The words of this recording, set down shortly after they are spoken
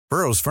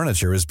Burrow's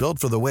furniture is built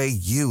for the way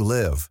you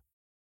live.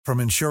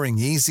 From ensuring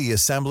easy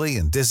assembly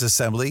and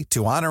disassembly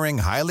to honoring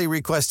highly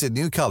requested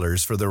new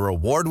colors for their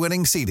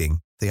award-winning seating,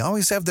 they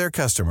always have their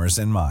customers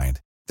in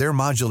mind. Their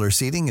modular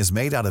seating is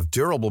made out of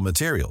durable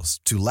materials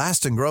to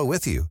last and grow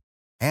with you.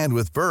 And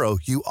with Burrow,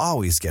 you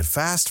always get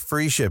fast,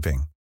 free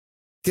shipping.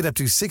 Get up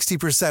to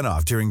 60%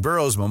 off during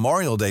Burrow's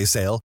Memorial Day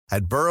sale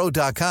at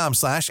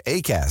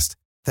burrow.com/ACAST.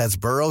 That's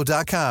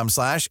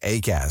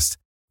burrow.com/ACAST.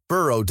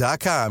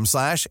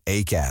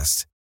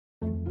 burrow.com/ACAST.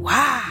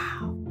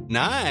 Wow.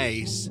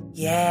 Nice.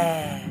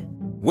 Yeah.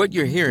 What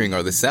you're hearing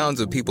are the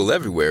sounds of people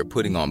everywhere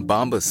putting on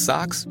Bombas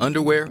socks,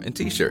 underwear, and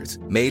T-shirts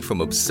made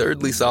from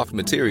absurdly soft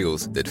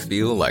materials that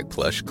feel like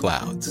plush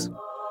clouds.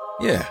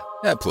 Yeah,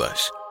 that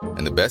plush.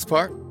 And the best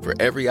part? For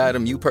every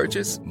item you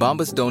purchase,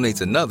 Bombas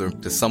donates another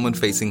to someone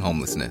facing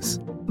homelessness.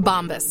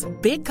 Bombas.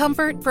 Big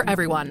comfort for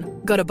everyone.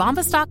 Go to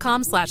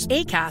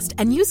bombas.com/ACAST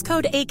and use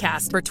code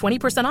ACAST for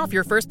 20% off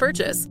your first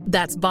purchase.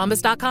 That's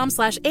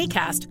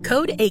bombas.com/ACAST.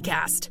 Code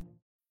ACAST.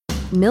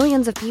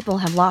 Millions of people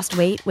have lost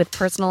weight with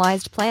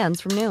personalized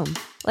plans from Noom.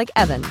 Like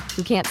Evan,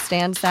 who can't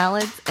stand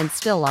salads and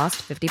still lost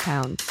 50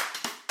 pounds.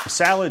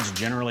 Salads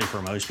generally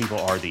for most people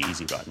are the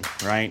easy button,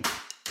 right?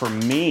 For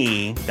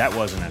me, that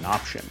wasn't an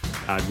option.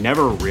 I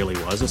never really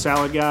was a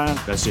salad guy.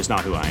 That's just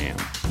not who I am.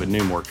 But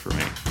Noom worked for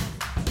me.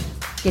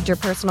 Get your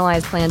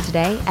personalized plan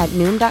today at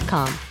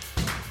Noom.com.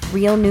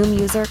 Real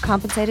Noom user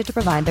compensated to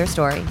provide their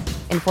story.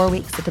 In 4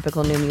 weeks, the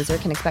typical Noom user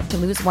can expect to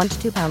lose 1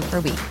 to 2 pounds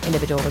per week.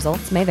 Individual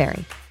results may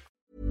vary.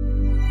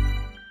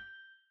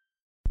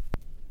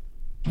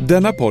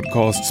 Denna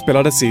podcast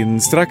spelades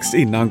in strax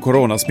innan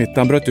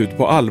coronasmittan bröt ut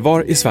på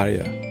allvar i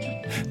Sverige.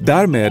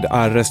 Därmed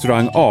är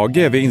restaurang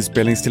AG vid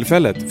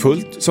inspelningstillfället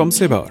fullt som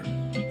sig bör.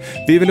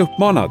 Vi vill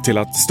uppmana till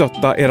att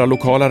stötta era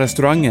lokala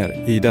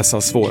restauranger i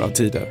dessa svåra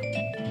tider.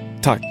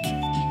 Tack!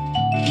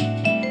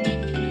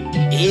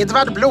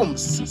 Edvard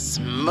Bloms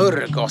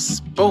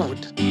smörgåsbord.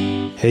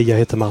 Hej, jag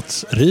heter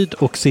Mats Ryd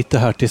och sitter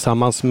här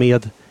tillsammans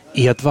med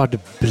Edvard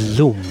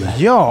Blom.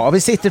 Ja, och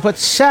vi sitter på ett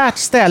kärt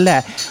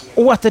ställe.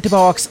 Åter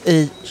tillbaks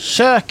i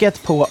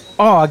köket på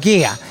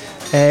AG.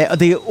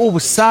 Det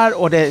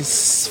osar och det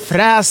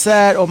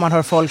fräser och man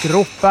hör folk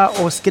ropa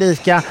och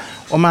skrika.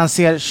 Och man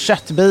ser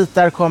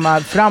köttbitar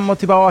komma fram och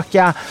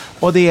tillbaka.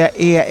 Och det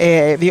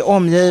är vi är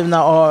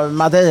omgivna av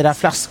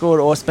Madeira-flaskor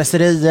och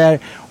specerier.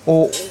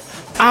 Och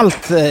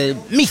allt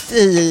mitt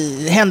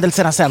i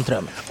händelsernas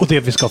centrum. Och det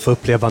vi ska få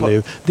uppleva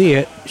nu, det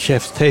är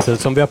Chef's Table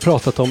som vi har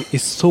pratat om i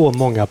så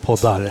många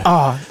poddar.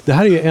 Ja. Det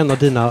här är ju en av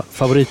dina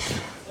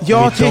favoritmiddagar.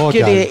 Jag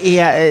tycker det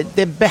är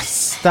det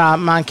bästa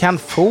man kan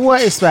få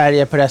i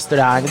Sverige på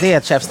restaurang. Det är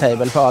ett Chef's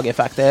Table på AG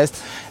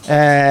faktiskt.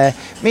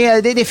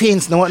 Men det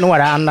finns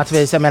några annat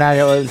vis. Jag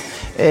menar,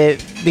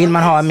 vill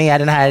man ha mer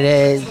den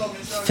här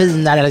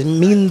finare eller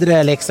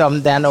mindre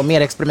liksom den och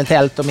mer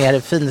experimentellt och mer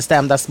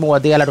finstämda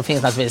smådelar, då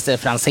finns naturligtvis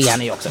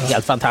Franzén också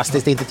helt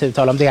fantastiskt, inte ett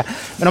uttal om det.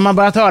 Men om man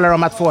bara talar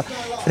om att få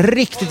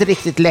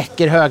riktigt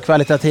läcker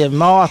högkvalitativ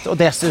mat och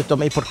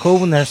dessutom i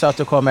portioner så att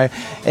du kommer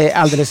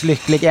alldeles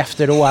lycklig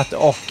efteråt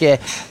och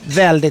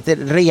väldigt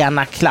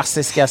rena,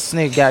 klassiska,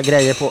 snygga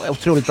grejer på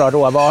otroligt bra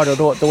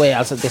råvaror, då är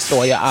alltså, det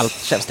står ju allt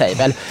Chef's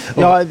Table.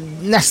 Jag,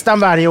 nästan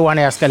varje år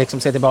när jag ska liksom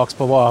se tillbaka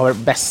på vad har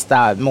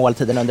bästa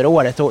måltiden under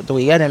året, då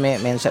är det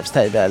med en Chef's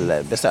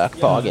Table-besök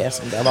på AG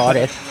som det har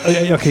varit.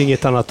 Jag kan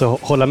inget annat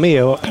att hålla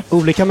med. Och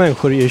olika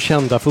människor är ju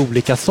kända för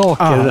olika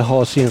saker,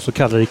 har sin så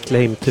kallade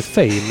claim to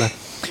fame.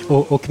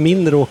 Och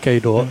min råkar ju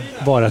då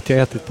vara att jag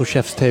ätit på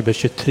Chef's Table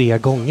 23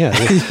 gånger.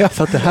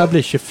 Så att det här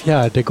blir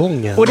 24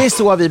 gången. Och det är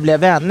så vi blev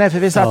vänner. För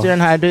vi satt ju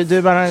den här,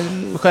 du bara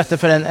skötte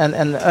för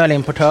en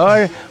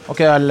ölimportör och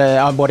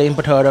både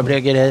importör och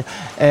bryggeri.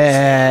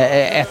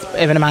 Ett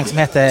evenemang som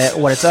hette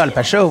Årets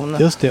ölperson.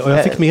 Just det, och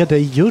jag fick med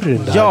dig i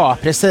juryn där. Ja,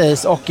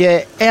 precis. Och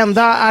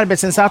enda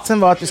arbetsinsatsen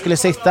var att vi skulle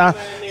sitta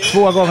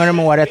 2 gånger om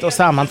året och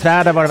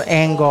sammanträda var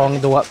en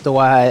gång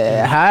då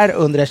här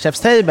under ett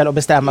Chef's Table och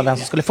bestämma vem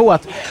som skulle få det.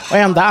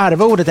 Och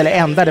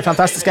det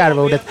fantastiska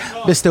arvodet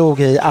bestod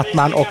i att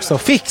man också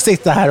fick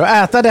sitta här och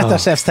äta detta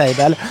Chef's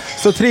Table.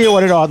 Så 3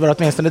 år i rad var det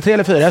åtminstone 3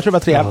 eller 4, jag tror det var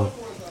 3. Ja.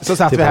 Så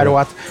satt vi här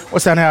åt.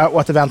 Och sen har jag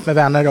återvänt med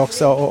vänner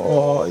också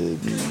och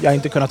jag har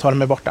inte kunnat hålla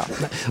mig borta.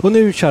 Och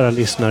nu, kära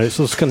lyssnare,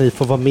 så ska ni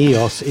få vara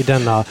med oss i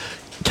denna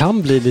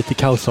kan bli lite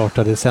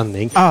kaosartade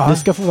sändning. Ni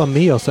ska få vara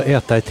med oss och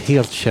äta ett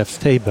helt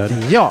Chef's Table.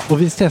 Ja.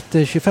 Och vi sätter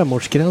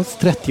 25-årsgräns,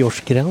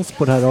 30-årsgräns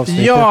på det här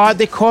avsnittet. Ja,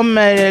 det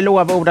kommer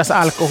lovordas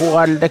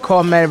alkohol. Det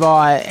kommer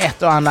vara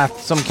ett och annat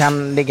som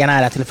kan ligga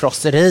nära till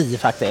frosseri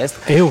faktiskt.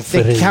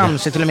 Eufori. Det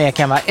kanske till och med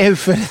kan vara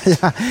eufori.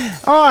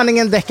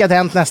 Aningen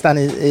dekadent nästan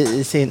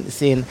i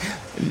sin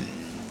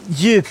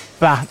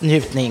djupa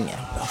njutning.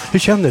 Hur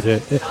känner du?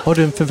 Har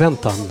du en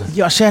förväntan?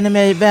 Jag känner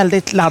mig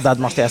väldigt laddad,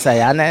 måste jag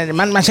säga.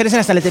 Man känner sig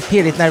nästan lite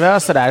pirrigt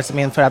nervös där, som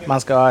inför att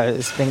man ska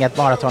springa ett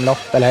maratonlopp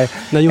eller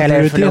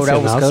förlora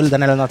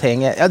oskulden eller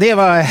någonting. Ja, det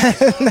var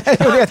när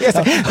jag gjorde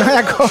det. När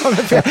jag kom.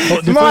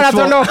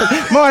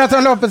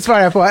 Maratonloppet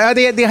svarar jag på. Ja,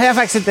 det har jag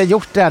faktiskt inte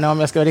gjort än, om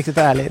jag ska vara riktigt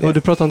ärlig. Och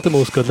du pratar inte om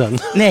oskulden?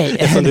 Nej.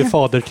 Eftersom du är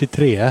fader till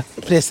 3.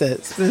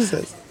 Precis.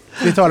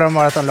 Vi talar om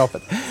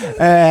maratonloppet.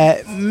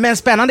 Men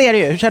spännande är det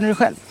ju. Hur känner du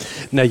själv?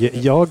 Nej,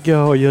 jag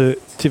har ju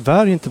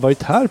tyvärr inte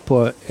varit här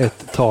på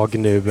ett tag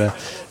nu.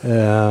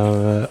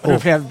 Det var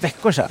flera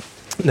veckor sedan.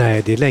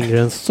 Nej, det är längre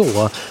än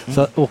så.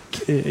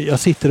 Jag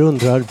sitter och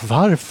undrar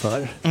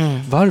varför.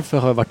 Varför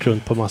har jag varit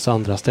runt på massa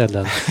andra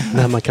ställen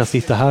när man kan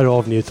sitta här och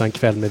avnjuta en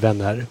kväll med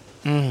vänner?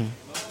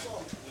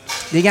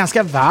 Det är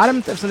ganska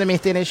varmt eftersom det är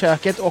mitt inne i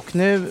köket och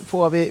nu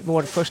får vi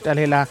vår första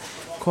lilla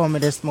kommer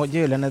det små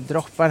gyllene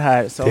droppar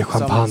här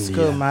som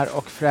skummar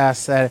och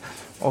fräser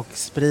och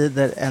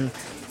sprider en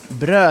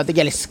brödig,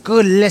 eller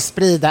skulle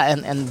sprida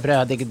en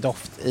brödig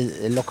doft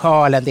i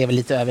lokalen. Det är väl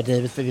lite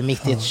överdrivet för vi är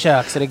mitt i ett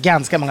kök så det är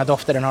ganska många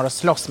dofter den har att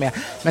slåss med.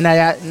 Men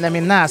när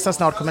min näsa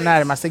snart kommer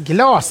närma sig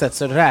glaset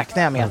så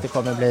räknar jag med att det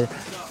kommer bli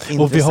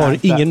intressanta. Och vi har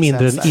ingen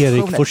mindre än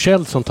Erik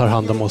Forsell som tar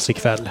hand om oss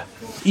ikväll.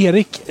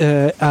 Erik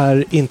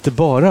är inte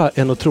bara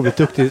en otroligt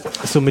duktig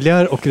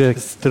sommelier och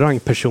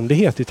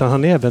restaurangpersonlighet utan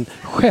han är även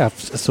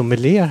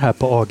chefssommelier här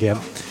på AG.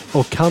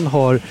 Och han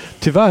har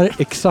tyvärr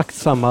exakt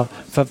samma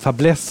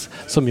fäbless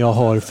som jag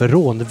har för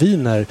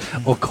rånviner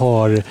och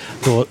har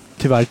då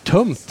tyvärr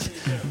tömt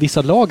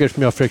vissa lager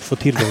som jag har försökt få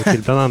tillgång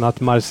till. Bland annat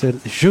Marcel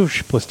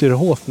Juge på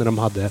Sturehof när de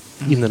hade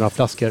inne några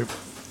flaskor.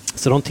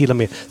 Så de till och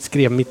med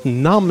skrev mitt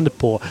namn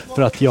på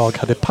för att jag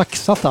hade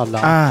paxat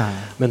alla.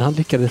 Men han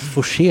lyckades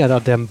forcera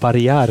den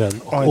barriären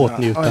och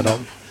åtnjuta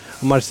dem.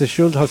 Och Marcel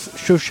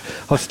Juge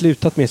har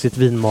slutat med sitt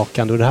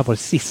vinmakande och det här var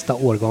sista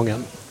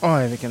årgången.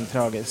 Oj, vilken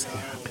tragisk.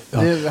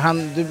 Ja.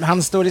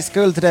 Han står i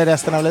skuld till dig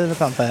resten av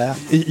livet, antar jag.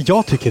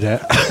 Jag tycker det.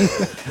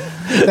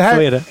 Det här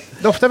så är det.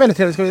 Doftar väldigt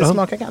trevligt. Ska vi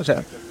smaka kanske?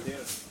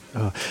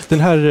 Ja. Den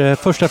här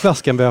första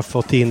flaskan vi har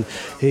fått in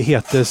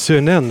heter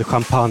Sönen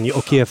champagne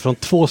och är från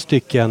 2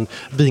 stycken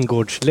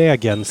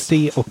vingårdslägen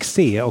C och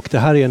C. Och det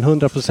här är en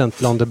 100%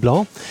 Blanc de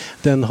Blanc.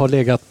 Den har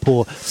legat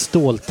på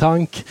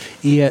ståltank,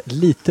 är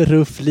lite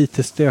ruff,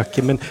 lite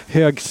stökig men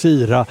hög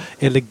syra,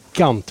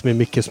 elegant med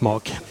mycket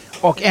smak.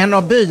 Och en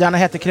av byarna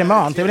heter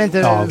Cremant. Det är väl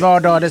inte var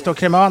dag det står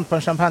Cremant på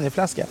en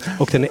champagneflaska.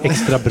 Och den är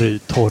extra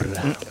torr.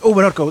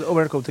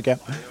 Oerhört god tycker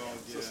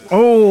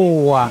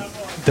jag.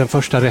 Den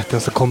första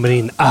rätten som kommer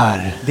in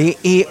är... Det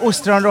är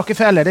ostron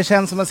Rockefeller. Det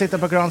känns som att sitta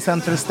på Grand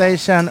Central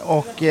Station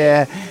och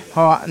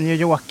ha New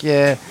York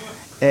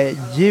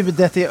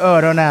ljudet i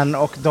öronen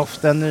och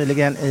doften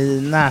nyligen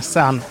i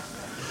näsan.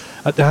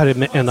 Det här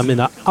är en av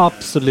mina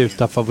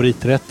absoluta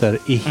favoriträtter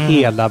i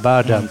hela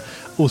världen.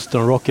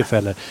 Ostron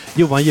Rockefeller.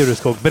 Johan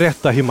Jureskog,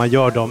 berätta hur man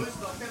gör dem.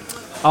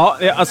 Ja,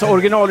 alltså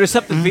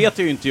originalreceptet vet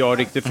jag ju inte jag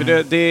riktigt för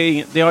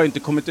det har ju inte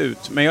kommit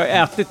ut. Men jag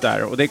har ätit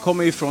där och det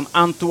kommer ju från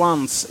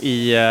Antoines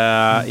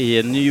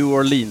i New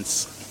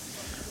Orleans.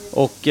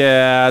 Och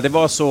det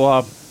var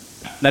så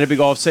när det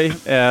begav sig.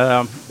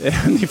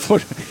 Ni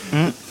får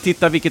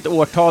titta vilket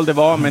årtal det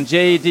var. Men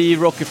J.D.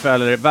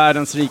 Rockefeller,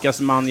 världens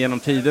rikaste man genom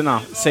tiderna,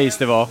 sägs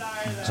det var,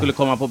 skulle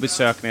komma på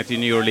besök ner till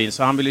New Orleans.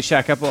 Så han ville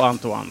käka på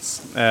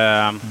Antoines.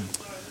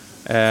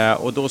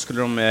 Och då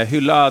skulle de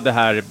hylla det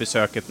här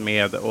besöket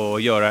med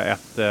att göra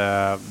ett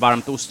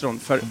varmt ostron.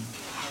 För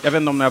jag vet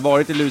inte om ni har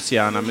varit i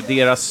Louisiana, men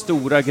deras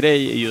stora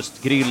grej är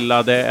just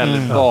grillade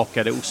eller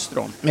bakade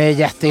ostron. Med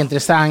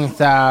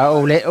jätteintressanta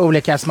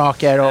olika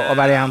smaker och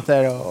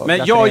varianter. Och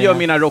men jag gör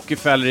mina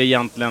Rockefeller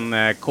egentligen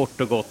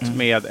kort och gott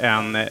med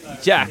en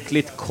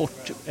jäkligt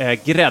kort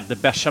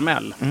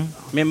gräddbechamel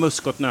med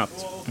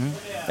muskotnöt.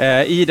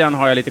 I den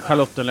har jag lite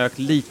schalottenlök,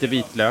 lite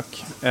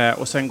vitlök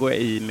och sen går jag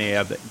i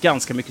med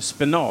ganska mycket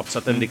spenat så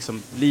att den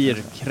liksom blir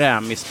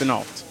krämig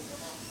spenat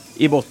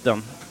i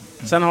botten.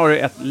 Sen har du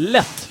ett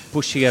lätt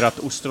pocherat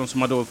ostron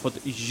som har då fått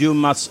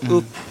ljummas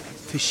upp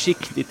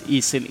försiktigt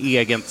i sin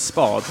egen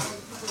spad.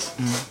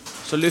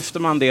 Så lyfter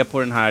man det på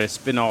den här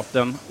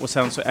spenaten och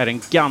sen så är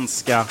den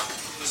ganska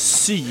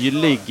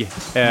syrlig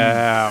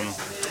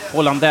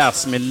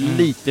hollandaise med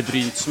lite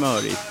brynt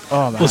smör i.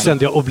 Och sen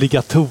det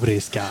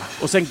obligatoriska.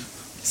 Och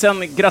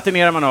sen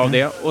gratinerar man av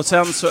det och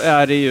sen så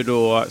är det ju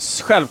då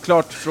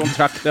självklart från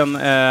trakten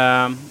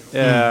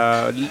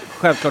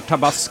självklart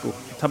tabasco.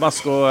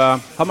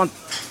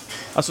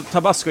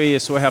 Tabasco är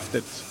så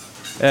häftigt.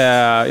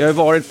 Jag har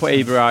varit på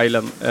Avery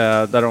Island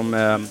där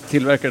de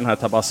tillverkar den här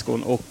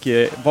tabascon och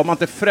var man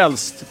inte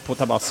frälst på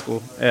tabasco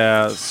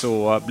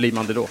så blir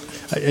man det då.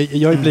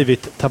 Jag har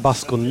blivit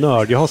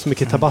tabasco-nörd. Jag har så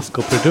mycket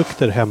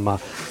tabasco-produkter hemma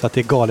så att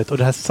det är galet. Och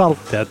det här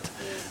saltet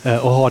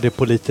och ha det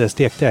på lite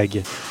stekt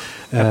ägg.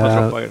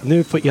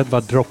 Nu får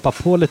Edvard droppa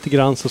på lite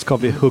grann så ska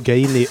vi hugga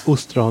in i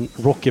ostron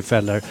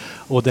Rockefeller.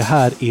 Och det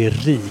här är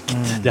rikt.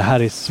 Det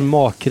här är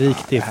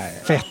smakrikt, det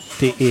är fett,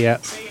 det är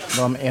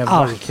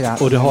allt.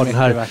 Och det har den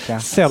här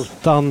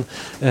sältan,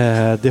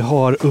 det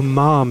har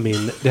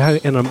umamin. Det här är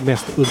en av de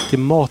mest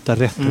ultimata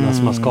rätterna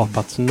som har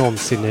skapats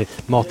någonsin i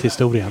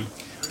mathistorien.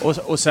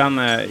 Och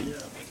sen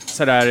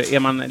sådär, är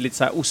man lite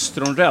så här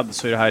ostronrädd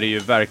så är det här ju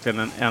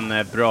verkligen en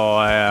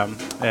bra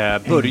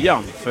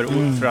början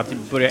för att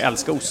börja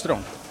älska ostron.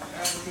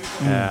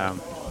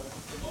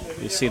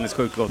 Det är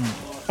sinnessjukt gott.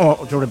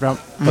 Otroligt bra.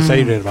 Vad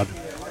säger du, Edvard?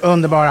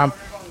 Underbara.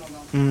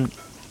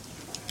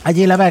 Jag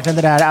gillar verkligen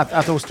det där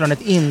att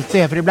ostronet inte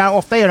är, för ibland,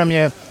 ofta är de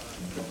ju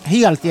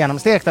helt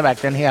genomstekta,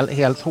 verkligen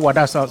helt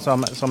hårda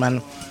som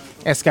en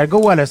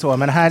escargot eller så.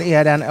 Men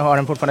här har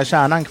den fortfarande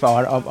kärnan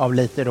kvar av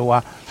lite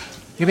rå.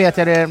 Jag vet,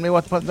 jag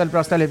åt på ett väldigt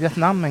bra ställe i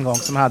Vietnam en gång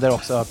som hade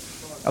också,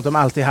 att de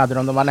alltid hade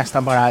dem, de var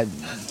nästan bara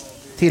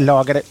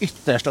tillagade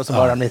ytterst och så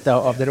var de lite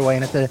av det råa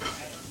inuti.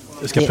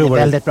 Du ska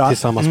prova det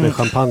tillsammans med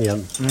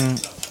champagnen.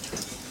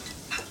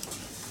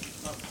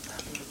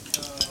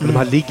 De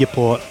här ligger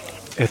på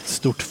ett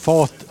stort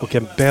fat och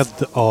en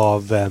bädd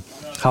av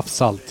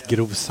havssalt,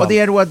 grovsalt. Och det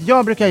är råd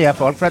jag brukar ge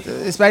folk, för att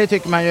i Sverige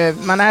tycker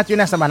man äter ju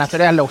nästan bara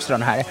naturella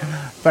ostron här,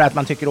 för att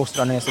man tycker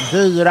ostronen är så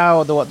dyra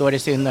och då är det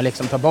synd att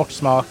liksom ta bort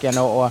smaken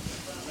och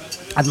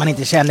att man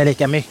inte känner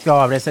lika mycket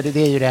av det, så det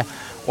är ju det.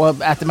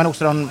 Och äter man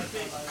ostron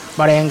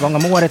bara en gång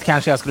om året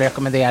kanske jag skulle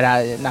rekommendera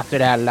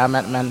naturella,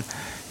 men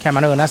kan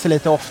man unna sig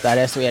lite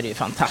oftare så är det ju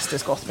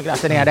fantastiskt gott med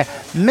gratinerade.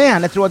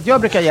 Men ett råd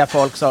jag brukar ge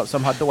folk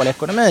som har dålig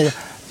ekonomi,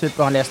 typ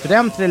vanliga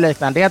studenter eller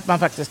liknande, det är att man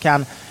faktiskt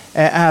kan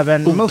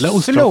även odla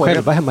ostron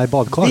själva hemma i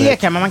badkaret. Det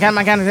kan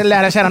man kan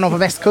lära känna någon på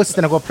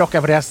västkusten och gå och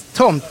plocka på deras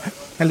tomt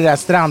eller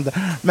deras strand.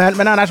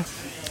 Men annars,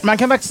 man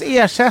kan faktiskt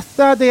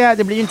ersätta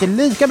det blir ju inte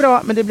lika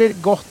bra, men det blir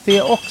gott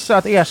det också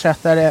att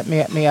ersätta det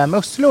med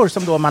musslor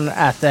som då man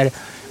äter.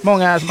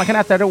 Man kan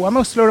äta råa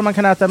musslor och man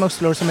kan äta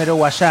musslor som är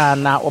råa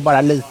kärna och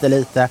bara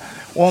lite.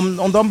 Och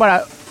om de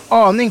bara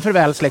aning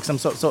förväls liksom,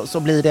 så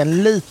blir det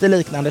en lite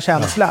liknande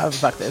känsla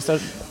faktiskt. Så,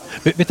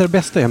 vet du det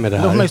bästa är med det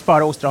här? Då får man ju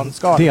spara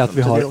ostronskal. Det är att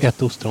vi har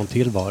ett ostron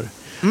till var.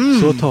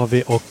 Så tar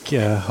vi och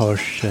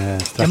hörs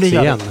strax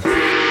igen.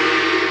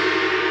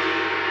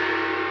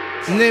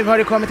 Nu har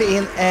det kommit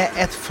in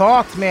ett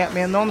fat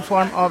med någon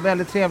form av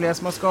väldigt trevliga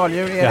små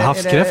skaldjur. Det är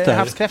havskräftor.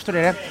 Havskräftor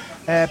är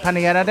det.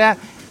 Panerade.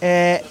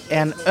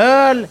 En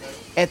öl.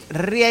 Ett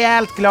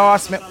rejält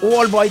glas med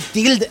Allboy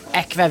Dild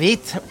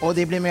Akvavit. Och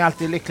det blir man ju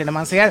alltid lycklig när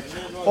man ser.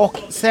 Och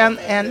sen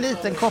en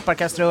liten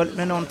kopparkastrull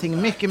med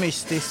någonting mycket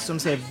mystiskt som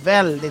ser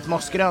väldigt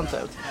mossgrönt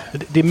ut.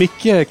 Det är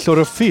mycket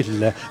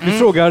klorofyll. Vi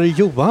frågar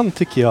Johan,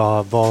 tycker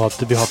jag, vad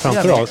vi har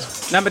framför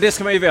oss. Nej, men det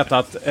ska man ju veta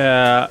att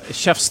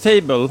Chef's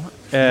Table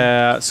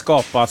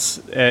skapas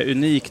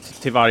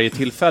unikt till varje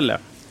tillfälle.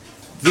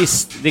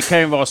 Visst, det kan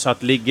ju vara så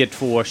att ligger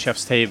 2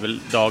 Chef's Table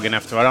dagen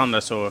efter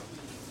varandra, så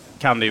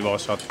kan det ju vara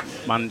så att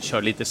man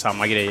kör lite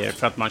samma grejer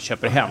för att man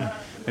köper hem.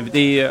 Men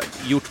det är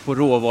gjort på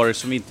råvaror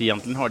som vi inte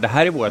egentligen har. Det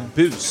här är vårt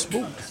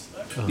busbord.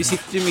 Vi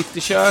sitter ju mitt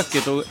i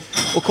köket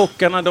och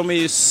kockarna, de är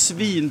ju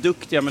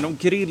svinduktiga, men de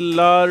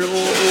grillar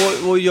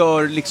och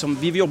gör liksom,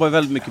 vi jobbar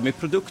väldigt mycket med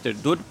produkter.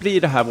 Då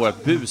blir det här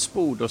vårt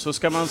busbord och så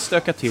ska man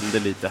stöka till det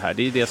lite här.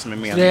 Det är det som är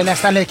meningen. Det är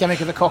nästan lika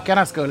mycket för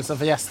kockarnas skull som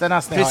för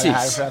gästernas. Precis. Har det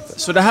här för att...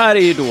 Så det här är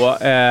ju då,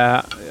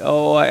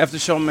 och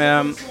eftersom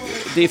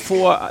det är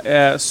få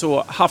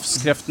så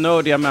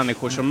havskräftnördiga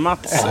människor som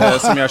Mats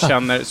som jag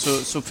känner,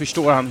 så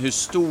förstår han hur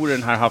stor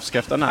den här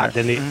havskräftan är.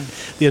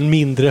 Det är en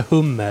mindre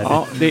hummer.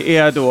 Ja, det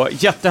är då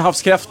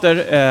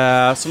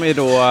jättehhavskräfter som är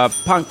då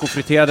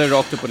pankofriterade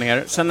rakt upp och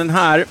ner. Sen den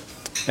här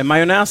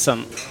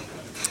majonnäsen.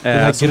 Det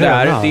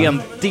är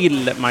en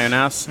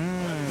dill-majonnäs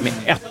med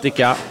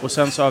ättika. Och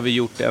sen så har vi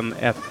gjort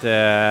ett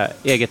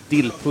eget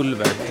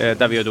dillpulver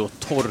där vi har då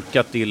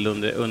torkat dill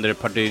under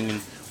ett par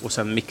dygn och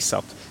sen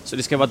mixat. Så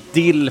det ska vara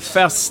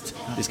dillfest,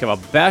 det ska vara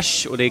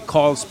bärs och det är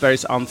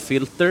Carlsbergs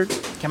Unfiltered.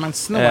 Kan man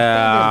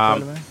snåta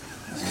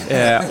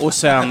dillpulver? Och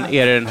sen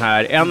är det den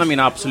här, en av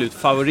mina absolut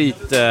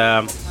favorit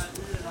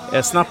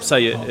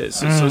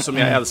snapsar som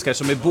jag älskar,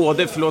 som är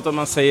både, förlåt om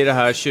man säger det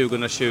här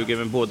 2020,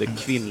 men både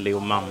kvinnlig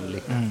och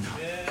manlig.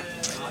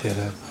 Det är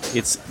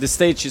det. The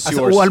stage is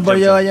alltså, yours. Allboy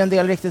gör ju en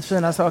del riktigt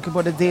fina saker,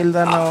 både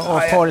dilden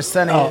och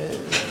porsen. Ja.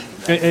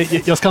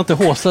 Jag ska inte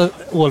håsa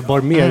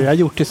Allboy mer, jag har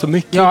gjort det så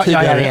mycket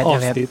tidigare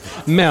avsnitt.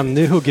 Men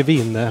nu hugger vi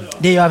in.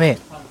 Det gör vi.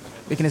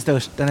 Vilken är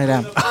störst? Den är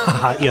den.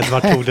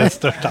 Edvard tog den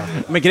största.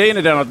 Men grejen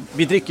är den att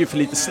vi dricker ju för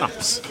lite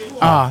snaps.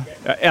 Ja.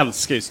 Jag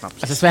älskar ju snaps.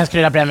 Alltså svensk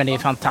krydda brännvin är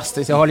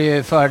fantastiskt. Jag håller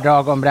ju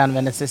föredrag om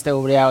brännvinets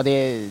historia och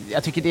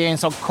jag tycker det är en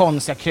sån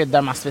konst. Jag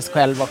kryddar massvis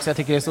själv också. Jag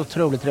tycker det är så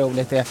otroligt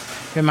roligt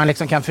hur man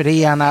liksom kan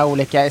förena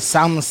olika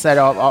essenser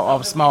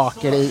av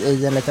smaker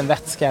i en liten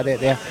vätska.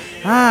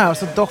 Och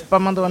så doppar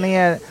man då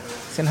ner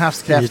sin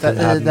havskräfta i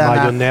den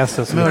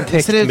majonnäsen som är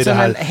täckt med det här. Det ser ut som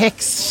en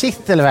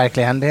häxkittel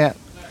verkligen.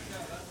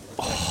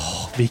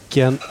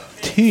 Vilken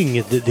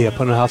tyngd det är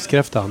på den här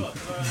havskräftan.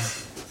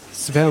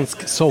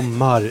 Svensk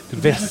sommar,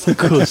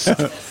 västkust,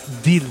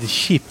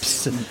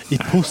 dillchips i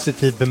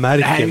positiv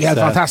bemärkelse. Det här är helt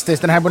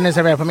fantastiskt. Den här borde ni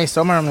servera på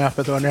midsommar om ni har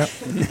öppet år nu.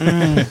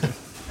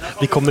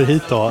 Vi kommer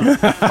hit då.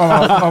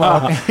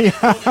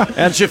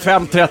 En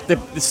 25-30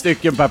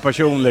 stycken per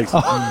person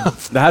liksom.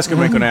 Det här skulle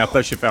man kunna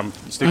äta 25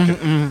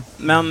 stycken.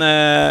 Men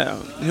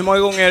hur många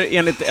gånger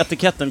enligt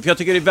etiketten? För jag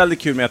tycker det är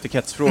väldigt kul med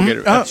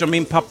etikettsfrågor. Eftersom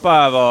min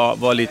pappa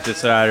var lite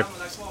sådär,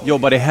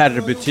 jobbade i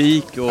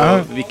herrbutik och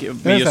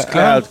med just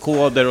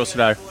klädkoder och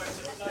sådär.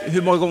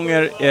 Hur många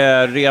gånger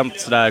rent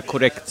sådär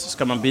korrekt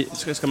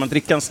ska man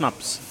dricka en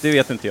snaps? Det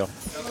vet inte jag.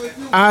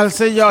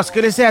 Alltså jag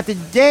skulle säga att det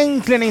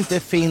egentligen inte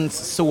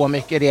finns så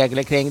mycket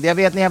regler kring det. Jag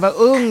vet när jag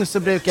var ung så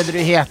brukade det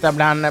heta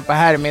bland på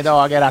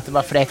herrmiddagar att det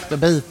var fräckt att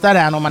bita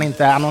den om man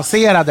inte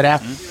annonserade det.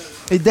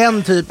 I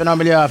den typen av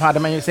miljö hade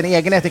man ju sin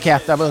egen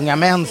etikett av unga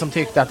män som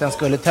tyckte att den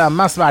skulle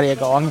tömmas varje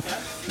gång.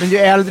 Men ju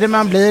äldre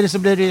man blir så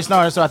blir det ju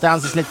snarare så att det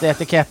anses lite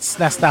etiketts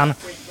nästan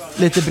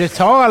lite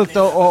brutalt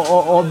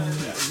och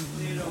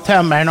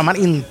tömma den om man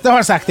inte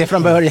har sagt det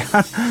från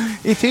början.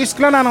 I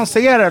Tyskland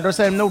annonserar, då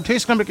säger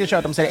Nordtyskland brukar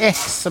köra, de säger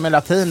X som är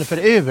latin för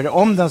ur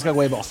om den ska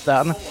gå i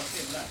botten.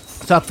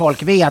 Så att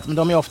folk vet, men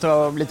de är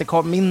ofta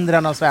lite mindre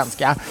än de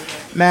svenska.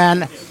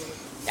 Men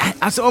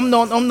alltså om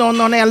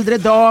någon äldre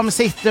dam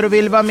sitter och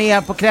vill vara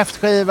med på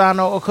kräftskivan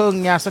och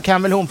sjunga, så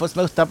kan väl hon få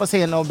smutta på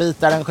sin och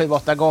bita den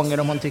 7-8 gånger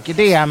om hon tycker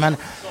det.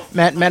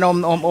 Men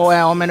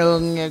om en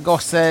ung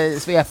gosse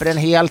sveper den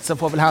helt så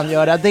får väl han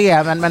göra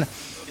det. Men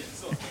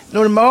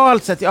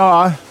normalt sett,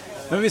 ja.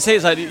 Men vi säger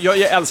så här, jag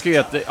älskar ju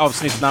ett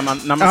avsnitt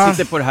när man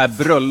sitter på det här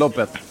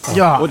bröllopet.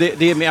 Ja. Och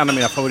det är en av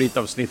mina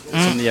favoritavsnitt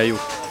som ni har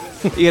gjort.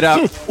 Era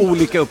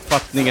olika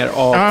uppfattningar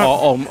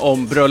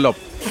om bröllop.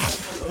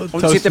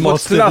 Om du sitter på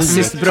ett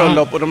klassiskt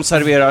bröllop och de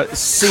serverar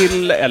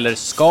sill eller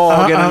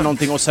skagen eller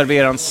någonting och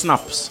serverar en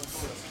snaps.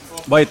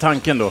 Vad är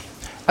tanken då?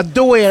 Ja,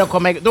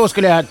 då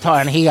skulle jag ta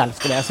en hel,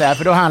 skulle jag säga.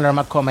 För då handlar det om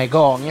att komma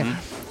igång.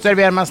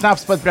 Serverar man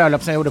snaps på ett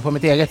bröllop som jag gjorde på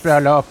mitt eget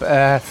bröllop,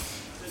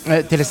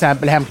 till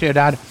exempel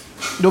hemkryddad,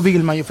 då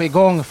vill man ju få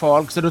igång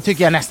folk. Så då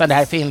tycker jag nästan det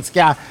här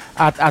finska,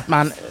 att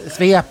man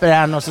sveper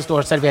en och så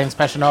står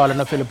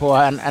serveringspersonalen och fyller på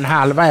en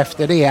halva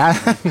efter det.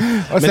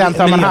 Och sen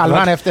tar man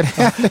halvan efter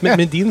det.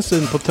 Men din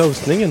syn på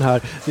toastningen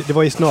här, det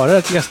var ju snarare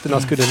att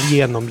gästerna skulle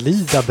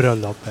genomlida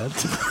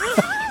bröllopet.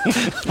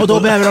 Och då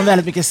behöver de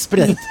väldigt mycket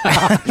sprit.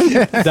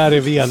 Där är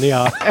vi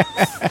eniga.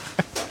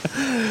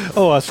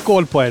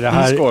 Skål på er det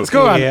här.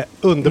 Skål. Det är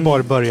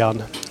underbar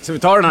början. Så vi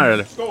tar den här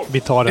eller? Vi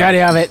tar den. Ja, det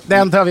gör vi.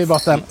 Den tar vi i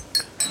botten.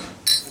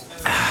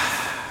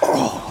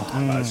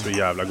 Det är så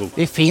jävla god.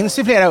 Det finns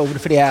ju flera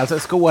ord för det. Alltså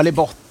skål i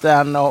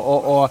botten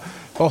och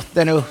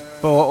botten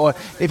upp. Och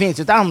det finns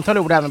ju ett antal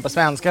ord även på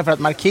svenska för att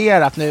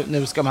markera att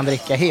nu ska man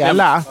dricka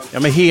hela. Ja,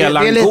 men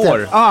helan det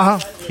går. Aha.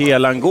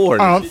 Helan går.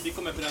 Ja.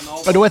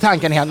 Och då är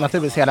tanken helt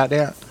naturligtvis hela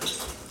det.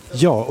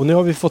 Ja, och nu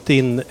har vi fått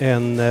in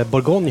en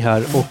Bourgogne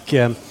här och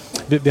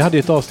vi hade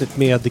ett avsnitt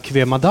med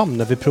Cuvée Madame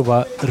när vi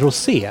provade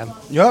rosé.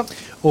 Ja.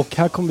 Och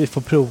här kommer vi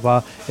få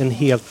prova en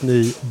helt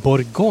ny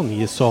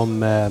Bourgogne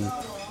som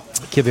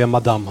Cuvée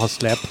Madame har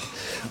släppt.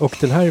 Och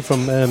den här är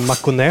från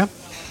Mâconnais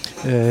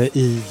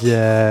i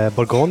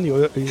Bourgogne.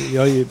 Och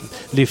jag har ju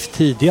lyft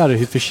tidigare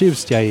hur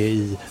förtjust jag är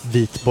i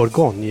vit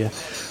Bourgogne.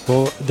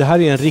 Och det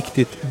här är en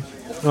riktigt,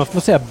 man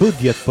får säga,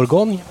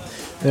 budget-Bourgogne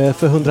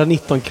för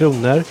 119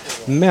 kronor.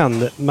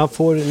 Men man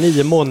får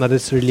 9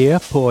 månaders relé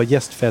på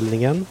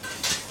gästfällningen.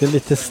 Det är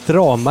lite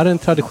stramare än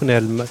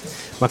traditionell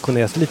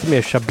Mâconnais, lite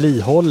mer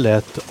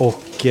chablis-hållet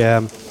och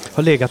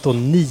har legat då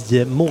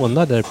 9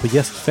 månader på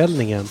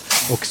gästfällningen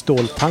och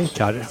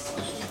ståltankar.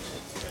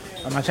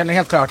 Ja, man känner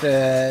helt klart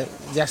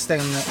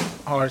gästen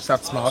har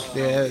satt smak.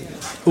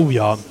 Oh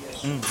ja.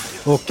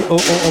 Och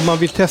om man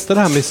vill testa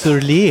det här med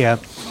surlier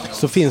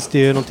så finns det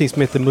ju någonting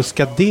som heter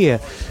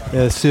Muscadet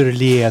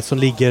surlier som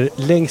ligger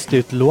längst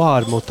ut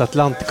Loire mot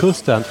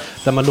Atlantkusten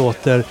där man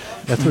låter,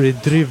 jag tror det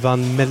är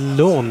druvan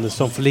melon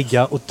som får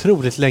ligga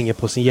otroligt länge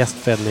på sin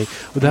gästfällning.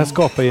 Och det här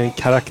skapar ju en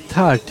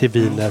karaktär till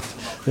vinet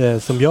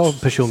som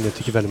jag personligen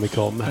tycker väldigt mycket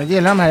om. Jag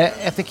gillar de här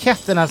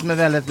etiketterna som är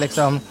väldigt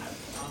liksom...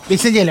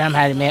 Vissa gillar de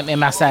här med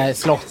massa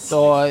slott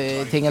och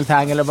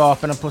tingeltangel och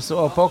vapen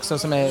och också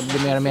som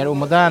blir mer och mer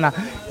omoderna.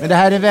 Men det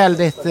här är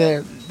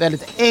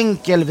väldigt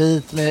enkel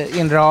vit med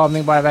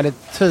inramning, bara väldigt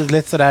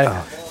tydligt sådär. Ja.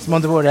 Som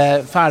om det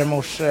vore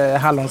farmors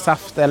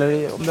hallonsaft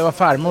eller om det var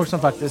farmor som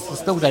faktiskt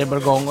stod där i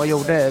Bourgogne och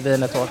gjorde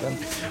vinet åt den.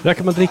 Där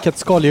kan man dricka ett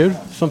skaldjur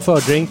som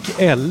fördrink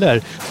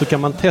eller så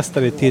kan man testa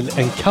det till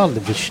en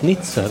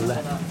kalvschnitzel.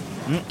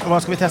 Och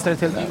vad ska vi testa det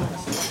till då?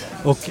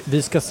 Och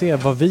vi ska se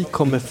vad vi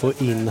kommer få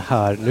in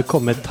här. Nu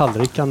kommer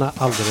tallrikarna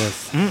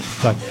alldeles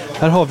strax.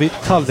 Här har vi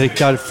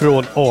tallrikar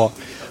från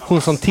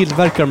hon som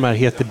tillverkar de här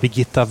heter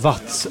Birgitta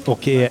Watz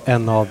och är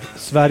en av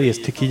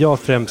Sveriges, tycker jag,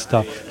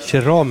 främsta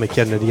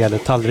keramiker när det gäller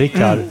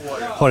tallrikar.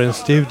 Har en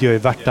studio i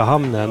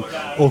Värtahamnen.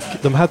 Och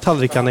de här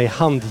tallrikarna är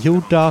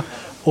handgjorda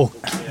och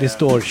det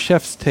står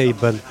Chef's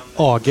Table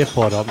AG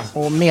på dem.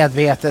 Och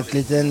medvetet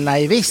lite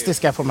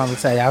naivistiska får man väl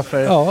säga.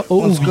 För och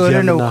hon skulle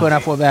ojämna. nog kunna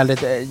få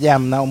väldigt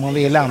jämna om hon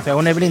vill.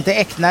 Hon är väl inte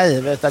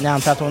äcknaiv utan jag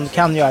antar att hon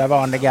kan göra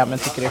vanliga men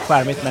tycker det är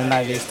charmigt med den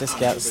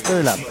naivistiska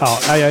stilen.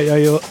 Ja, jag är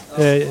ju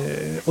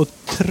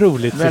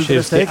otroligt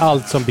förtjust i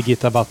allt som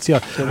Birgitta Watz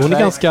gör.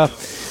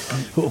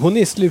 Hon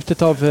är i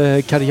slutet av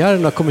karriären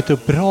och har kommit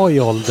upp bra i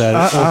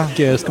ålder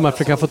och ska man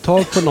försöka få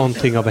tag på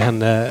någonting av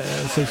henne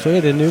så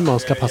är det nu man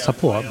ska passa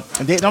på.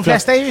 De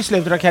flesta är ju i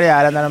slutet av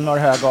karriären när de når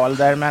hög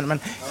ålder men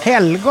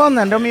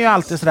helgonen de är ju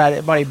alltid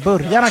sådär bara i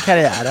början av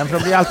karriären för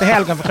de blir alltid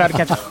helgonförklarade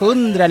kanske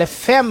 100 eller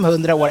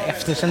 500 år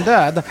efter sin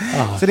död.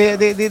 Så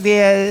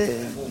det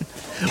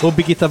Och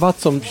Birgitta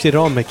Watz som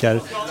keramiker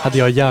hade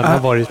jag gärna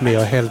varit med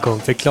och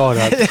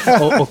helgonförklarat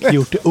och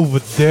gjort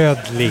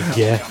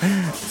odödlig.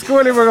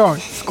 Skål i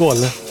Bourgogne! Skål!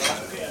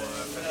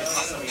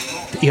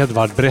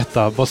 Edvard,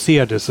 berätta, vad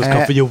ser du? Så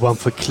ska Johan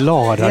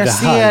förklara det här. Jag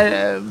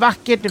ser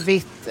vackert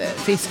vitt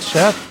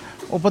fiskkött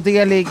och på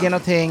det ligger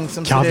någonting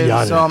som kaviar.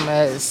 ser ut som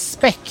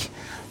späck.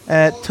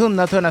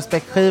 Tunna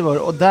späckskivor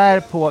och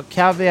därpå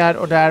kaviar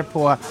och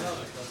därpå,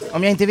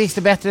 om jag inte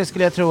visste bättre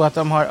skulle jag tro att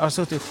de har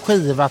suttit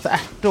skivat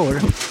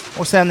ärtor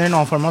och sen är det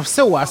någon form av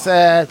sås.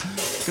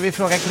 Ska vi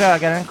fråga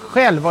krögaren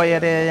själv, vad är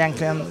det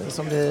egentligen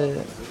som vi...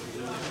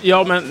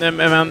 Ja,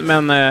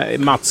 men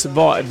Mats,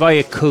 vad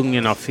är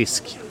kungen av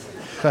fisk?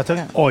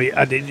 Sjötungan? Oj,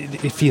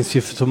 det finns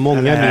ju så många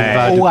i min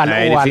värld.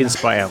 Nej, det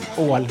finns bara en.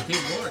 Ål.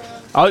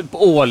 Ja,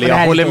 ål,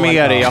 jag håller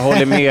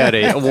med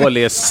dig. Ål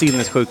är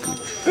sinnessjuk.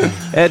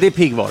 Det är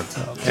piggvar.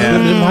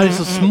 De här är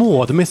så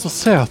små, de är så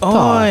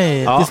söta. Oj.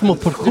 Det är små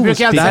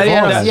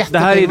portionspiggvar. Det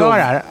här är då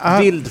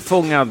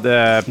vildfångad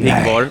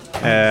piggvar.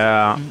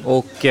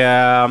 Och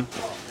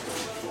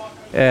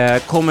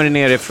kommer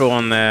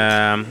nerifrån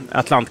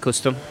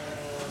Atlantkusten.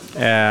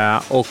 Sen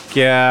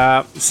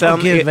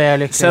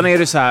är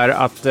det så här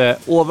att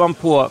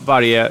ovanpå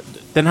varje...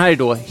 Den här är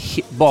då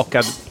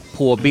bakad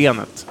på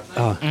benet.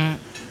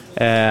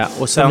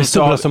 Och sen de är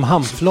stora som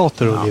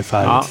handflator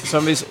ungefär. Ja, så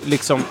vi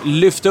liksom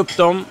lyft upp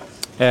dem.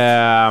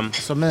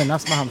 Som mina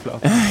små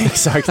handflator.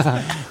 Exakt.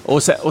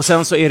 Och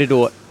sen så är det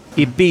då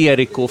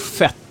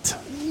Iberico-fett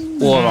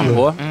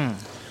ovanpå.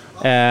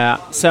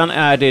 Sen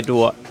är det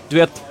då... Du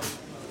vet,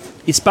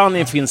 i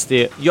Spanien finns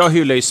det... Jag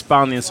hyllar ju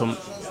Spanien som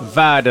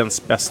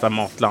världens bästa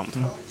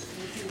matland.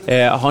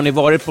 Har ni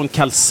varit på en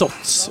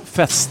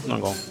calzotsfest någon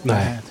gång?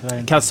 Nej.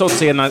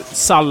 Calzots är när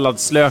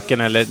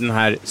salladslöken eller den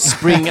här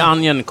spring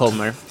onion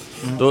kommer.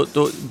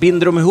 Då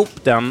binder de ihop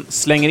den,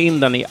 slänger in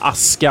den i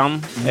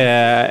askan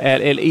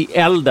eller i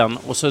elden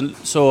och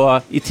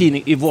så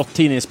i vått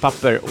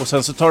tidningspapper och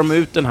sen så tar de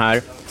ut den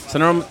här.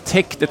 Sen har de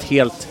täckt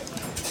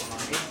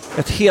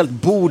ett helt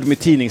bord med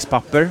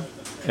tidningspapper.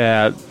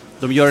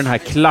 De gör den här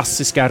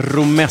klassiska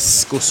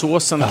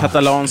romesco-såsen,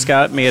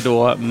 katalanska, med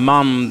då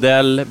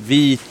mandel,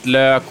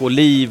 vitlök,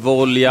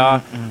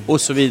 olivolja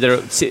och så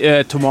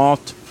vidare,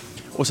 tomat.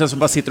 Och sen så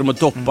bara sitter de och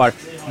doppar.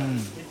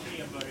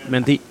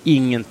 Men det är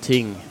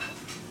ingenting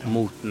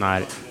mot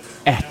när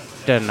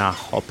ärtorna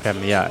har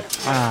premiär.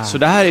 Så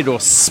det här är då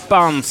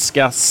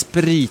spanska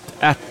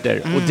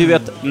spritärtor. Och du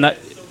vet, när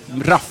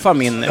Raffa,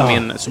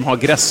 min som har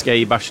Gresca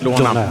i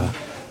Barcelona,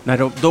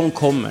 när de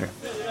kommer,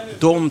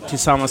 de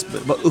tillsammans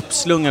var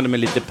uppslungade med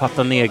lite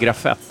pata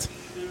negra-fett.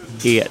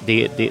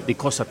 Det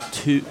kostar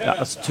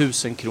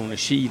 1000 kronor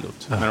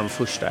kilot när de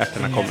första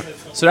ärtorna kommer.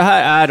 Så det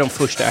här är de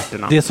första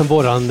ärtorna. Det är som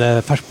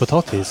våran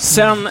färskpotatis.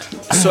 Sen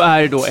så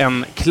är det då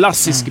en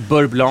klassisk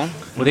beurre blanc.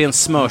 Och det är en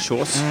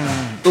smörsås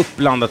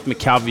uppblandat med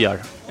kaviar.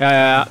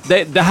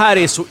 Det här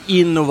är så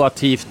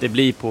innovativt det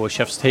blir på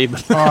Chef's Table.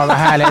 Ja, vad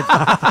härligt.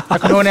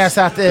 Jag kommer ihåg när jag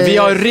satt Vi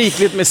har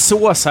rikligt med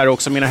sås här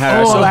också, mina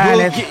herrar. Så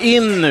hugg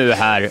in nu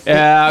här.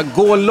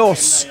 Gå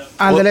loss.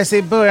 Alldeles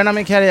i början av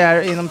min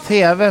karriär inom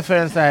tv för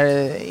en så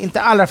här,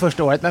 inte allra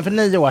första året, men för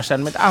 9 år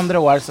sedan, mitt andra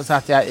år, så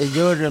satt jag i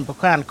juryn på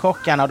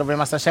Stjärnkockarna och då var det en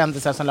massa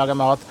kändisar som lagade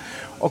mat.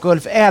 Och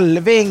Ulf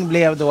Elving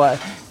blev då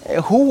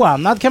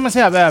hånad, kan man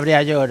säga, av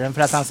övriga juryn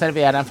för att han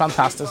serverade en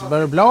fantastisk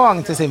beurre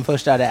blanc till sin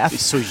första rätt. Det är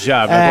så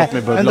jävla gott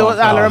med beurre blanc. Men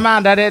då, alla de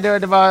andra,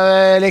 det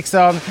var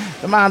liksom,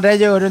 de andra i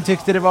juryn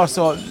tyckte det var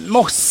så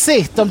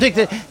mossigt. De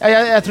tyckte,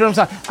 jag tror de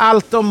sa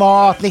allt om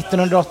mat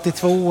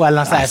 1982 eller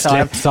något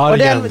sånt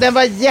där. Och den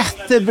var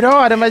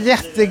jättebra, den var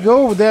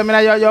jättegod. Jag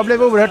menar, jag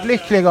blev oerhört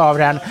lycklig av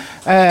den.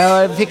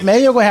 Fick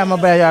mig att gå hem och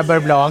börja göra beurre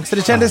blanc. Så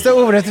det kändes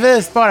så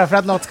orättvist bara för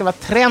att något ska vara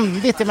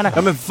trendigt. Jag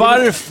menar, men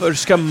varför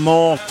ska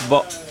mat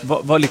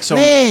vara liksom...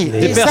 Nej,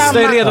 det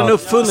bästa är redan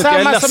uppfunnet.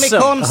 Samma som i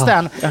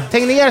konsten.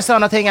 Tegnér sa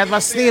någonting att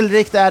man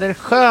snillrikt är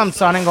skönt,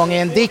 sa han en gång i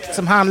en dikt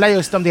som handlar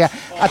just om det.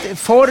 Att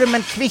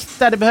formen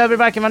kvittar, det behöver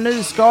varken vara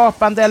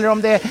nyskapande eller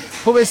om det är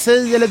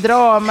poesi eller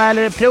drama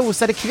eller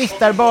prosa, det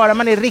kvittar bara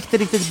man är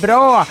riktigt, riktigt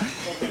bra.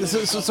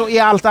 Så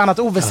är allt annat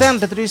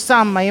oväsentligt och det är ju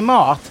samma i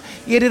mat.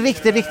 Är det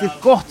riktigt,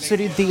 riktigt gott så är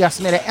det det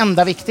som är det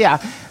enda viktiga.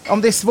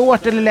 Om det är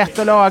svårt eller lätt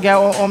att laga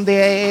och om det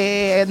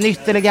är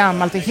nytt eller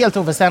gammalt, det är helt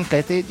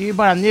oväsentligt. Det är ju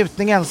bara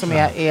njutningen som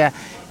är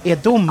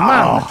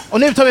domaren. Och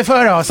nu tar vi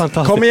för oss.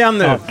 Kom igen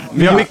nu.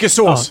 Vi har mycket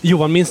sås.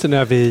 Johan, minns du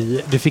när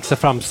vi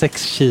fixade fram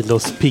 6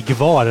 kilos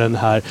piggvaren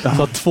här?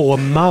 Så 2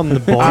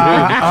 man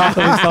bara.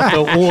 Så vi satt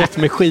och åt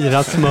med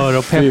skirat smör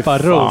och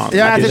pepparrot.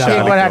 Jag har ätit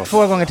piggvar här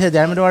 2 gånger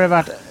tidigare, men då har det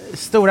varit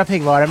stora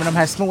piggvaror. Men de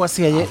här små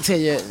ser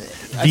ju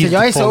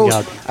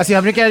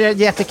jag brukar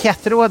ge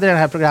etikettråd i det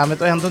här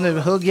programmet och ändå nu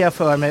hugger jag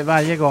för mig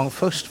varje gång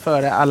först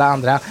före alla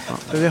andra.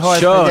 För vi har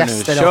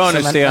kör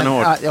nu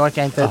stenhårt. Jag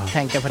orkar inte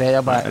tänka på det.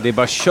 Jag bara det är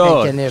bara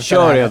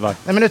kör Edvard.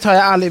 Nej, men nu tar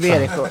jag all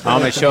Iberico. Ja,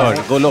 men kör.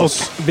 Gå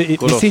loss. Vi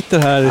sitter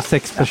här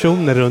 6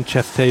 personer runt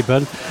Chef's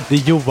Table. Det är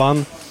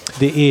Johan.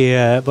 Det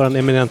är vår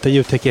eminenta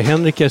ljudtekniker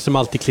Henriker som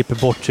alltid klipper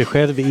bort sig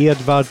själv,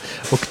 Edvard,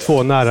 och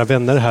 2 nära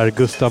vänner här,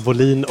 Gustav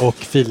Wåhlin och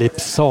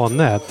Filip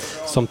Sane,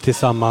 som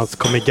tillsammans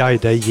kommer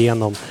guida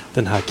igenom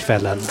den här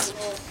kvällen.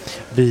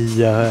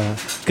 Vi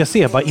ska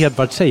se vad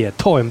Edvard säger.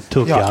 Ta en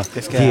tugga,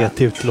 ge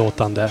ett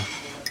utlåtande.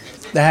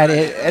 Det här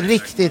är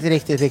riktigt,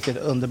 riktigt, riktigt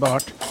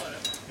underbart.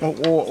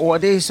 Och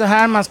det är så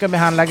här man ska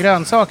behandla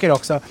grönsaker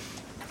också.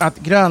 Att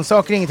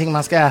grönsaker är ingenting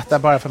man ska äta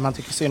bara för att man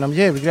tycker synd om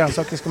djur.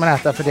 Grönsaker ska man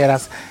äta för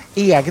deras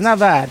egna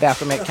värde, att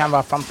de kan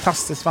vara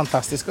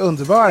fantastiskt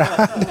underbara.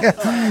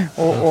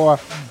 och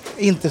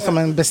inte som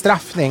en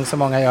bestraffning som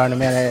många gör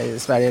numera i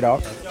Sverige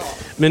idag.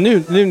 Men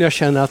nu när jag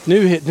känner att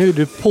nu är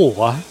du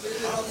på,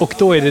 och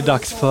då är det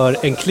dags för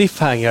en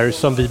cliffhanger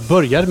som vi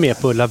började med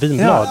på Ulla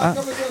Vinblad. Ja.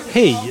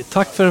 Hej,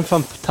 tack för en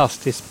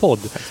fantastisk podd.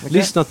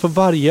 Lyssnat på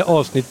varje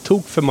avsnitt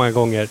för många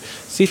gånger.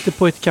 Sitter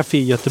på ett café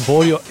i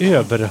Göteborg och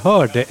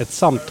överhörde ett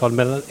samtal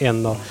mellan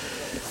en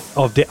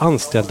av de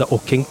anställda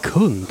och en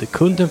kund.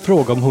 Kunden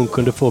frågade om hon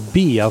kunde få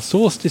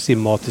beasås till sin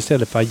mat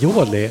istället för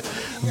aioli.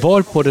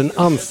 Varpå den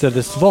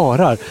anställde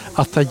svarar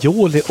att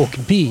aioli och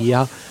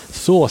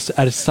beasås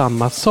är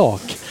samma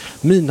sak.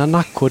 Mina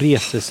nackor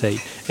reser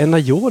sig. En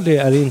aioli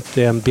är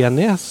inte en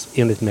bearnaise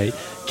enligt mig.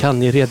 Kan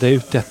ni reda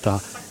ut detta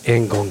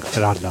en gång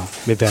för alla?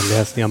 Med vänlig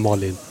hälsning av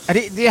Malin.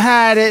 Det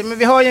här,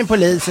 vi har ju en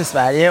polis i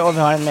Sverige och vi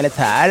har en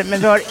militär,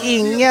 men vi har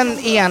ingen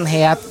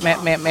enhet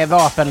med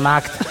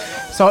vapenmakt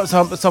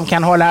som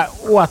kan hålla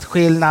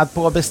åtskillnad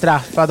på att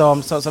bestraffa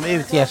dem som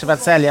utger sig för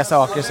att sälja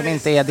saker som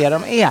inte är det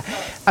de är.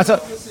 Alltså,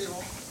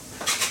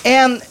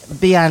 en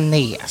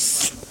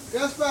bearnaise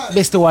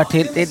består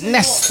till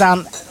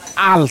nästan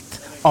allt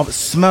av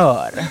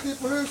smör.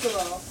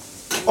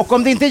 Och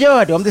om det inte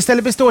gör det, om det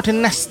istället består till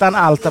nästan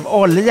allt av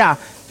olja,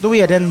 då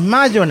är det en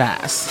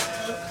majonnäs.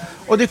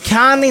 Och du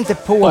kan inte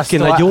påstå...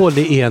 Och en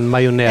aioli är en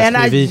majonnäs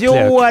med vitlök.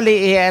 En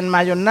aioli är en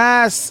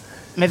majonnäs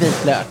med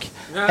vitlök.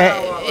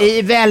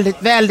 I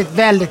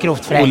väldigt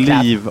grovt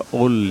förenklat.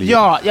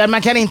 Olivolja. Ja,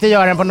 man kan inte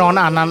göra den på någon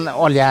annan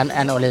olja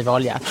än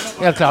olivolja.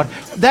 Helt klart.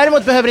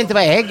 Däremot behöver det inte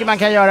vara ägg. Man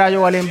kan göra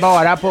aiolin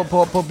bara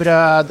på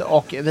bröd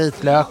och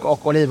vitlök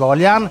och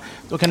olivoljan.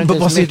 Då kan du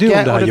inte så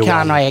mycket och du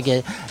kan ha ägg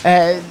i.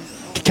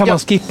 Kan man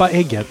skippa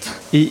ägget?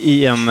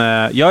 I en...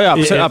 Ja,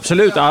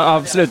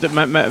 absolut.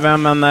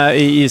 Men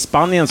i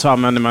Spanien så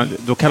använder man...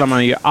 Då kallar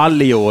man ju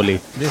alioli.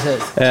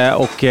 Precis.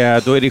 Och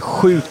då är det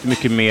sjukt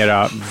mycket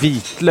mera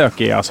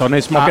vitlök i. Alltså, har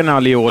ni smakat en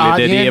alioli?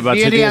 Det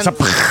är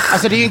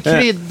ju en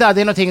krydda.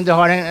 Det är någonting du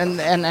har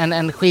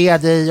en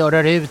sked i och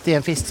rör ut i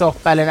en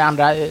fisksoppa eller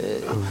andra...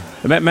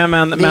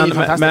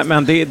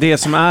 Men det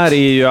som är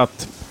ju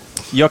att...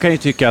 Jag kan ju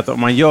tycka att om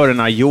man gör en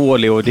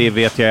aioli, och det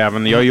vet jag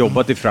även, jag har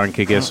jobbat i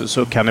Frankrike,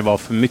 så kan det vara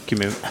för mycket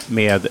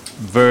med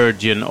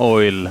virgin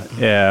oil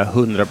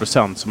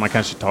 100%. Så man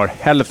kanske tar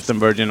hälften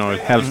virgin oil,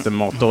 hälften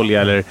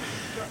matolja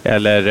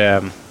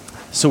eller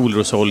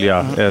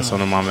solrosolja som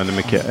de använder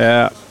mycket.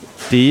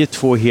 Det är ju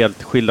två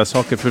helt skilda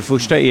saker. För det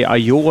första är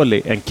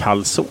aioli en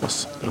kall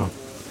sås.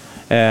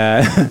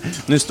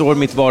 Nu står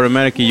mitt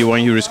varumärke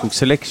Johan Jureskog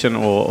Selection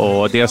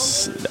och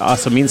deras,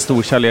 alltså min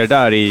storsäljare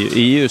där är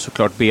ju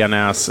såklart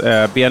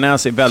bearnaise.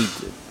 Bearnaise är väldigt,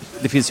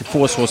 det finns ju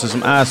få såser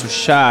som är så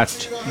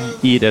kärt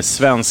i det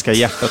svenska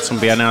hjärtat som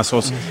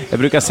bearnaisesås. Jag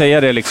brukar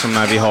säga det liksom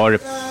när vi har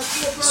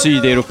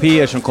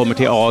sydeuropeer som kommer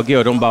till AG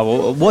och de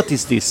bara, what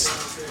is this?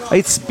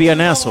 It's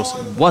bearnaisesås.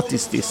 What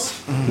is this?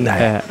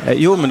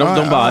 Jo, men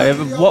de bara,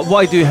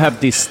 why do you have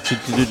this to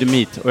do the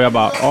meat? Och jag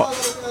bara,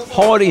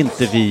 har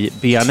inte vi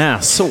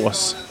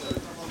bearnaisesås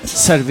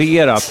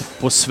serverat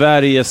på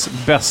Sveriges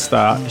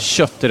bästa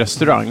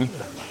köttrestaurang,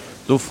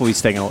 då får vi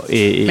stänga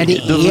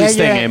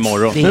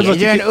imorgon. Det är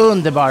ju en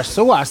underbar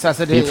sås.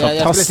 Alltså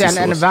jag skulle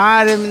säga en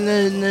varm,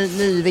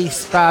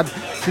 nyvispad,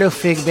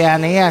 fluffig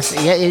bearnaise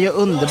är ju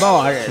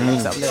underbar.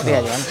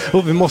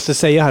 Och vi måste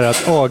säga här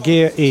att AG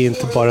är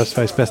inte bara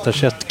Sveriges bästa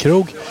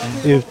köttkrog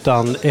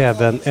utan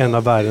även en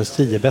av världens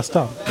 10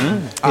 bästa.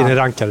 Är det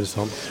rankade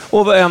som.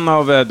 Och en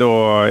av då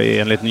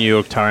enligt New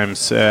York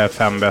Times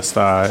 5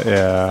 bästa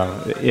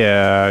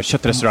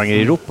köttrestauranger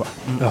i Europa.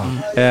 Och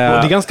det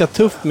är ganska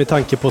tufft med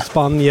tanke på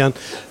Spanien,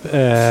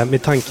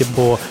 med tanke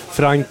på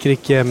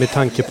Frankrike, med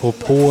tanke på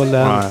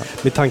Polen,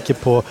 med tanke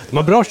på... De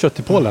har bra kött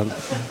i Polen.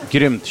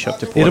 Grymt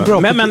kött i Polen. Är det bra?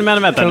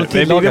 Men vänta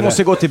nu. Vi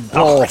måste gå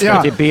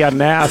tillbaka till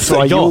bearnaise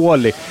och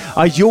aioli.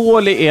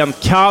 Aioli är en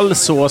kall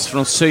sås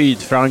från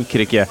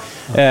Sydfrankrike.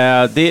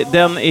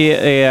 Den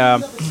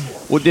är...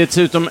 Och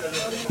dessutom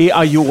är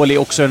aioli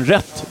också en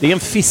rätt. Det är en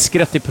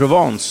fiskrätt i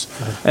Provence.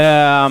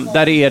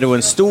 Där är det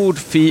en stor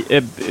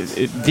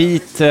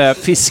vit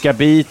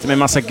fiskabit med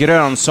massa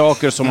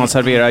grönsaker som man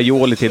serverar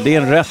aioli till. Det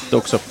är en rätt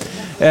också.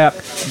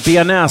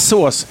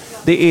 Bearnaisesås,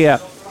 det är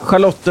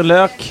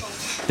schalottenlök.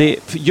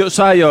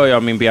 Så här gör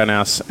jag min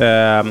bearnaise.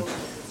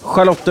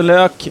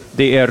 Schalottenlök,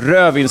 det är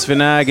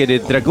rödvinsvinäger, det är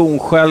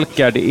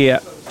dragonstjälkar, det är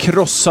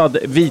krossad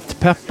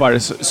vitpeppar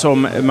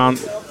som man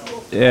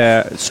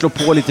slår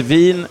på lite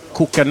vin,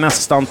 kokar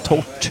nästan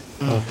torrt.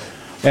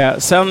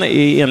 Sen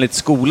enligt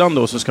skolan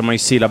då så ska man ju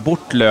sila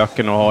bort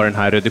löken och ha den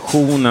här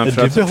reduktionen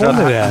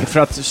för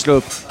att slå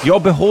upp.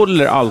 Jag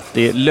behåller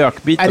alltid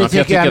lökbitarna. Det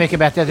tycker jag är mycket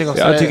bättre.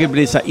 Jag tycker det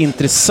blir så här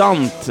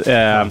intressant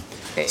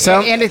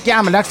Enligt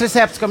gammaldags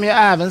recept ska man ju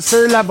även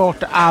sila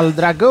bort all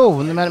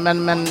dragon,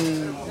 men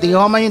det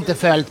har man ju inte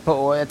följt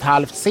på ett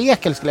halvt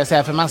sekel skulle jag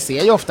säga, för man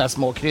ser ju ofta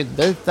små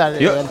kryddbitar.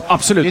 Ja,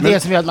 absolut. Det är det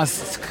som gör att man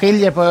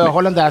skiljer på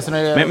hollandaisen.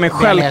 Men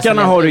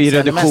stjälkarna har du i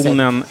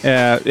reduktionen,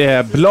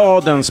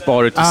 bladen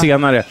sparar till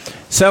senare.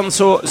 Sen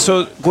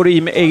så går du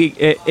i med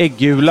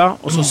äggula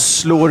och så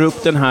slår du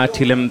upp den här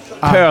till en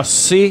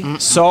pösig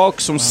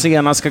sak som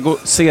sedan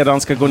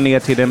ska gå ner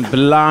till en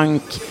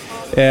blank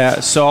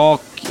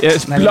sak.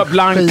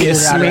 Blank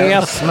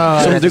smet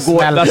som du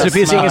går. Alltså det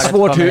finns inget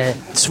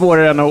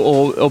svårare än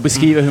att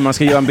beskriva hur man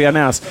ska göra en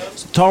bearnaise.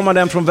 Så tar man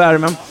den från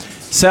värmen.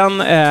 Sen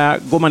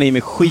går man i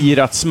med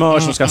skirat smör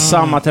som ska ha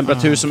samma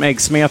temperatur som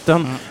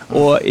äggsmeten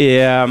och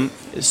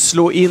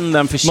slå in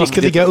den försiktigt. Man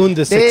ska ligga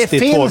under 62 grader. Det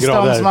finns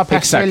de som har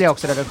persilja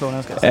också,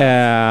 reduktionen ska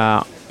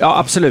ja,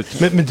 absolut.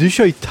 Men du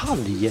kör ju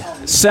talg.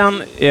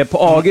 Sen på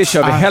AG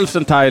kör vi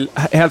hälften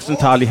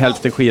talg,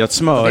 hälften skirat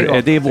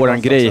smör. Det är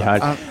våran grej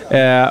här.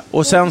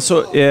 Och sen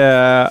så, i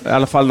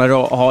alla fall när du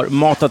har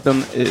matat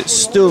en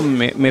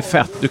stum med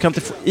fett, du kan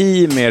inte få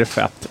i mer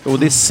fett. Och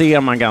det ser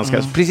man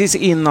ganska, precis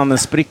innan den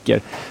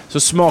spricker. Så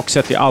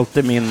smaksätter jag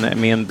alltid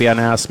min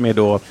bearnaise med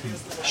då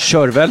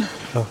körvel,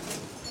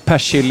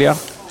 persilja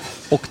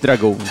och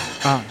dragon.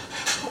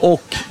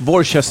 Och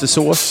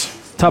worcestersås,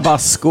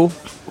 tabasco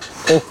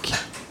och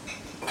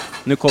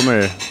nu kommer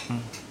det.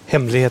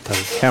 Hemligheten.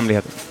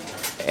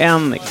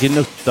 En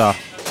gnutta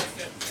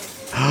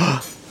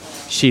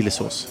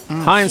chilisås.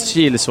 Heinz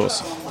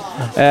chilisås.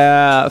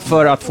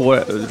 För att få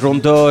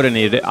rondören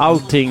i det.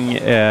 Allting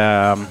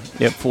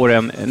får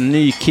en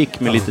ny kick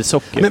med lite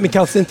socker. Men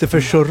kallas det inte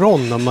för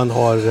choron om man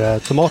har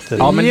tomater?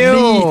 Ja, men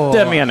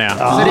lite menar jag.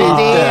 Så det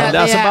är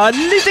alltså bara en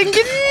liten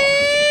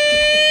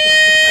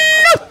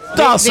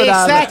det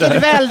är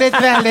säkert väldigt,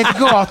 väldigt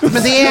gott,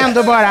 men det är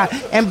ändå bara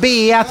en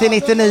bea till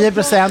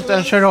 99% och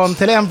en choron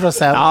till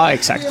 1%. Ja,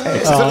 exakt.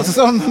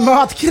 Som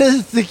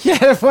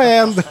matkritiker får jag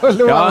ändå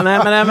lova. Ja,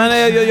 nej, men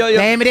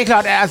det är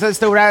klart, alltså,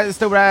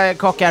 stora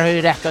kockar har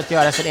ju rätt att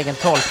göra sin egen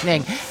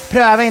tolkning.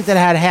 Pröva inte det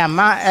här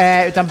hemma,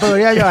 utan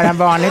börja göra en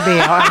vanlig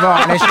bea och en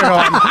vanlig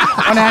choron.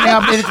 Och när ni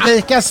har blivit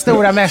lika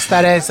stora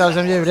mästare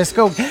som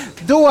Jureskog,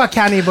 då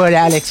kan ni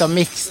börja liksom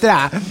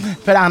mixtra.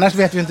 För annars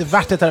vet vi inte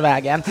vart det tar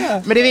vägen.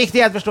 Men det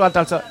viktiga är att förstå att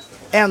alltså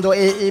ändå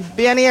i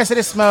bearnaise är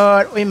det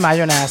smör och i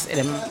majonnäs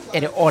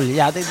är det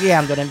olja. Det är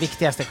ändå den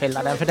viktigaste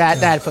skillnaden. För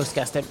där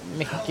fuskas det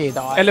mycket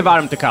idag. Eller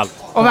varmt och kallt.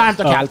 Och varmt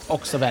och kallt,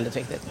 också väldigt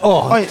viktigt.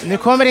 Oj, nu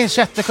kommer det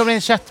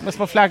in kött med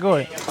små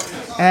flaggor.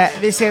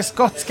 Vi ser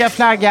skotska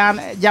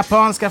flaggan,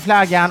 japanska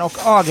flaggan och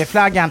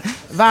AG-flaggan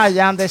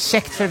vajande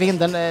käckt för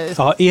vinden.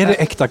 Ja, är det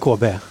äkta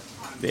KB?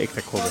 Det är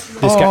äkta KB.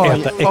 Vi ska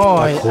äta äkta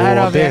KB. Här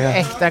har vi en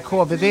äkta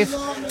KB-biff.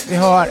 Vi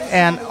har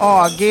en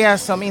AG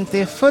som inte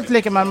är fullt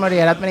lika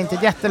marmorerad, men inte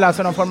jättelös,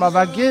 någon form av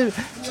wagyu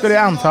skulle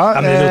jag anta.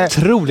 Ja, men det är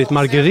otroligt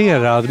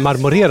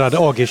marmorerad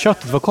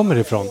AG-köttet. Var kommer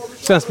det ifrån?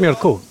 Svensk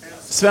mjölkko.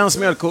 Svensk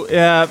mjölkko.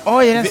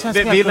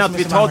 Vill ni att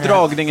vi tar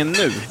dragningen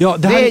nu? Ja,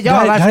 det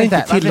här är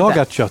inte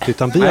tillagat kött,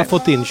 utan vi har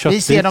fått in köttbitar.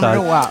 Vi ser dem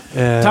råa.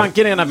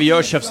 Tanken är när vi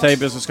gör Chef's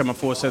Table så ska man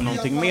få sig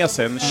någonting med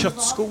sig, en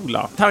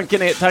köttskola.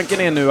 Tanken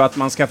är nu att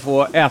man ska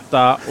få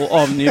äta och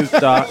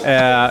avnjuta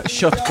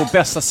kött på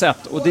bästa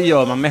sätt, och det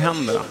gör man med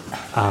händerna.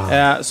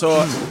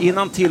 Så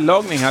innan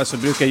tillagning här så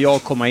brukar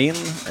jag komma in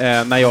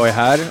när jag är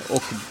här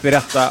och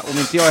berätta, om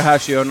inte jag är här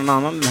så gör någon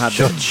annan den här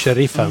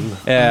köttsheriffen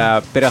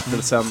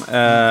berättelsen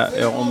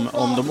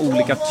om de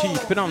olika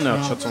typerna av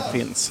nötkött som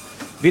finns.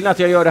 Vill ni att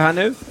jag gör det här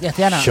nu?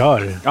 Jättegärna.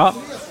 Kör. Ja.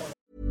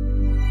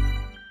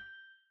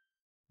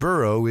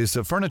 Burrow is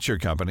a furniture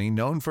company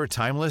known for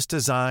timeless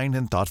design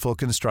and thoughtful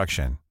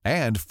construction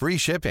and free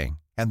shipping,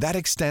 and that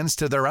extends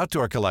to their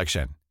outdoor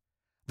collection.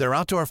 Their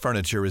outdoor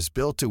furniture is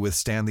built to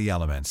withstand the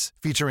elements,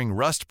 featuring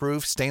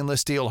rust-proof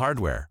stainless steel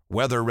hardware,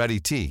 weather-ready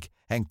teak,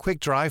 and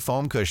quick-dry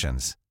foam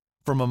cushions.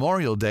 For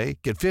Memorial Day,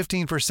 get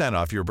 15%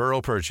 off your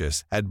Burrow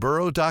purchase at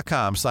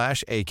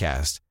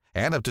burrow.com/acast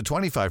and up to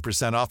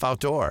 25% off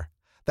outdoor.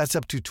 That's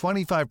up to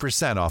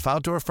 25% off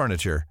outdoor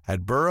furniture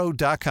at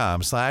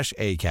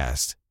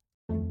burrow.com/acast.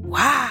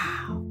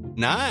 Wow.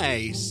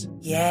 Nice.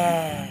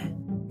 Yeah.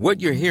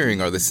 What you're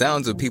hearing are the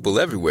sounds of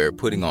people everywhere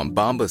putting on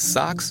Bombas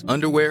socks,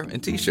 underwear,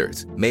 and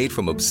T-shirts made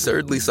from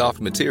absurdly soft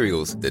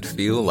materials that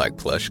feel like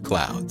plush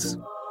clouds.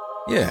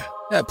 Yeah,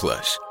 that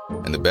plush.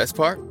 And the best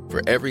part?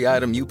 For every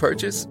item you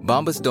purchase,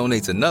 Bombas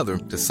donates another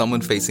to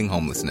someone facing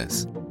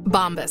homelessness.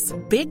 Bombas.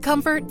 Big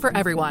comfort for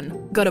everyone.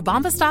 Go to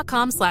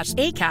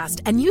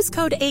bombas.com/ACAST and use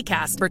code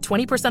ACAST for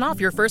 20%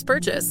 off your first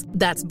purchase.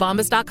 That's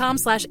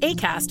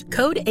bombas.com/ACAST.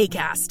 Code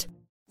ACAST.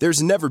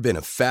 There's never been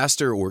a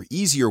faster or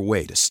easier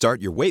way to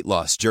start your weight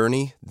loss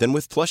journey than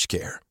with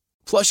PlushCare.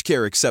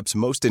 PlushCare accepts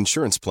most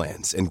insurance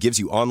plans and gives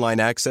you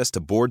online access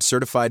to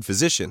board-certified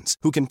physicians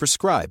who can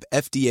prescribe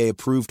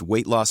FDA-approved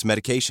weight loss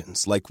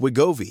medications like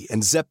Wegovy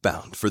and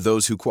Zepbound for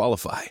those who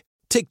qualify.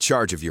 Take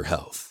charge of your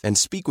health and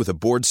speak with a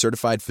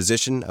board-certified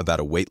physician about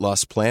a weight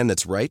loss plan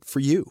that's right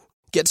for you.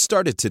 Get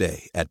started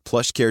today at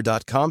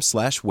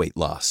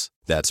plushcare.com/weightloss.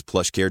 That's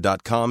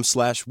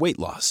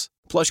plushcare.com/weightloss.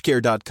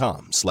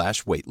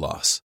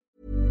 PlushCare.com/weight-loss.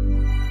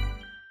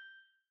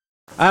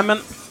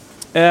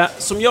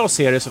 Som jag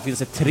ser det så finns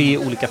det 3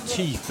 olika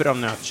typer av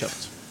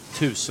nötkött.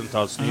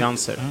 Tusentals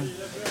nyanser.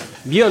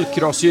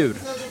 Mjölkrasdjur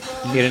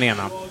är den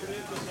ena.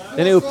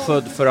 Den är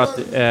uppfödd för att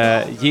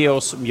ge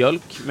oss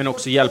mjölk, men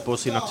också hjälpa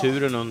oss i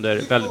naturen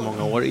under väldigt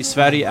många år. I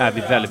Sverige är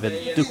vi väldigt,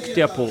 väldigt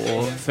duktiga på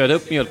att föda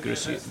upp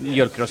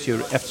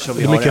mjölkrasdjur eftersom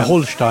vi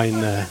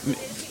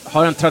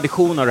har en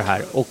tradition av det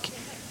här. Och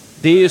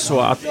det är ju så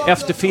att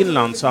efter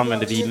Finland så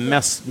använder vi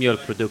mest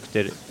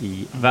mjölkprodukter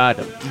i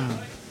världen.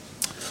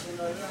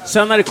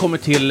 Sen när det kommer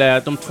till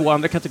de 2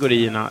 andra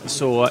kategorierna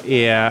så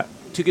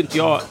tycker inte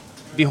jag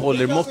vi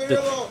håller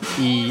måttet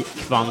i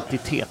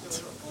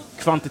kvantitet.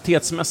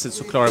 Kvantitetsmässigt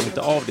så klarar vi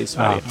inte av det i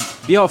Sverige.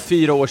 Vi har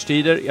 4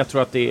 årstider. Jag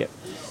tror att det är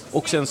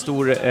också en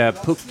stor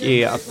puck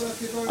är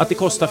att det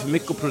kostar för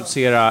mycket att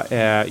producera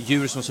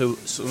djur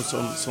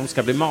som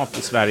ska bli mat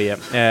i Sverige.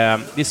 Det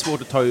är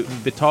svårt att ta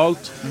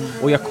betalt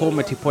och jag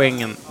kommer till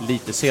poängen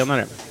lite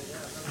senare.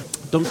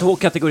 De 2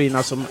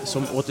 kategorierna som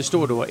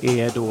återstår då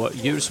är då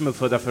djur som är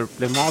uppfödda för att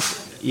bli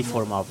mat i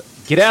form av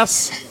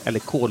gräs eller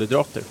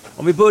kolhydrater.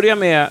 Om vi börjar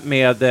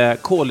med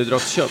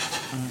kolhydratskött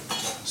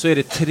så är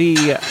det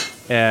 3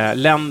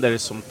 länder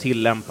som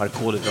tillämpar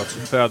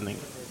kolhydratsuppfödning.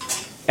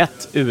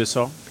 1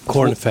 USA.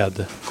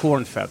 Corn-fed.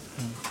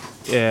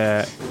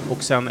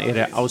 Och sen är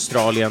det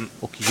Australien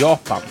och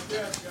Japan.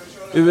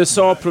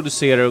 USA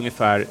producerar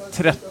ungefär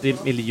 30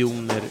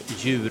 miljoner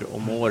djur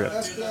om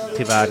året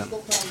till världen.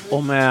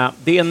 Om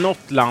det är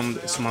något land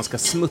som man ska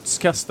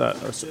smutskasta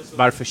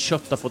varför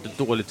kött har fått ett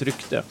dåligt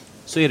rykte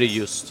så är det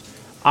just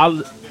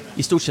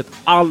i stort sett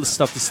all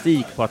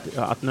statistik på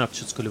att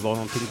nötkött skulle vara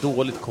någonting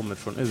dåligt kommer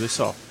från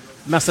USA.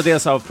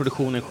 Mestadels av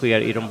produktionen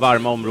sker i de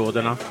varma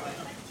områdena.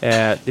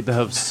 Det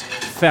behövs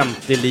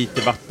 50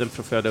 liter vatten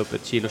för att föda upp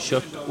 1 kilo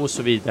kött och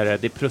så vidare.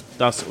 Det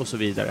pruttas och så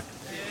vidare.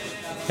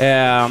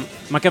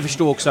 Man kan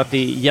förstå också att det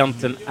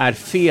egentligen är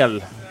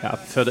fel att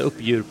föda upp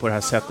djur på det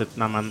här sättet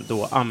när man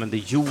då använder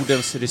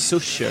jordens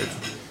resurser.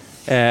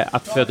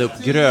 Att föda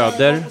upp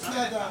grödor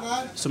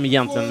som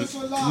egentligen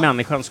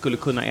människan skulle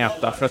kunna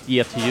äta för att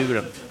ge till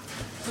djuren.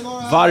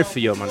 Varför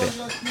gör man det?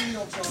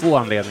 2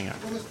 anledningar.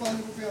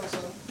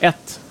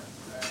 1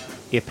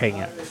 är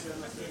pengar.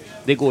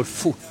 Det går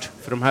fort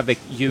för de här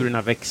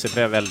djuren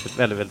växer väldigt,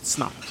 väldigt, väldigt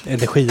snabbt.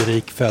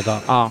 Energirik föda.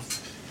 Ja.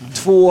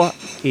 2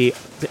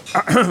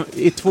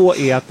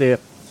 är att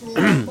det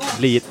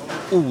blir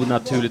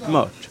onaturligt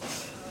mört.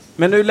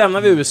 Men nu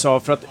lämnar vi USA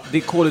för att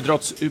det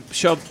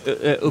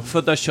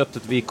kolhydratsuppfödda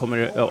köttet vi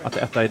kommer att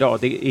äta idag,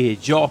 det är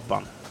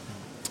Japan.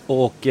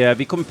 Och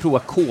vi kommer prova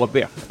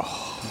Kobe.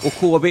 Och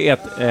Kobe är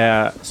ett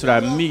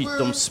sådär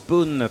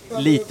mytomspunnet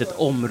litet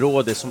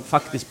område som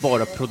faktiskt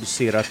bara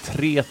producerar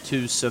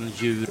 3000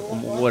 djur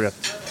om året.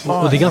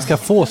 Och det är ganska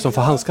få som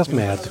får handskas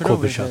med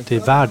Kobe-kött i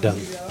världen.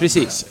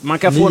 Precis. Man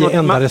kan få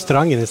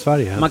restaurangen i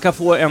Sverige. Man kan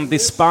få en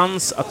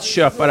dispens att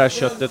köpa det här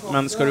köttet,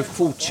 men ska du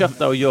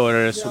fortsätta att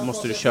göra det så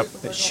måste du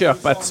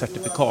köpa ett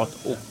certifikat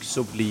och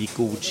så bli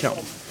godkänd.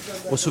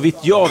 Och så vitt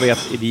jag vet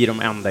är vi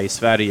de enda i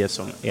Sverige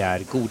som är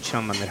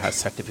godkända med det här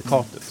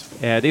certifikatet.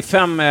 Det är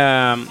 5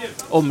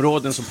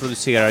 områden som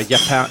producerar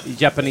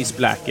Japanese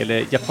Black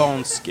eller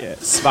japansk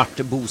svart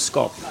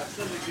boskap.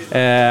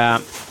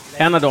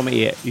 En av dem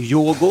är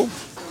Yogo.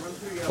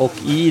 Och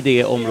i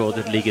det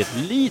området ligger ett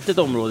litet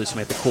område som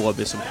heter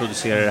Kobe som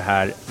producerar det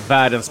här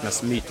världens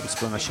mest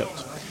mytomspunna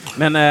kött.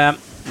 Men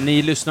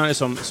ni lyssnare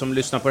som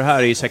lyssnar på det här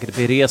är ju säkert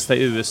beresta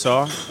i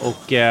USA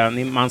och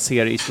man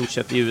ser i stort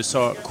sett i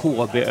USA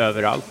Kobe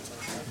överallt.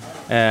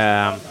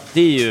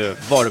 Det är ju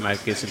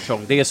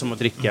varumärkesintrång. Det är som att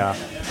dricka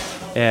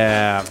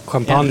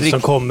champagne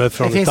som kommer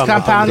från ett annat område. Det finns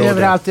champagne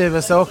överallt i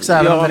USA också.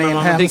 Ja, men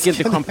man dricker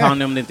inte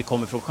champagne om det inte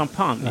kommer från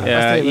champagne.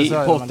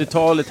 På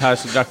 80-talet här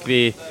så drack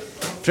vi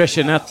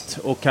Freshenet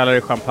och kallar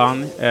det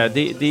champagne.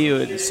 Det är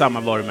ju samma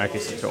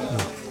varumärkesintrång.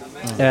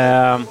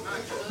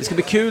 Det ska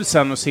bli kul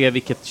sen att se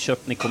vilket kött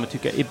ni kommer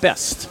tycka är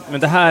bäst. Men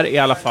det här är i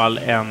alla fall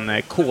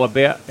en KB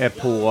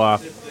på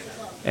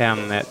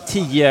en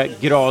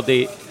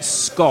 10-gradig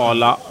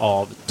skala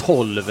av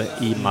 12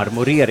 i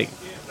marmorering.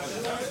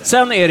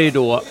 Sen är det ju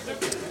då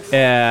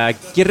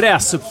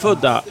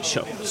gräsuppfödda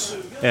kött.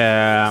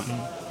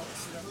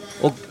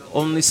 Och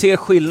om ni ser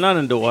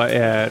skillnaden då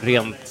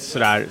rent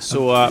sådär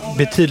så...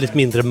 Betydligt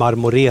mindre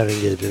marmorering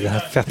i det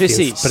här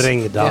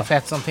fettinsprängda. Det är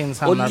fett som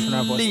finns och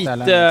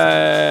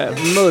lite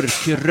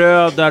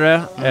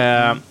mörkrödare.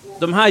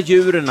 De här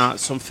djuren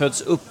som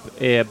föds upp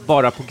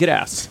bara på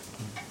gräs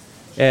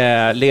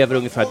lever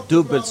ungefär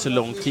dubbelt så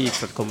lång tid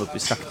för att komma upp i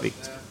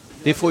slaktvikt.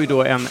 Det får ju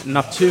då en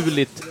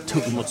naturligt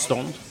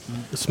tuggmotstånd.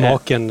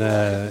 Smaken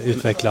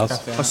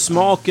utvecklas. Ja,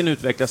 smaken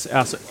utvecklas.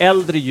 Alltså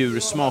äldre djur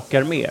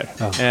smakar mer.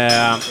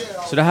 Ja.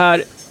 Så det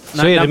här...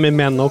 Så är det med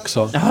män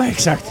också. Ja,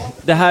 exakt.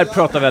 Det här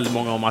pratar väldigt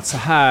många om att så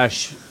här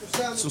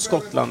som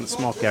Skottland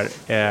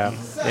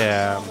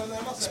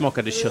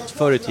smakade kött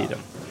förr i tiden.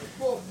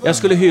 Jag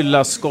skulle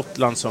hylla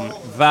Skottland som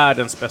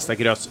världens bästa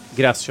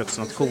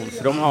gräsköttsnation.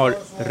 För de har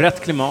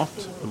rätt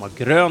klimat, de har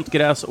grönt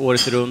gräs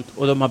året runt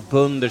och de har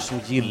bönder som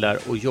gillar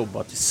att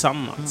jobba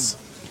tillsammans.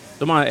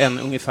 De har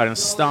ungefär en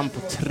stam på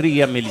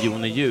 3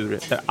 miljoner djur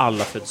där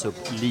alla föds upp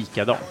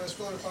likadant.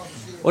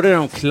 Och det är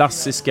de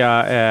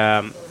klassiska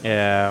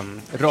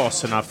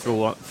raserna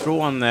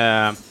från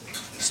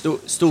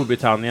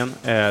Storbritannien.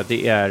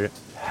 Det är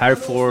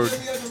Hereford,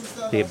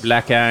 det är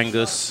Black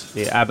Angus,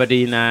 det är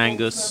Aberdeen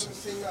Angus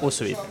och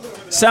så vidare.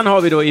 Sen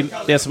har vi då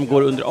det som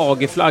går under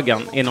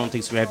AG-flaggan är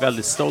någonting som jag är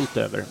väldigt stolt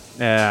över.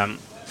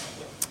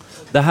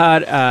 Det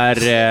här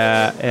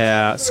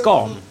är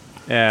Scan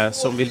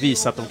som vill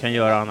visa att de kan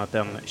göra annat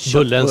än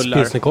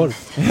köttbullar.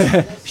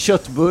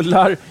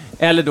 Köttbullar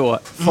eller då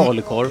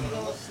falukorv.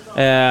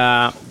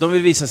 De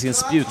vill visa sin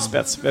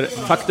spjutspets.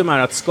 Faktum är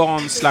att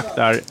Scan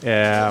slaktar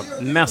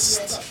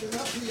mest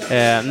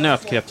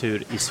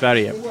nötkreatur i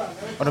Sverige.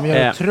 Och de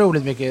gör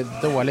otroligt mycket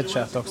dåligt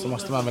kött också,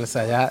 måste man väl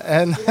säga.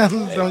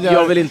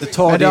 Jag vill inte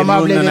ta det i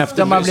munnen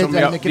eftersom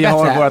vi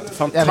har vårt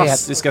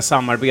fantastiska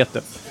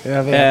samarbete.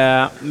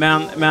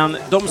 Men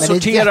de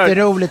sorterar... det är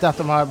jätteroligt att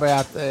de har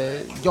börjat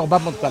jobba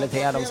mot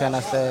kvalitet de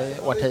senaste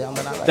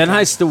årtiondena. Den här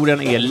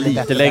historien är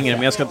lite längre,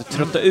 men jag ska inte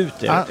trötta ut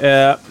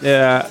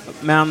det.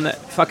 Men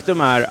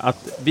faktum är att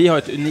vi har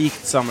ett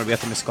unikt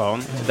samarbete med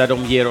Scan där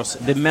de ger oss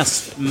det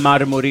mest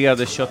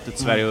marmorerade köttet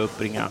Sverige har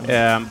uppbringa.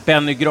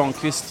 Benny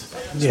Granqvist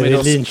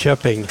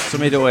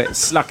som är då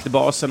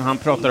slaktbasen, han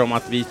pratar om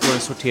att vi får en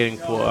sortering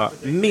på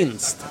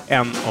minst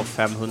 1 av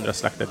 500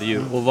 slaktade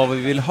djur. Och vad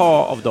vi vill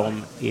ha av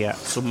dem är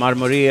så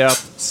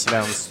marmorerat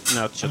svenskt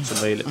nötkött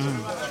som möjligt.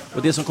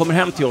 Och det som kommer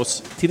hem till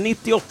oss till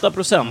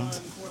 98%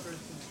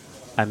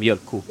 är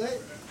mjölkko.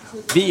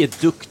 Vi är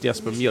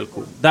duktigast på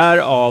mjölkko.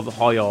 Därav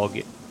har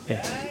jag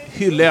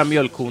hyllar jag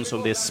mjölkkon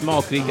som det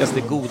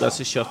smakrikaste,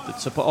 godaste köttet.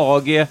 Så på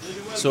AG,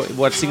 så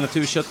vårt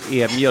signaturkött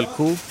är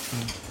mjölkko.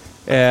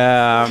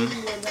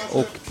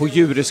 Och på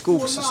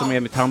Djureskogs, som är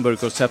mitt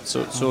hamburgerkoncept,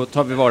 så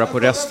tar vi vara på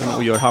resten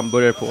och gör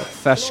hamburgare på.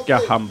 Färska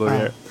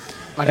hamburgare.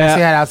 Man kan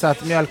säga alltså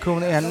att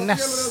mjölkkon är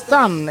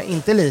nästan,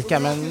 inte lika,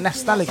 men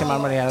nästan lika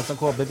marmorerad som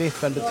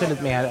KB-biffen.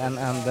 Betydligt mer än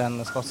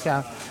den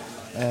skotska.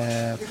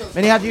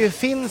 Men ni hade ju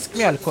finsk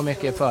mjölkko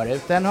mycket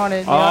förut. Den har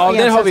ni, ja,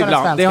 det har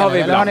vi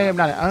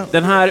ibland.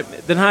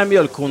 Den här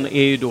mjölkkon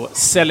är ju då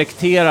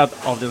selekterad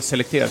av den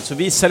selekterade. Så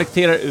vi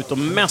selekterar ut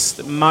de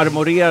mest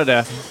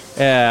marmorerade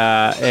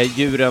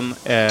djuren,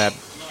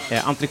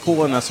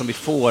 entrecôterna som vi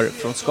får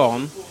från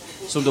Scan,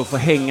 som då får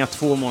hänga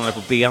 2 månader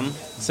på ben.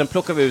 Sen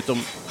plockar vi ut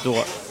de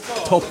då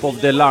top of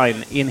the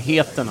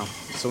line-enheterna,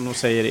 som de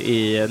säger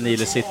i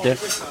Nile City.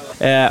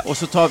 Och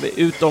så tar vi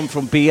ut dem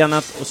från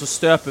benet och så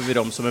stöper vi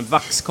dem som en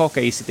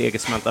vaxkaka i sitt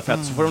eget smälta fett.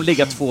 Så får de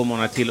ligga 2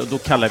 månader till och då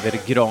kallar vi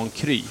det Grand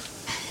Cru.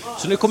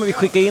 Så nu kommer vi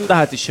skicka in det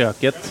här till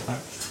köket.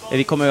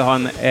 Vi kommer att ha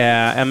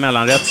en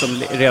mellanrätt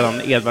som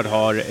redan Edvard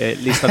har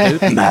listat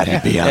ut.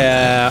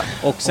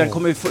 Och sen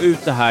kommer vi få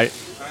ut det här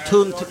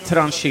tunt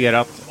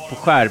trancherat på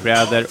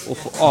skärbrädor och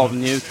få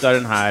avnjuta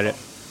den här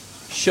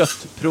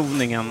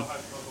köttprovningen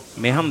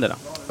med händerna.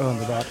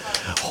 Underbart.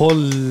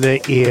 Håll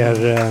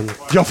er...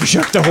 Jag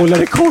försökte hålla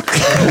det kort.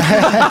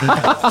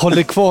 Håll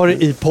er kvar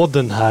i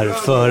podden här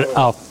för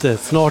att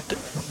snart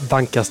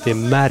bankas det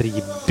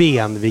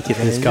märgben,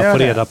 vilket ni ska få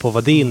reda på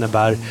vad det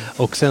innebär.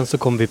 Och sen så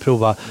kommer vi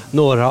prova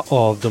några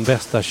av de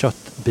bästa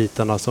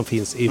köttbitarna som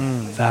finns i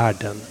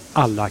världen.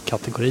 Alla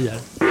kategorier.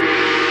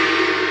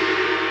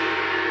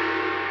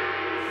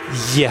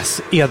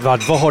 Yes,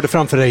 Edvard, vad har du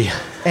framför dig?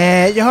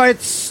 Jag har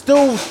ett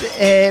stort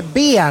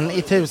ben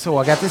i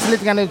tusågat. Det ser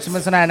lite grann ut som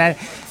en sån här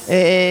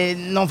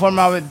någon form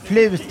av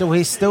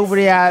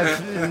Pluto-historia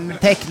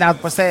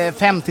tecknad på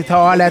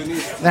 50-talet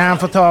när han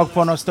får tag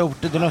på något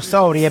stort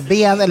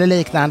dinosaurieben eller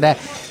liknande.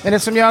 Men det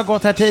som jag har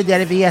gått här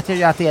tidigare vet jag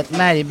ju att det är ett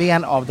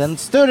märgben av den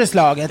större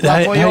slaget. Det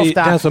är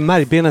alltså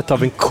märgbenet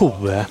av en ko.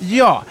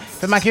 Ja,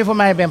 för man kan ju få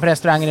märgben på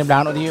restaurangen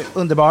ibland och det är ju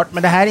underbart.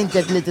 Men det här är inte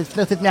ett litet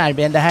fnuttigt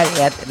märgben, det här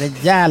är ett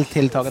rejält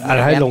tilltaget märgben.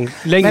 Det här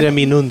är längre än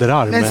min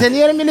underarm. Men sen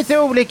är de lite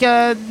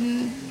olika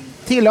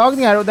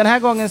tillagningar och den här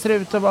gången ser det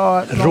ut att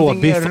vara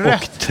råbiff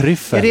rött. Och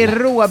tryffel. Det är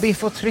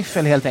råbiff och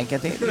tryffel helt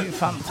enkelt. Det är ju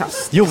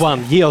fantastiskt.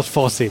 Johan, ge oss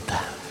facit.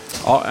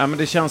 Ja, men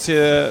det känns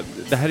ju...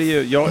 Det här är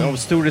ju... Jag av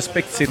stor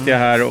respekt sitter jag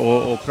här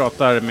och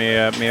pratar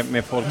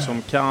med folk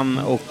som kan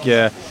och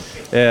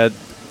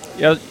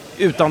jag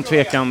utan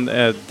tvekan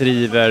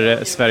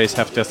driver Sveriges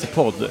häftigaste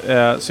podd.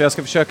 Så jag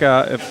ska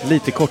försöka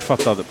lite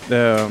kortfattad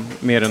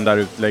med den där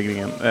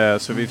utläggningen.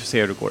 Så vi får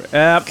se hur det går.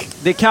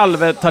 Det är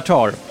kalve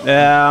tartar.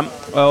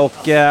 Och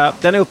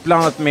den är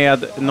uppblandat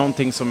med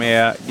någonting som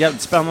är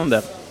jävligt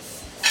spännande.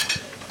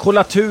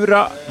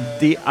 Colatura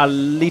di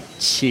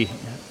Alici.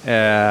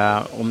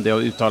 Om det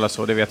uttalas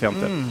så, det vet jag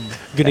inte.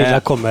 Gunilla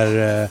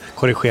kommer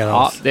korrigera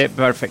ja, oss. det är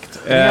perfekt.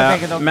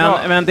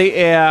 Men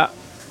det är...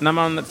 När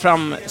man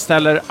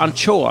framställer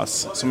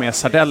anchoas, som är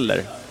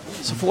sardeller,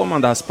 så får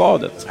man det här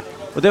spadet.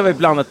 Och det har vi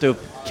blandat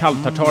upp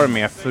kalvtartar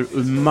med för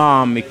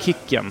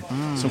umami-kicken.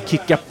 Som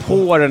kickar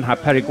på den här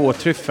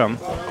perigotryffeln.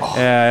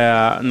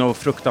 Något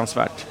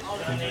fruktansvärt.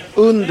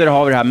 Under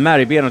har vi det här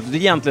märgbenet. Det är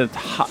egentligen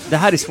det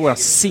här är svåra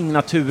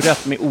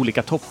signaturrätt med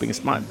olika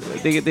toppings.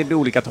 Det blir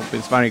olika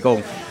toppings varje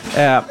gång.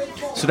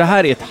 Så det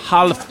här är ett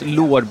halvt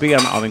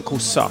lårben av en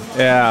kossa.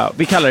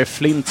 Vi kallar det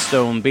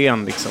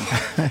Flintstone-ben liksom.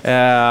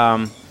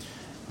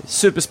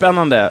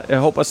 Superspännande.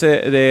 Jag hoppas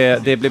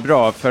det blir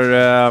bra, för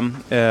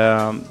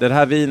det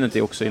här vinet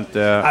är också inte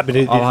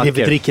det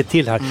vi dricker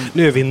till här.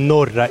 Nu är vi i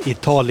norra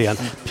Italien.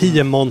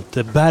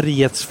 Piemonte,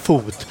 bergets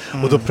fot.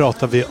 Och då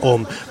pratar vi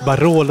om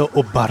Barolo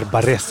och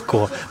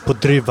Barbaresco på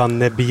druvan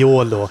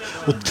Nebbiolo.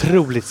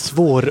 Otroligt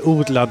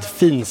svårodlad,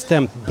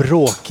 finstämt,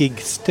 bråkig,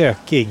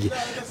 stökig.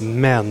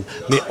 Men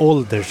med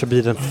ålder så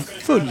blir den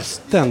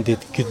fullständigt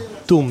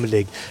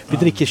gudomlig. Vi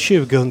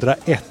dricker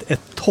 2001,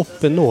 ett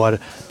toppenår,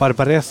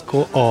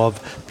 Barbaresco av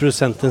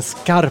producenten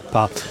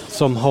Scarpa,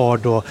 som har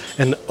då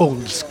en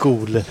old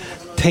school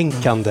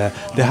tänkande.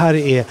 Det här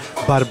är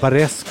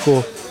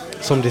Barbaresco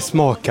som det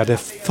smakade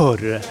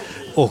förr,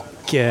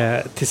 och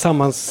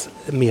tillsammans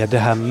med det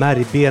här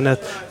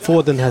märgbenet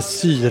få den här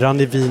syran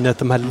i vinet,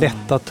 de här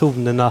lätta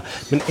tonerna,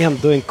 men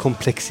ändå en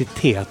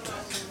komplexitet.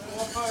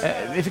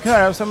 Vi fick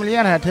höra av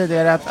sommelieren här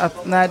tidigare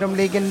att när de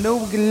ligger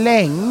nog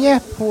länge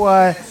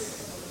på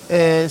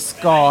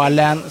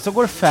skalen så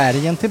går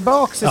färgen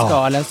tillbaks i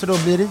skalen, så då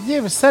blir det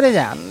ljusare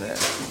igen.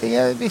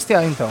 Det visste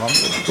jag inte om.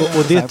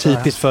 Och det är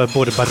typiskt för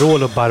både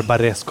Barolo och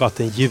Barbaresco att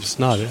den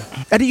ljusnar.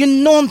 Ja, det är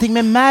ju någonting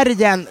med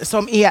märgen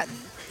som är,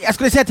 jag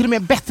skulle säga till och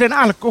med bättre än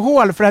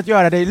alkohol för att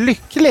göra dig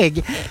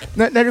lycklig.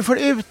 När du får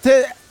ut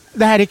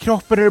det här i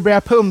kroppen och du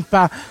börjar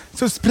pumpa,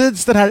 så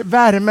sprids den här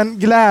värmen,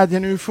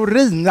 glädjen,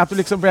 euforin, att du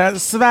liksom börjar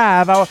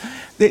sväva. Och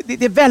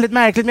det är väldigt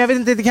märkligt, men jag vet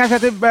inte, det kanske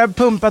att det börjar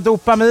pumpa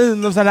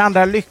dopamin och sådana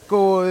andra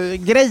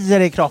lyckogrejer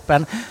i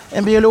kroppen.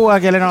 En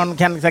biolog eller någon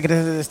kan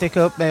säkert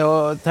stycka upp mig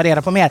och ta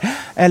reda på mer.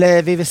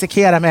 Eller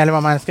vivisekera mig, eller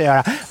vad man ska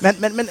göra.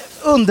 Men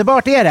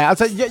underbart är det.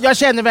 Alltså, jag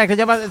känner verkligen,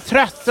 jag var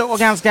trött och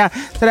ganska,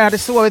 så där, hade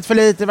sovit för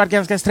lite, varit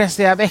ganska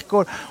stressiga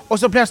veckor. Och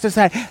så plötsligt så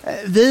här,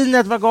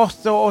 vinet var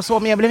gott och så,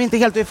 men jag blev inte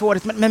helt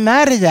euforisk. Men med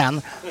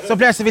märgen, så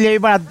plötsligt vill jag ju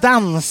bara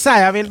dansa.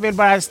 Jag vill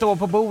bara stå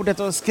på bordet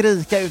och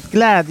skrika ut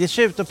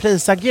glädjetjut och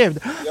prisa Gud.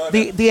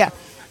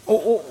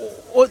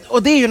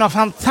 Och det är ju något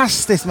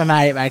fantastiskt med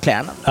märg,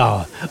 verkligen.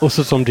 Ja, och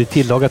så som det är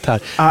tillagat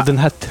här. Den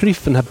här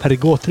tryffeln, den här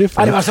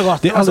Perigord-tryffeln. Det var så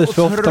gott. Det är alldeles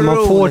för ofta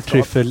man får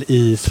tryffel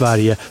i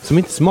Sverige som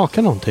inte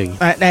smakar någonting.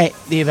 Nej,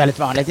 det är väldigt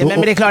vanligt.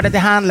 Men det är klart att det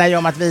handlar ju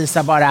om att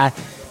visa bara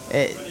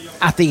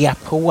att det är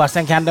på.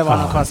 Sen kan det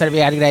vara någon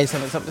konserverad grej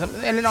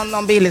eller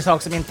någon billig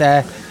sak som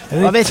inte...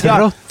 Vad vet jag?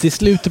 Trött i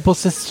slutet på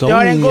säsongen.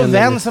 Jag har en god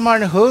vän som har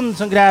en hund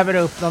som gräver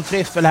upp någon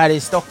tryffel här i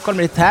Stockholm,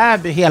 i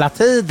Täby hela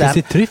tiden. Det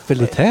är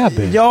tryffel i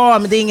Täby? Ja,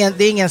 men det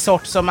är ingen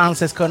sort som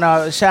anses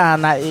kunna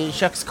tjäna i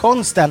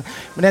kökskonsten.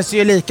 Men den ser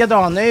ju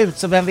likadan ut,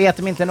 så vem vet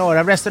om inte några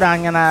av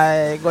restaurangerna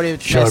går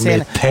ut med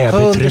sin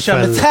hund och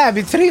kör med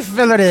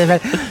Täby-tryffel och river.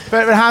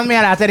 För han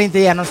menar att det inte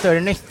ger någon större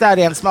nytta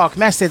rent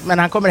smakmässigt, men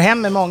han kommer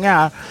hem med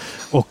många.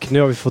 Och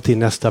nu har vi fått in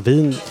nästa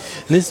vin.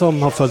 Ni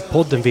som har följt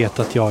podden vet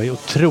att jag är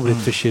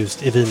otroligt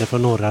förtjust i viner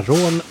från norra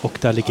Rhône, och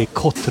där ligger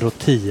Côte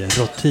Rôtie.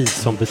 Rôtie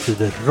som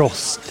betyder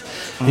rost.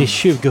 Det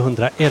är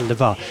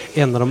 2011,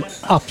 en av de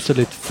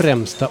absolut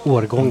främsta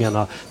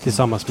årgångarna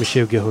tillsammans med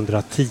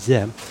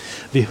 2010.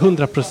 Vi är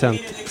 100%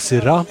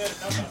 Syrah,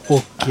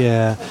 och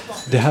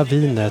det här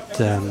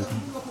vinet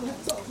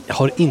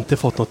har inte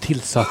fått något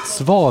tillsatt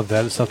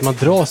svavel, så att man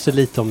drar sig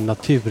lite om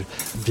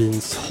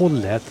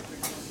naturvinshållet.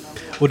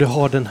 Och det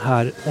har den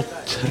här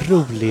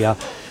otroliga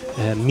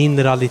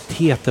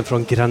mineraliteten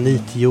från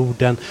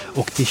granitjorden,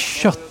 och det är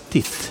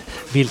köttigt,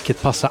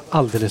 vilket passar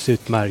alldeles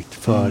utmärkt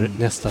för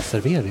nästa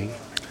servering.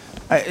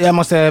 Jag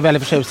måste vara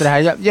väldigt förtjust i det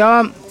här.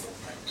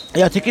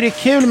 Jag tycker det är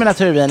kul med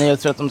naturviner,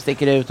 just för att de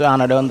sticker ut och är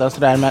annorlunda och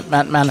sådär,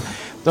 men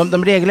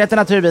de regelrätta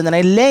naturvinerna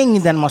i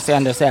längden måste jag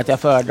ändå säga att jag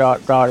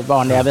föredrar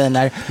vanliga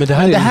viner. Men det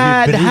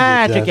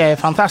här tycker jag är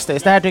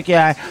fantastiskt. Det här tycker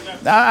jag,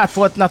 att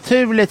få ett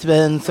naturligt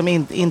vin som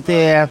inte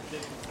är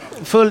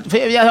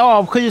jag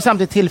avskyr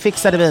samtidigt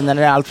tillfixade viner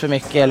när det är allt för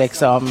mycket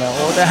liksom.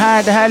 Och det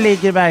här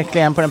ligger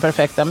verkligen på den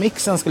perfekta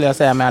mixen, skulle jag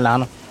säga,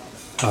 mellan.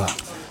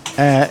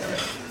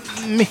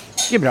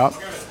 Mycket bra.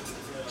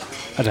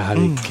 Ja, det här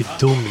är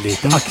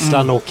gudomligt.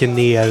 Axlarna åker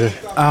ner.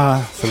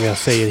 Som jag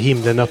säger,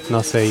 himlen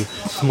öppnar sig.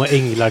 Små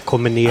änglar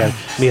kommer ner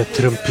med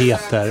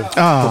trumpeter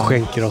och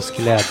skänker oss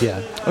glädje.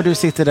 Och du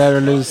sitter där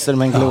och lyser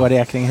med en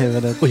gloria kring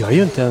huvudet. Och jag är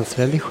ju inte ens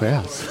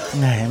religiös.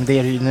 Nej, men det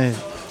är du ju nu.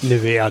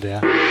 Nu är jag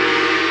det.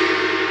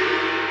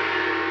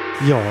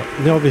 Ja,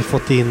 nu har vi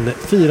fått in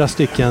 4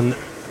 stycken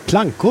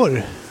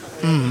plankor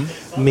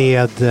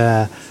med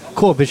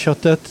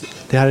KB-köttet.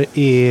 Det här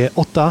är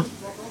 8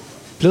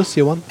 plus,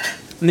 Johan?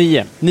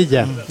 9.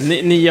 9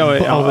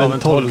 av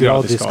en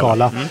 12-gradig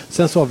skala.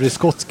 Sen så har vi det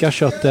skotska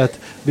köttet.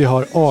 Vi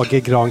har AG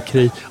Grand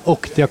Cru,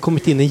 och det har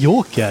kommit in en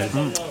joker.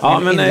 Ja,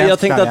 men jag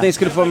tänkte att ni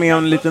skulle få med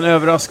en liten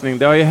överraskning.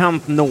 Det har ju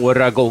hänt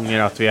några gånger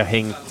att vi har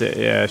hängt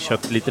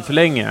kött lite för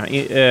länge.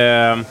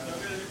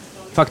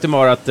 Faktum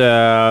var att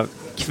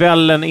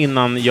kvällen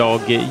innan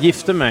jag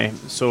gifte mig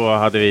så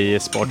hade vi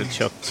sparat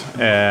kött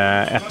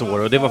 1 år.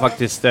 Och det var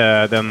faktiskt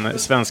den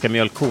svenska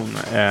mjölkkon.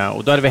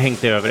 Och då hade vi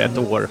hängt det över 1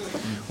 år.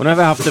 Och nu har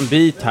vi haft en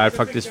bit här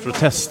faktiskt för att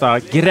testa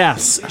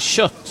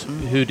gräskött.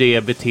 Hur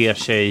det beter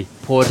sig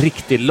på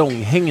riktig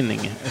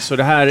långhängning. Så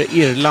det här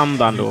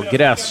Irlandan då,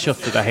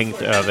 gräsköttet har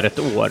hängt över 1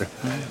 år.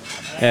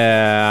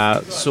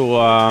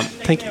 Så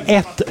tänk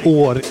 1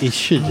 år i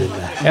kyl.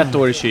 1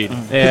 år i kyl.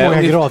 Hur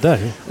många grader?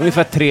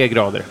 Ungefär 3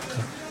 grader.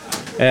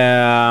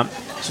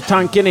 Så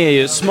tanken är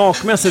ju,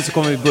 smakmässigt så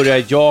kommer vi börja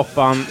i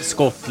Japan,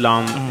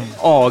 Skottland,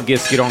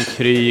 AGs Grand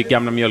Cru,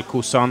 gamla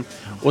mjölkkossan.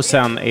 Och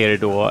sen är det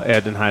då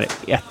den här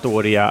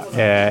 1-åriga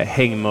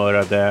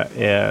hängmörade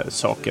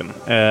saken.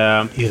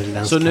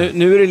 Så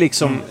nu är det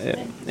liksom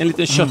en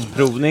liten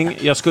köttprovning.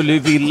 Jag skulle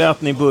vilja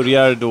att ni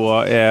börjar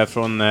då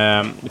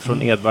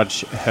från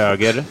Edvards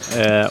höger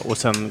och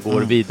sen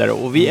går vidare.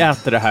 Och vi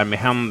äter det här med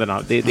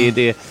händerna.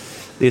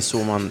 Det är så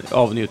man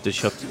avnjuter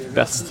kött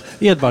bäst.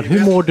 Edvard, hur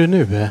mår du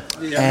nu?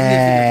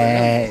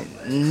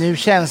 Nu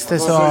känns det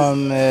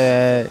som...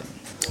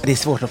 det är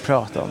svårt att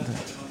prata om det.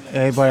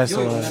 Jag är bara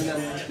så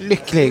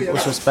lycklig och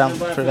så spänd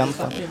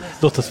förväntan.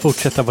 Låt oss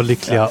fortsätta vara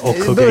lyckliga och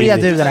hugga in. Börja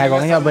du den här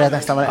gången. Jag har börjat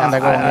nästan varenda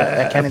gång.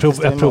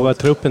 Jag provar att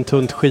ta upp en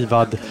tunt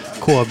skivad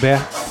KB.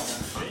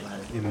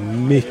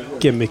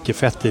 Det är mycket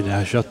fett i det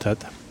här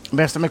köttet. Det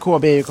bästa med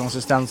KB är ju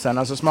konsistensen.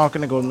 Alltså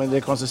smaken är god, men det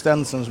är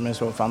konsistensen som är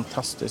så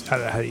fantastisk. Ja,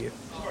 det här är ju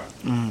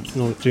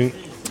någonting.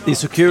 Det är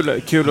så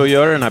kul att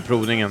göra den här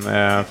provningen.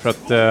 För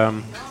att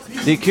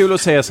det är kul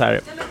att säga så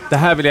här. Det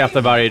här vill jag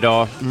äta varje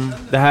dag.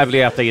 Det här vill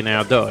jag äta innan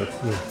jag dör.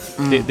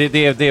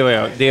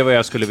 Det är vad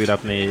jag skulle vilja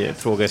att ni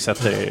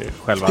frågasätter er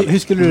själva. Hur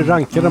skulle du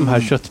ranka de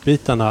här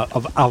köttbitarna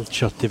av allt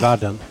kött i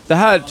världen? Det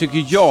här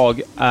tycker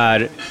jag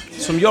är,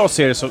 som jag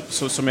ser det,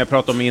 som jag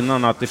pratade om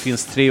innan, att det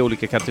finns 3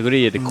 olika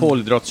kategorier. Det är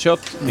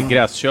kolhydratskött, det är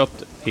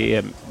gräskött,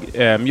 det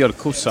är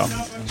mjölkkossa.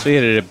 Så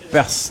är det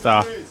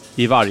bästa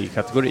i varje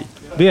kategori.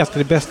 Vi äter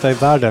det bästa i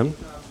världen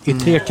i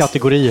 3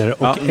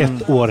 kategorier och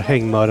 1 år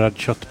hängmörad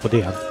kött på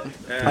det.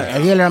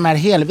 Jag gillar de här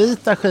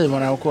helvita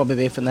skivorna och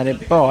KB-biffen när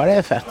det bara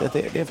är fettet.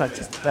 Det är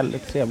faktiskt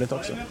väldigt trevligt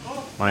också.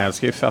 Man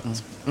älskar ju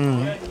fett.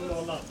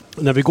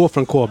 När vi går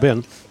från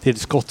KB:n till det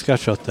skotska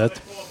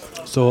köttet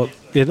så är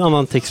det en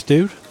annan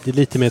textur. Det är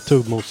lite mer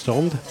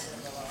tuggmotstånd.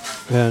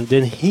 Det är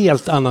en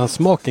helt annan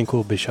smak än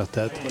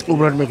KB-köttet.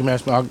 Oerhört mycket mer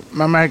smak.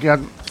 Man märker att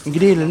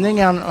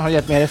grillningen har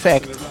gett mer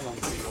effekt.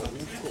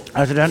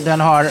 Alltså den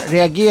har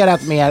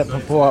reagerat mer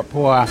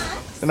på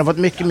den har fått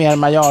mycket mer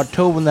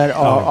maillard-toner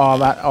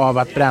av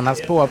att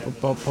brännas på.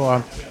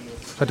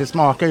 För det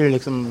smakar ju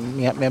liksom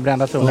mer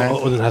brända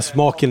toner. Och den här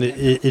smaken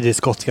i det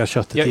skotska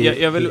köttet.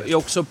 Jag vill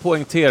också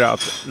poängtera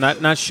att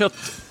när kött,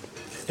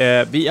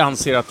 vi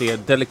anser att det är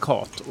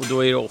delikat. Och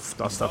då är det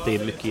oftast att det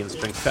är mycket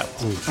insprängt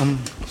fett.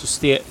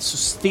 Så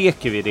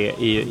steker vi det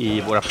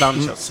i våra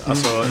planchas.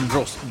 Alltså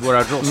våra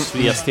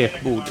rostfria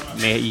stekbord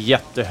med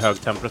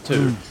jättehög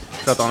temperatur.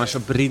 För att annars så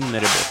brinner det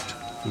bort.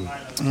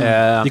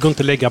 Det går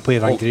inte att lägga på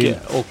eran grill.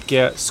 Och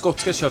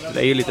skotska köttet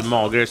är ju lite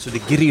magrare så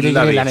det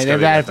grillar vi.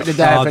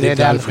 Det är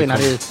den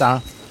skillnad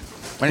yta.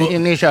 Men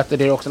inne i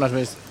köttet är det också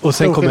naturligtvis. Och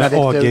sen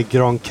kommer AG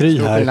Grand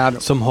Cru här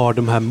som har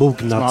de här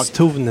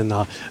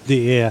mognadstonerna.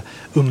 Det är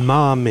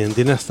umamin,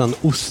 det är nästan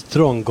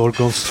ostron,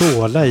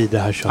 gorgonzola i det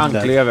här köttet.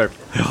 Anklever.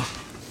 Ja.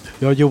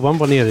 Jag och Johan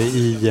var nere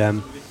i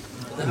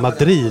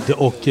Madrid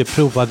och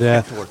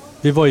provade.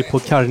 Vi var ju på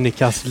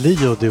Carnicas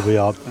Lío, du och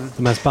jag.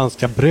 De här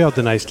spanska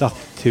bröderna i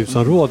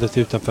slakthusområdet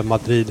utanför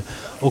Madrid.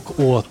 Och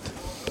åt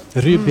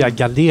Rubia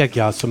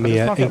Gallega som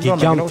är en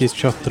gigantisk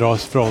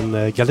köttras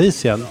från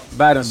Galicien.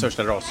 Världens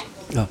största ras.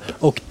 Ja.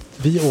 Och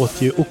vi åt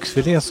ju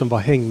oxfilé som var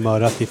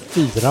hängmörat i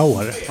 4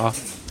 år. Ja.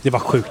 Det var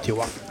sjukt,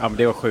 Johan. Ja, men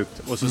det var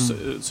sjukt. Och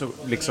så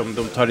liksom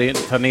de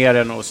tar ner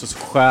den och så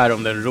skär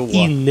de den rå.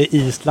 Inne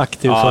i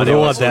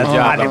slakthusområdet.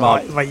 Ja, det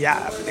var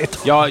jävligt.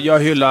 Jag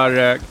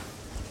hyllar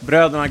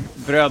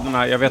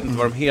bröderna, jag vet inte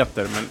vad de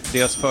heter, men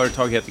deras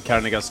företag heter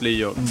Carnicas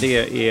Lío.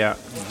 Det är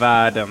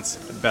världens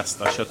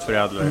bästa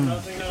köttförädlare,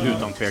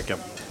 utan tvekan.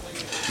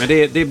 Men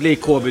det blir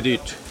KB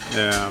dyrt.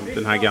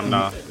 Den här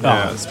gamla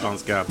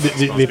spanska.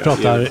 Vi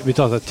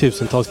pratar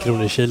tusentals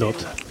kronor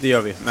kilot. Det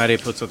gör vi. När det är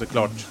putsat och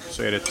klart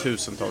så är det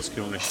tusentals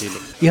kronor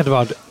kilot.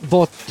 Edvard,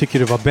 vad tycker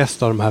du var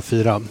bäst av de här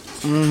 4?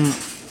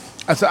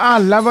 Alltså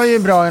alla var ju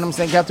bra inom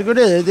sin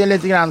kategori. Det är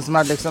lite grann som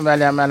att liksom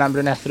välja mellan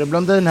brunetter och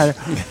blondiner.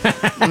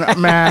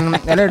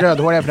 Eller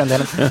rödhåriga för den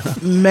delen.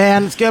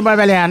 Men ska jag bara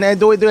välja en,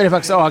 då är det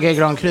faktiskt AG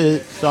Grand Cru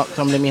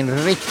som blir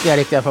min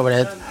riktiga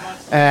favorit.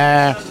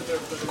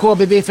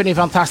 KB-biffen är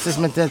fantastisk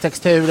med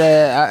textur.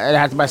 Det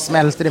här bara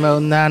smälter i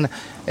munnen.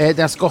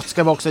 Den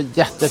skotska var också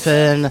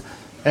jättefin.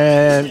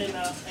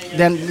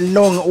 Den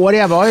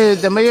långåriga var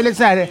ju lite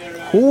så här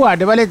hård.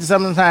 Det var lite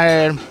som en så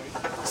här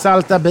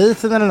salta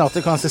biten eller något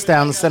i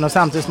konsistensen och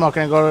samtidigt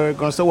smakar den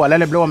gorgonzola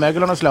eller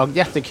blåmögel av något slag.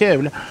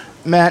 Jättekul.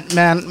 Men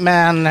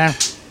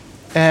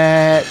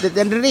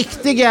den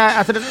riktiga,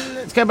 alltså,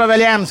 ska jag bara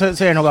välja en så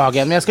är det nog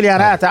agen. Men jag skulle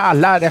gärna äta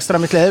alla resten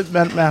av mitt liv.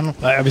 Men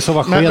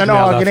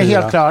agen är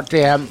helt klart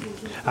det.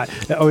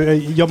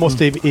 Jag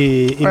måste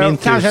i min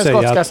tur kanske en säga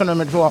skotska som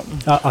nummer 2.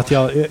 Att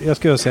jag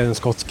skulle säga en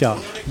skotska.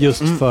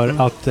 Just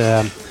för att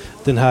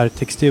den här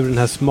texturen, den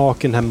här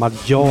smaken, den här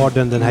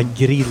maljarden, den här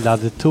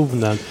grillade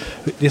tonen.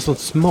 Det är sånt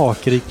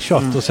smakrikt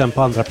kött. Och sen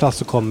på andra plats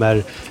så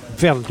kommer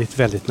väldigt,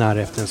 väldigt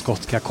nära efter en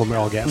skotska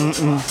kommer AG.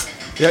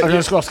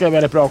 En skotska är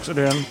väldigt bra också.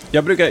 Det är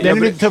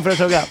lite tuffare att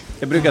tugga.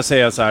 Jag brukar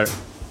säga så här.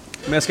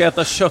 Om jag ska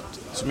äta kött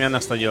som jag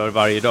nästan gör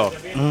varje dag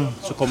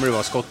så kommer det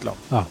vara Skottland.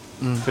 Ja.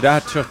 För det här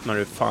tröttnar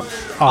du fan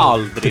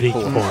aldrig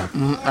på.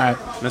 Nej.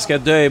 Men ska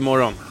jag dö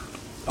imorgon?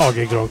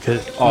 AG Grand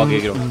Prix.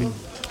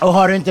 Och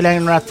har du inte längre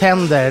några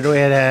tänder, då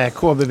är det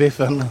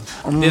KB-biffen.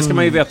 Det ska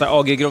man ju veta,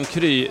 AG Grand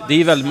Cru,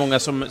 det är väldigt många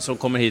som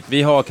kommer hit.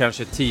 Vi har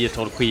kanske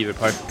 10-12 skivor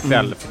per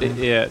kväll. För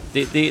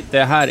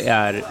det här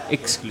är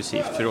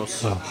exklusivt för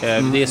oss.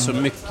 Det är så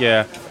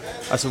mycket,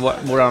 alltså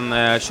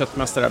våran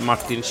köttmästare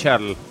Martin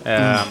Kjell,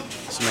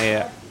 som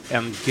är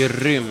en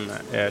grym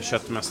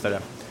köttmästare.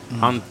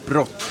 Han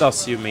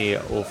brottas ju med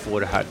att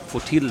få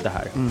till det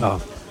här.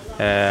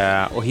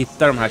 Och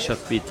hitta de här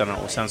köttbitarna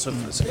och sen så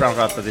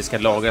framförallt att det ska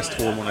lagras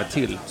 2 månader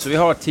till. Så vi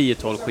har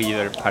 10-12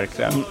 skivor per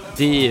kväll.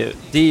 Det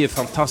är ju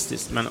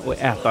fantastiskt, men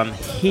att äta en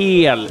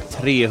hel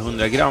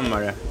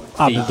 300-grammare,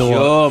 det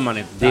gör man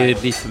inte.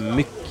 Det blir för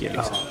mycket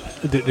liksom.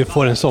 Du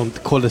får en sån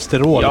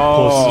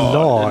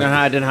kolesterolpåslag.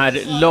 Den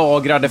här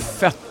lagrade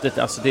fettet,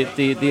 alltså det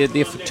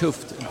är för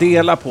tufft.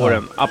 Dela på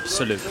den,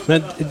 absolut.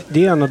 Men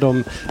det är en av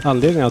de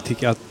anledningarna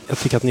jag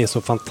tycker att ni är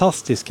så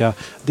fantastiska.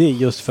 Det är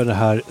just för det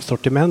här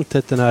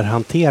sortimentet, den här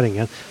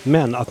hanteringen.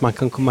 Men att man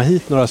kan komma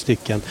hit några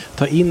stycken,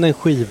 ta in en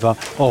skiva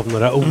av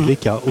några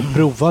olika och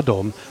prova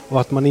dem.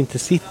 Och att man inte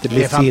sitter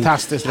med sin,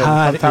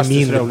 här är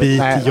min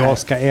bit, jag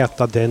ska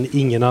äta den,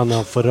 ingen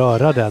annan får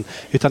röra den.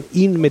 Utan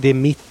in med det i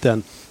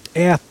mitten.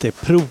 Ät det,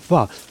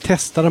 prova,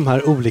 testa de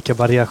här olika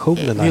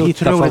variationerna,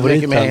 hitta favoriten.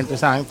 Mycket mer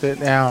intressant.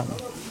 Ja.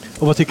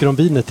 Och vad tycker du om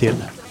vinet till?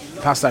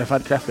 Passar för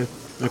att kräftigt.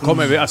 Nu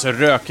kommer vi, alltså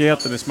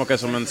rökigheten, det smakar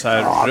som en så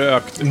här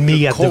rökt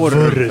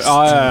medvurst.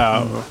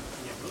 Ja,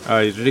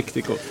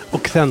 riktigt gott.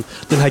 Och sen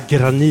den här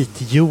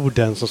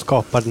granitjorden som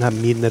skapar den här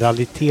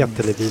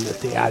mineraliteten i vinet.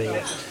 Det är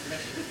det.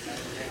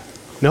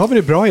 Nu har vi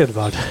det bra,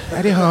 Edvard.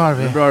 Ja, det har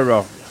vi. Det är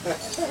bra.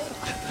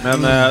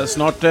 Men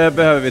snart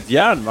behöver vi ett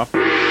järn, va?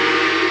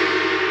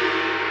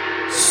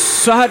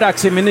 Så här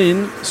dags i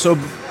menyn så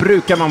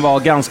brukar man vara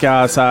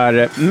ganska så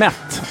här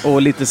mätt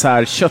och lite så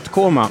här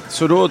köttkoma.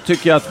 Så då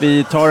tycker jag att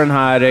vi tar den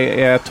här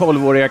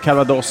 12-åriga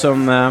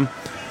calvadosen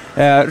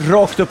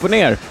rakt upp och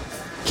ner.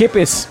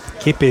 Kippis.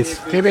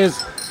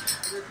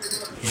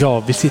 Ja,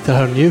 vi sitter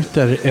här och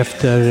njuter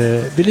efter,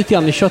 vi är lite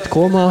grann i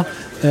köttkoma.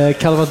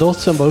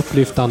 Calvadosen var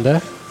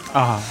upplyftande.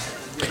 Aha.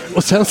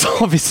 Och sen så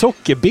har vi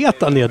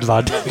sockerbetan,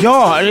 Edvard.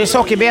 Ja,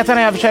 sockerbetan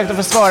har jag försökt att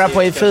få svara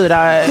på i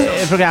 4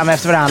 program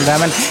efter varandra.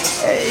 Men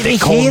vi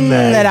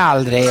hinner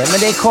aldrig, men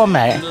det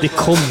kommer. Det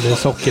kommer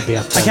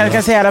sockerbetan. Man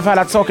kan säga i alla fall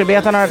att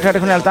sockerbetan har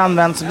traditionellt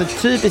använts som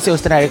typiskt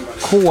just det här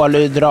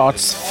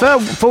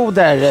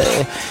kolhydratsfoder.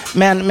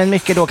 Men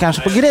mycket då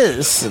kanske på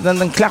gris.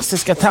 Den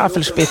klassiska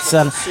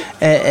tafelspitzen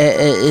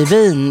i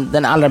Wien,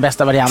 den allra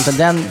bästa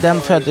varianten,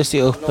 den föddes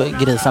ju upp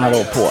grisarna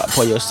då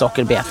på just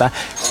sockerbeta.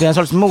 Så det är en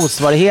sorts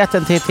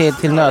motsvarigheten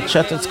till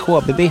nötköttets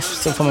KB-biff,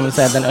 så får man väl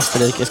säga den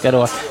österrikiska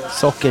då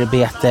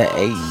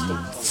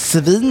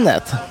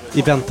sockerbete-svinet.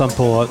 I väntan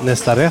på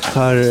nästa rätt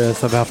här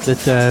så har vi haft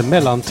lite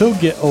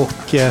mellantugg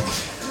och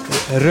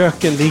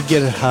röken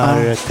ligger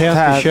här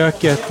tät i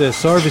köket.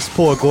 Service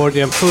pågår, det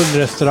är en full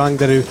restaurang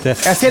där ute.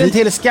 Jag ser en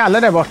till skalle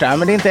där borta,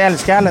 men det är inte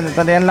älgskallen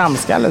utan det är en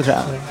lammskalle, tror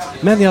jag.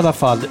 Men i alla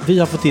fall, vi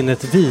har fått in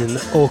ett vin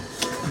och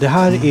det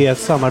här är ett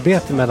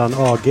samarbete mellan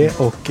AG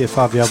och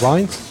Favia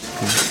Wines.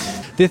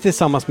 Det är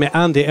tillsammans med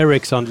Andy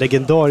Erickson,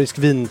 legendarisk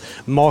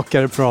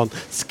vinmakare från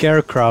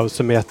Scarecrow,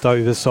 som är ett av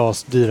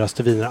USAs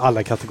dyraste viner i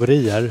alla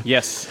kategorier.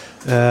 Yes.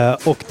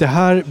 Och det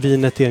här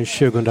vinet är en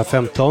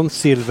 2015,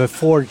 Silver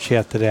Forge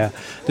heter det.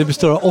 Det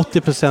består av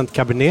 80%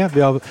 Cabernet.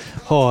 Vi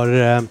har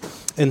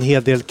en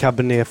hel del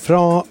Cabernet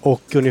Franc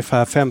och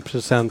ungefär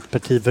 5%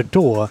 Petit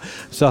Verdot.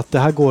 Så att det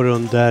här går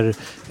under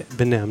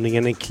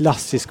benämningen en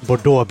klassisk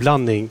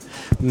Bordeaux-blandning.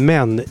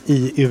 Men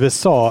i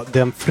USA,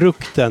 den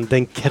frukten,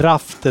 den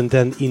kraften,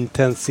 den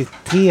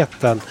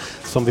intensiteten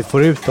som vi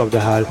får ut av det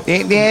här.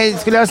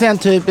 Det skulle jag säga en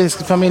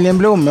typisk familjen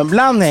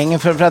Blom-blandning.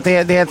 För att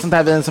det är ett sånt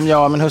här vin som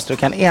jag och min hustru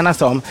kan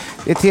enas om.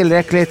 Det är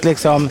tillräckligt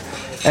liksom...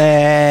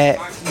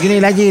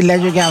 Gunilla gillar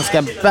ju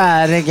ganska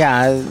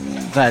bäriga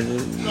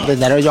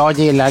viner och jag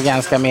gillar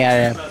ganska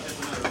mer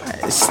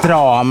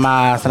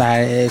strama sådana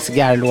här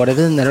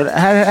cigarrlådeviner. Och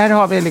här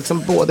har vi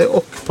liksom både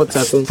och på ett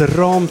sätt.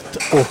 Stramt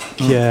och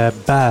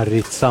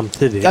bärigt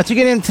samtidigt. Jag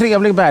tycker det är en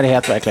trevlig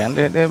bärighet verkligen.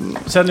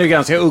 Sen är det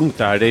ganska ungt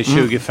där, det är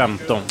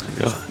 2015.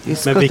 Ja.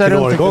 Men vilken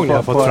årgång ni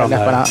har fått fram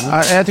här.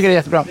 Ja, jag tycker det är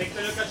jättebra.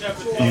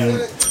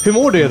 Hur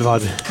mår du,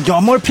 Edvard?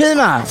 Jag mår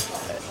prima.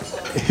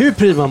 Hur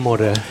prima mår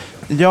du?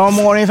 Jag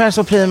mår ungefär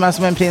så prima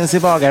som en prins i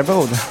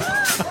bagarbod.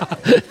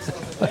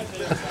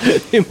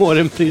 Hur mår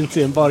en prins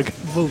i en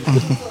bagarbod?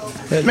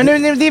 Men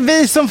nu, det är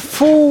vi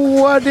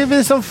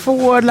som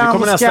får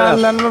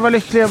lammskallen. Vad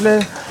lycklig jag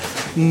blir.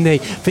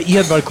 Nej, för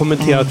Edvard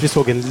kommenterade att vi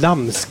såg en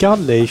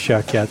lammskalle i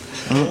köket.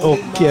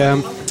 Och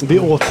vi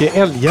åt ju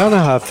älgarna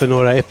här för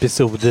några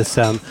episoder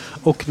sedan.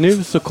 Och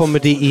nu så kommer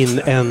det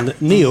in en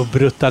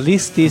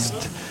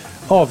neobrutalistiskt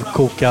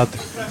avkokad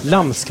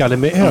lammskalle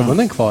med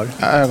ögonen kvar.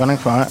 Ögonen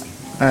kvar.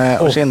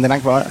 Och kinderna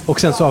kvar. Och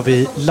sen så har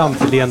vi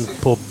lammfilén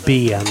på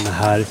ben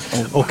här.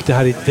 Och det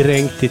här är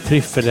dränkt i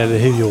tryffel, eller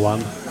hur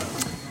Johan?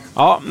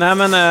 Ja, nej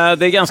men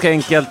det är ganska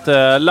enkelt.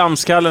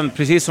 Lammskallen,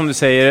 precis som du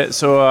säger,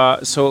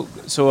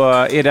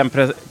 så är den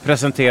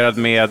presenterad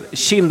med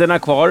kinderna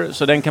kvar.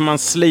 Så den kan man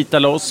slita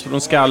loss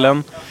från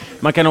skallen.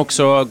 Man kan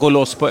också gå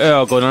loss på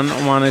ögonen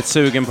om man är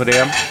sugen på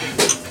det.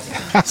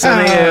 Sen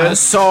är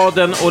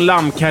sadeln och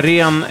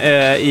lammkarrén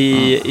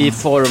i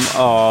form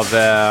av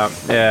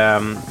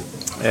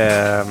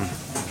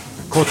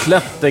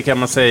kotletter kan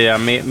man säga,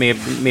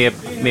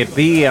 med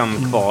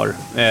ben kvar.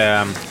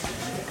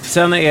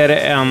 Sen är det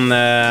en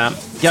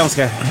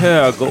ganska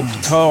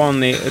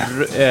högoktanig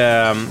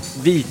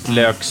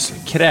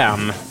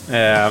vitlökskräm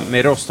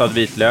med rostad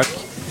vitlök.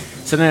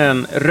 Sen är det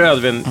en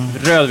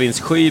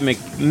rödvinssky med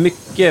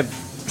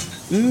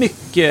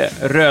mycket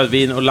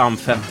rödvin och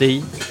lammfett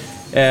i.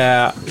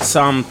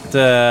 Samt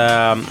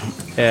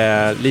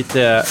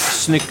lite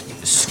snyggt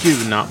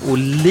skurna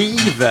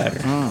oliver.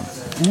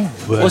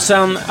 Och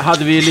sen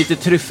hade vi lite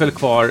tryffel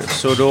kvar,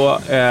 så då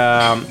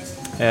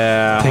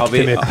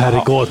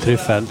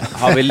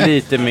har vi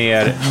lite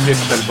mer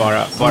tryffel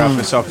bara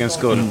för sakens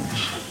skull.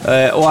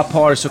 Och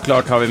apart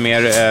såklart har vi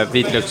mer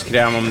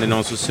vitlökskräm om det är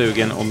någon som är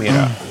sugen, och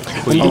mera.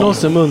 Om det är någon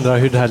som undrar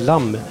hur det här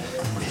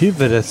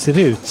lammhuvudet ser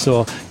ut,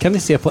 så kan ni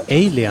se på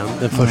Alien,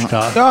 den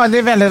första. Ja, det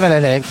är väldigt,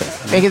 väldigt likt.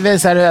 Vilket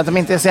visar att de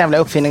inte är så jävla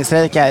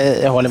uppfinningsrika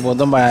i Hollywood.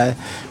 De bara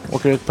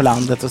åker ut på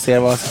landet och ser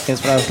vad som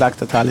finns för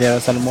slaktdetaljer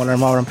och sen målar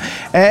de av dem.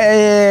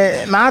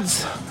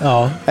 Mads,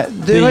 ja,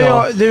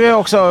 du har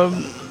också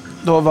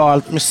då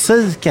valt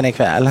musiken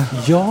ikväll.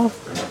 Ja.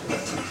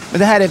 Men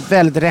det här är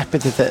väldigt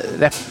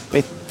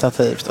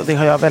repetitivt och det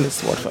har jag väldigt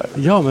svårt för.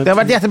 Ja, men... Det har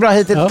varit jättebra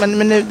hittills, men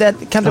nu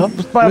kan du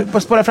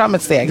bara spåra fram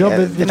ett steg. Ja,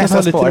 vi kan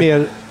ha lite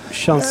mer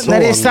chanson. När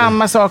det är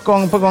samma sak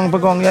gång på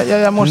gång.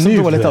 Jag mår så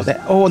dåligt av det.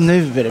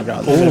 Nu är det bra.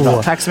 Nu är det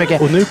bra. Tack så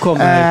mycket. Och nu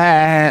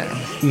kommer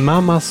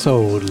Mama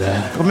Soul.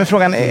 Kommer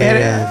frågan,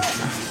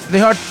 vi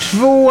har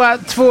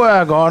två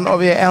ögon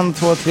och vi är 1,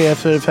 2, 3,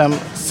 4, 5,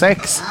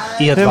 6.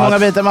 Edvard. Hur många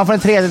bitar? Man får en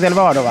tredjedel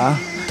var då, va?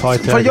 Ta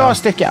ett öga. Får jag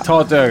stycka?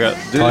 Ta ett öga.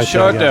 Du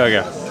kör ett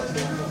öga.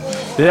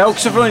 Det är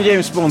också från en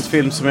James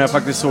Bond-film som jag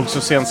faktiskt såg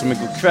så sent som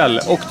igår kväll.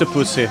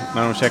 Octopussy,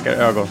 när de käkar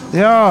ögon.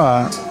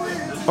 Ja,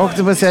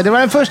 Octopussy. Det var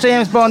den första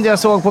James Bond jag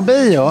såg på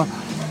bio.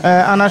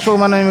 Annars såg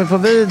man ju på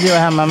video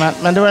hemma,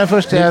 men det var den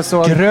första jag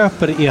såg.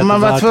 Gröper Edvard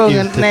man var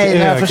tvungen, ut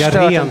ett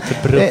öga rent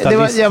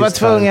brutalistiskt. Jag var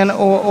tvungen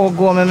att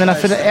gå med mina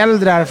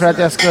föräldrar för att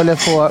jag skulle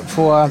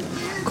få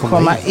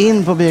komma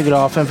in på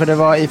biografen, för det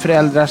var i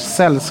föräldrars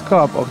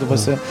sällskap.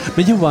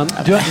 Men Johan,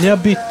 ni har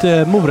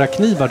bytt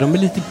moraknivar. De är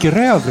lite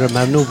grövre, de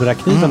här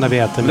moraknivarna vi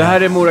äter med. Det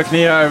här är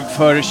moraknivar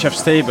för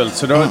Chef's Table.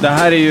 Så det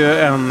här är ju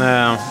en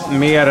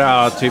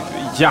mera typ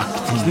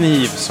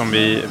jaktkniv som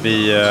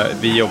vi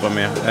jobbar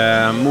med.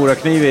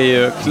 Morakniv är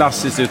ju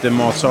klassiskt ute i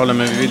matsalen,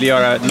 men vi vill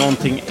göra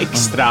någonting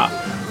extra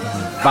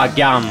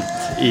vagant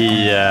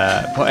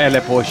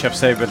på Chef's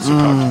Table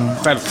såklart.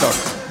 Självklart.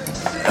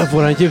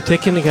 Våran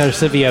ljudtekniker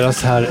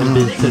serveras här en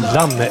bit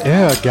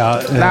lammöga.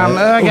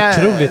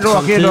 Otroligt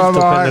gentilt och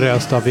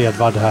generöst av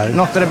Edvard här.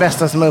 Något av det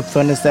bästa som har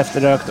uppfunnits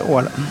efter rökt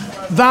ål.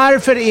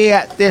 Varför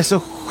är det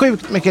så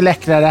sjukt mycket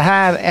läckrare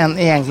här än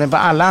egentligen på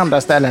alla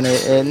andra ställen,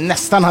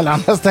 nästan alla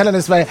andra ställen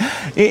i Sverige?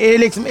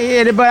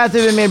 Är det bara att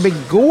du är mer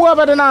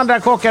begåvad än andra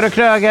kockar och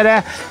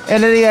krögare?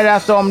 Eller är det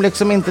att de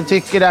liksom inte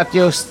tycker att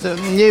just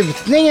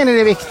njutningen är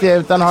det viktiga,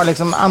 utan har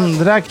liksom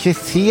andra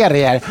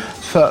kriterier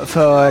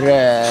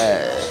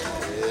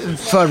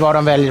för vad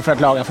de väljer för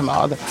att laga för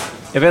mat?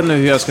 Jag vet inte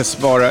hur jag ska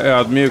svara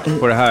ödmjukt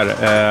på det här.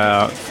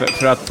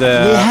 För att...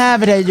 Vi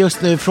häver dig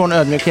just nu från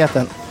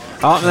ödmjukheten.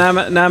 Ja,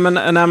 nej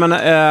men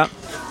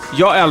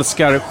jag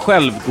älskar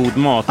själv god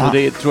mat, och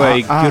det tror jag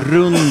är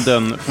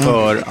grunden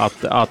för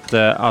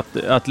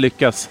att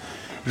lyckas.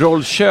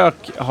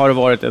 Rollkök har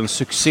varit en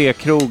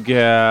succékrog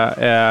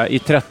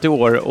i 30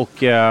 år,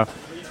 och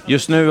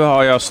just nu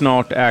har jag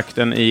snart ägt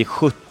den i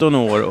 17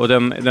 år, och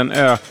den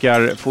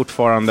ökar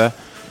fortfarande.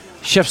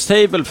 Chef's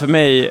Table för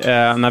mig,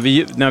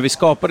 när vi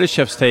skapade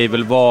Chef's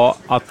Table, var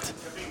att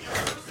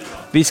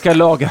vi ska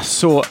laga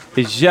så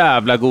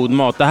jävla god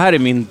mat. Det här är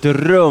min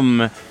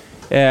dröm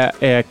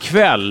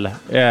kväll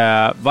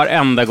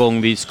varenda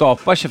gång vi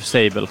skapar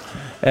Chef's Table.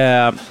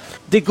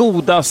 Det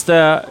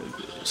godaste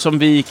som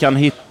vi kan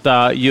hitta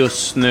äta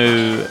just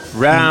nu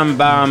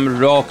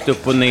Rambam, rakt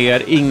upp och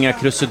ner, inga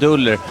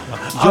krusiduller.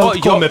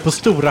 Allt kommer på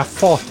stora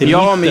fat i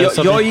ja, men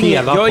mitten jag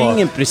har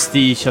ingen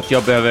prestige att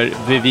jag behöver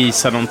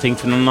bevisa någonting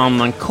för någon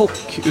annan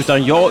kock.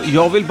 Utan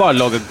jag vill bara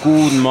laga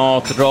god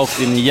mat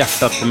rakt in i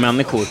hjärtat på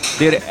människor.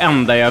 Det är det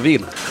enda jag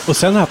vill. Och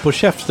sen här på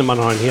Chefs när man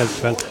har en hel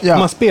kväll.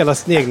 Man spelar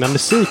sin egna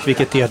musik,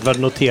 vilket Edvard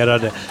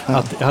noterade.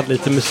 Att jag hade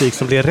lite musik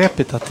som blev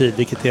repetitiv,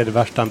 vilket är det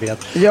värsta han vet.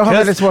 Jag har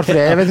väldigt svårt för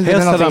det. Jag vet inte,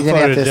 helst hade han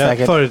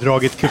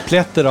föredragit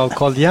kupletter av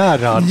Karl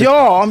Gerhard.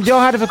 Ja, om jag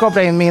hade fått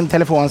koppla in min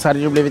telefon så hade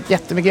det blivit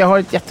jättemycket. Jag har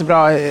ett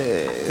jättebra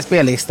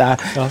spellista.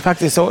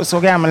 Faktiskt så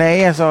gammal jag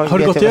är så har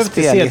du vet gått jag över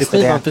till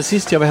CD-skivan? För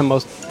sist jag var hemma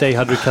hos dig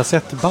hade du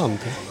kassettband.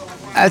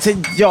 Alltså,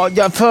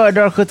 jag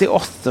föredrar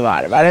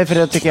 78-varvare för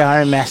då tycker jag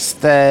har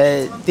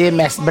det är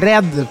mest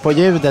bredd på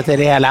ljudet i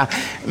det hela.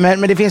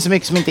 Men det finns så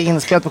mycket som inte är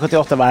inspelat på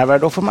 78-varvare.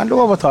 Då får man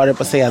lov att ta det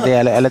på CD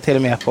eller till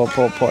och med på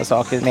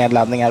saker,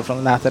 nedladdningar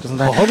från nätet och sånt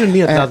där. Har du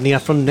nedladdningar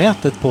från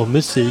nätet på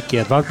musik,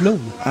 Edvard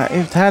Blom? Ja,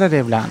 uthärdar det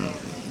ibland.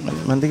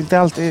 Men det är inte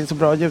alltid så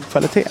bra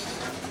ljudkvalitet.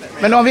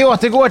 Men om vi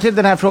återgår till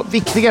den här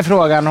viktiga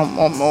frågan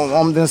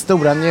om den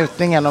stora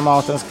njutningen och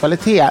matens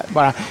kvalitet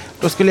bara,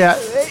 då skulle jag,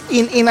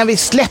 innan vi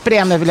släpper det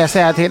ämnet vill jag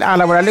säga till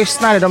alla våra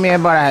lyssnare, de är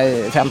bara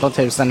 15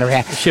 000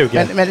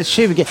 eller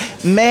 20.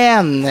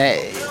 Men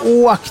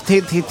åk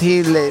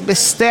till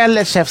beställ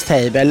ett Chef's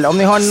Table. Om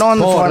ni har någon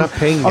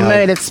form av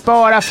möjlighet,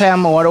 spara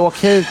 5 år, åk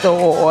hit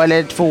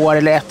eller 2 år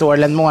eller 1 år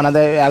eller en månad,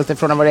 allt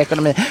ifrån vår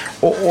ekonomi,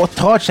 och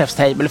ta ett Chef's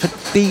Table. För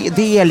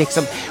det är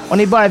liksom, om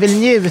ni bara vill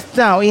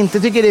njuta och inte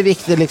tycker det är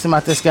viktigt liksom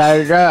att det ska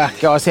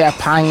röka och säga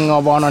pang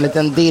och vara någon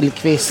liten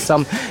dillkvist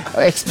som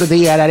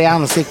exploderar i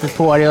ansiktet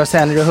på dig och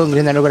sen är du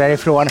hungrig när du går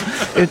därifrån,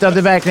 utan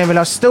du verkligen vill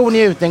ha stor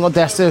njutning och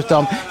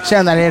dessutom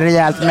känna dig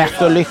rejält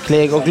mätt och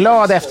lycklig och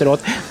glad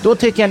efteråt, då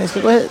tycker jag ni ska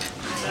gå hit.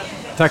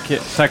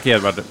 Tack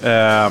Edvard.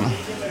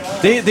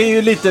 Det är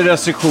ju lite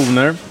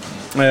restriktioner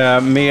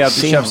med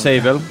Chef's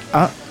Table.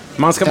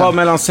 Man ska vara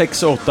mellan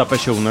 6 och 8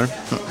 personer.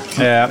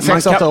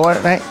 6-8 år,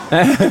 nej.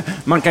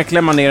 Man kan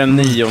klämma ner en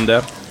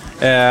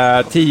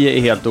 9:e. 10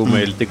 är helt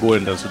omöjligt, det går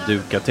inte ens att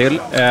duka till.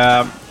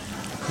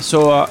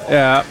 Så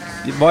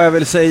vad jag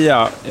vill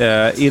säga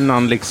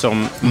innan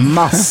liksom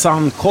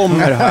massan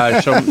kommer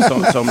här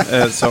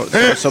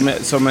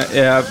som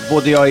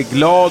både jag är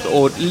glad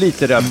och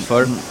lite rädd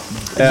för.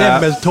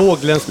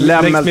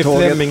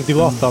 Lämmeltåget.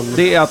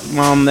 Det är att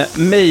man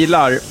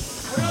mejlar,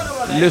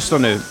 lyssna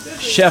nu,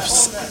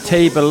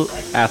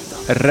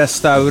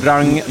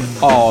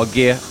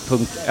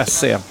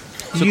 chefstable@restaurangag.se.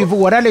 Det är ju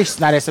våra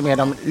lyssnare som är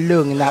de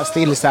lugna,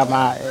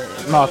 stillsamma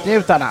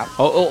matnjutarna.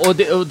 Och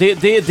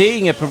det är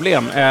inget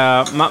problem.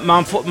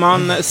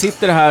 Man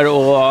sitter här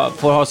och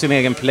får ha sin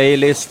egen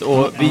playlist.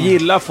 Och vi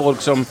gillar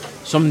folk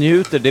som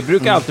njuter. Det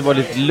brukar alltid vara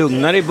lite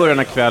lugnare i början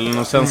av kvällen.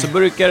 Och sen så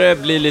brukar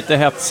det bli lite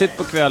hetsigt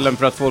på kvällen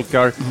för att folk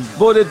har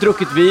både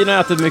druckit vin och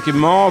ätit mycket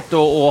mat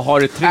och har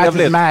det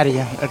trevligt. Ätit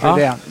märg,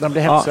 de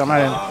blir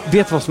hetsigare.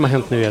 Vet du vad som har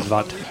hänt nu,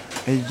 Edvard?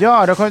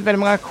 Ja, det har kommit väldigt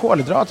många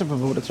kolhydrater på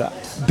bordet, tror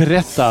jag.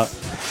 Berätta.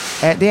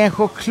 Det är en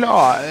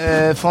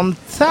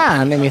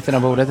chokladfontän i mitten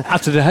av bordet.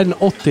 Alltså det här är en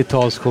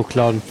 80-tals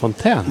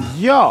chokladfontän?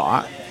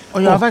 Ja,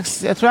 och jag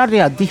tror aldrig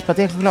jag har dippat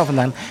i en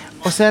chokladfontän.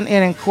 Och sen är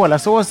det en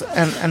kolasås,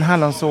 en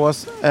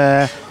hallonsås.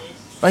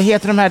 Vad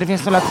heter de här? Det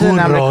finns någon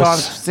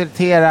latinamerikansk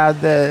citerad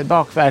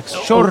bakverk.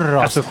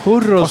 Churros. Alltså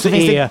churros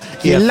är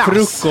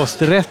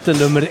frukosträtten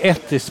nummer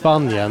 1 i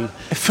Spanien.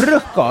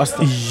 Frukost?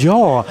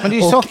 Ja. Men det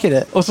är ju socker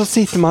i. Och så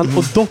sitter man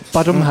och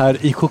doppar de här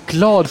i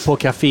choklad på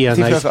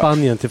kaféerna i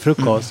Spanien till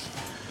frukost.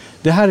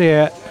 Det här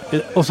är...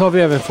 Och så har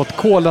vi även fått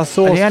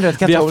kolasås.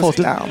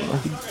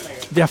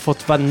 Vi har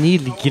fått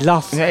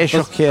vaniljglass. Jag är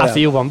chockerad. Alltså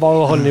Johan,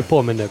 vad håller ni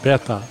på med nu?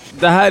 Berätta.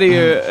 Det här är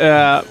ju...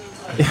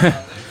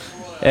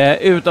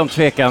 utan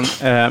tvekan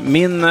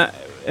min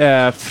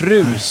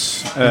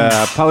frus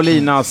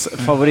Paulinas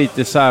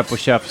favoritdessert på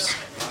Chefs.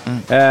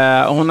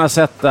 Hon har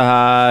sett det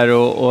här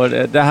och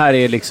det här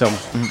är liksom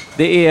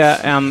det är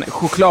en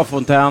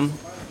chokladfontän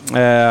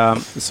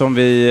som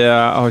vi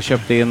har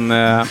köpt in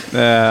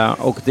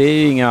och det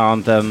är inga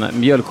annat än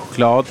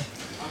mjölkchoklad.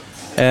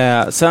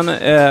 Sen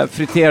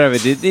friterar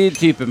vi det är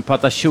typ en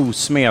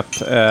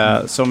patachou-smet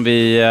som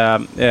vi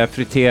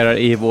friterar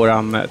i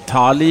våran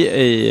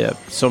talg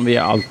som vi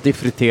alltid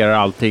friterar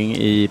allting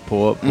i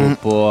på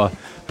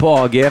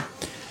AG.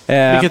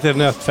 Vilket är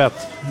nötfett.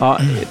 Ja,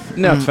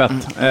 nötfett.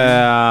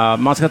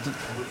 Man ska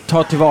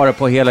ta tillvara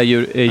på hela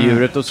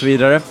djuret och så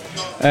vidare.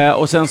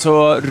 Och sen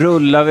så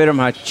rullar vi de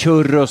här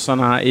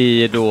churrosarna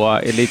i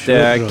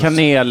lite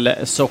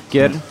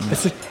kanelsocker.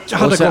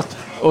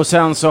 Och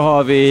sen så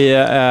har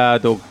vi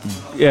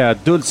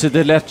dulce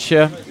de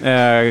leche,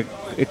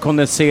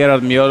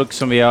 kondenserad mjölk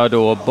som vi har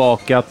då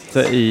bakat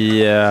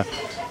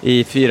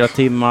i 4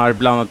 timmar,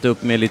 blandat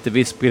upp med lite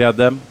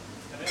vispgrädde.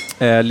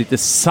 Lite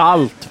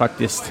salt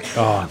faktiskt.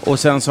 Och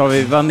sen så har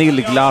vi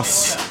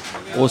vaniljglass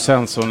och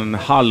sen så en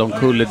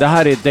hallonkulle. Det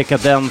här är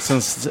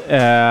dekadensens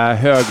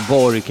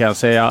högborg, kan jag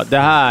säga. Det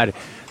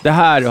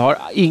här har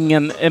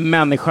ingen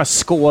människa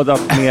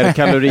skådat mer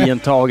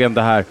kaloriintag än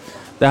det här.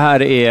 Det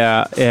här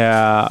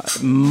är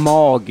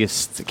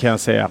magiskt, kan jag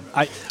säga.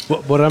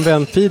 Våran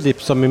vän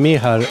Filip som är med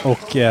här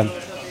och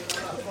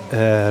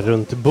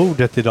runt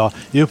bordet idag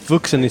är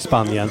uppvuxen i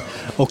Spanien.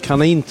 Och han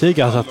har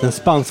intygat att den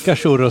spanska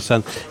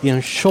churrosen är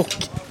en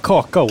tjock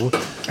kakao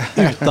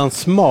utan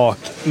smak,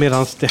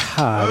 medan det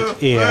här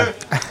är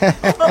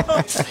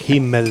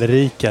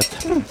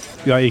himmelriket.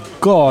 Jag är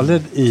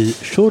galen i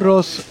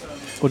churros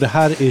och det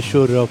här är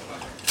churro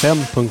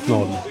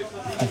 5.0.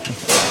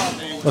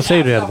 Vad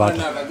säger du, Edvard?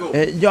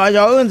 Ja,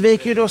 jag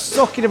undviker ju då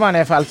socker i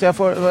vanliga fall, så jag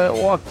får,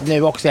 och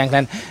nu också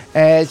egentligen,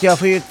 så jag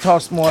får ju ta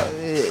små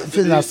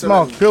fina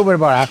smakprover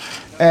bara.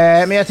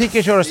 Men jag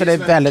tycker churrosen är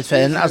väldigt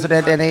fin. Alltså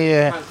den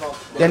är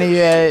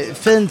ju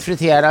fint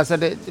friterad. Alltså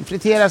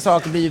friterade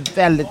saker blir ju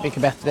väldigt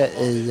mycket bättre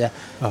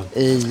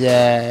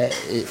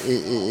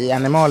i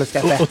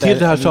animaliska fetter. Och till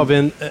det här så har vi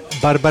en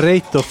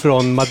barbareito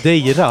från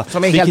Madeira.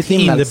 Som är vilket helt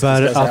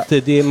innebär att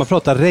man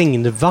pratar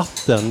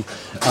regnvatten.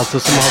 Alltså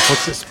som har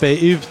fått spä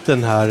ut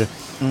den här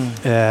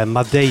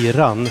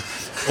Madeiran.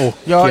 Och,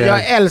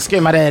 jag älskar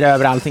ju Madeira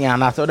över allting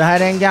annat. Och det här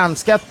är en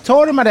ganska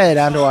torr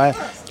Madeira ändå.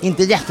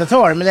 Inte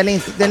jättetorr,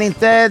 men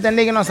den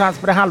ligger någonstans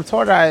på det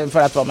halvtorra för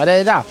att vara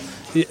Madeira.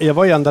 Jag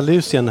var i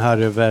Andalusien här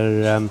över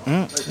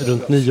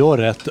runt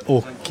nyåret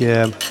och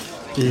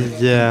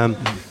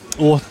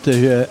åt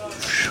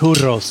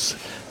churros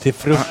till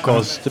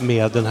frukost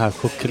med den här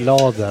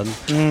chokladen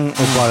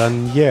och bara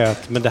njöt.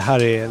 Men det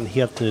här är en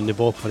helt ny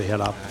nivå på det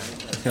hela.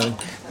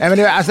 Nej,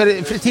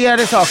 men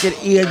friterade saker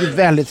är ju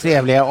väldigt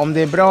trevliga. Om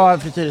det är bra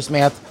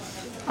frityrsmet,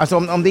 alltså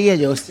om det är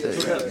just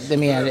det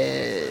mer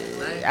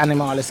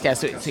animaliska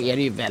så är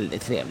det ju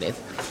väldigt trevligt.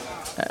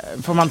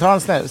 Får man ta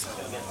en snus?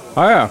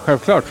 Ja,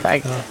 självklart.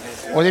 Tack.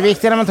 Och det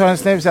viktiga när man tar en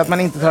snus är att man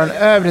inte tar den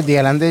övre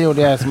delen. Det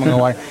gjorde jag så många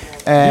år.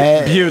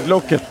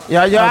 Bjudlocket.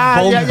 Jag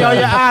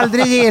har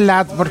aldrig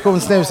gillat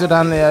portionssnus,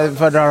 utan jag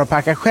föredrar att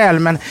packa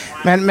själv.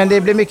 Men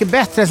det blir mycket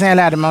bättre sen jag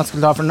lärde mig att man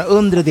skulle ta från den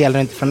undre delen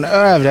och inte från den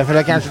övre. För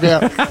det kanske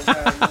det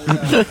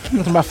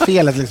som bara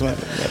felet liksom.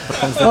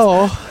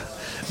 Ja,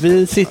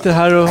 vi sitter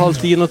här och har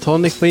lite gin och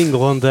tonic på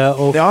ingående.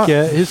 Och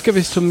hur ska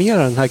vi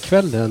summera den här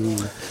kvällen?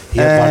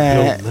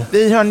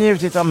 Vi har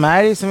njutit av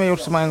Märg som vi gjort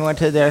så många gånger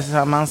tidigare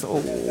tillsammans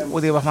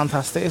och det var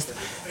fantastiskt.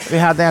 Vi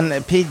hade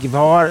en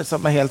piggvar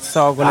som var helt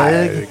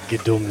sagolik.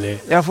 Gudomlig.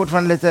 Jag har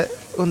fortfarande lite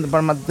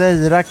underbar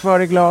Madeira kvar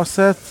i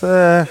glaset.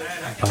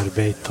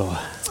 Barbeito.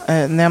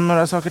 Nämn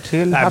några saker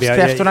till.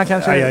 Havskräftorna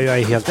kanske. Jag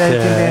är helt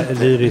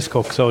lyrisk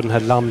också. Och den här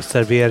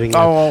lammserveringen.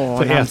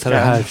 Få äta det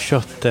här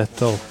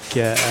köttet och...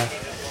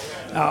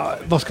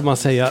 vad ska man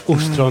säga?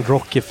 Ostron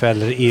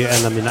Rockefeller är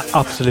en av mina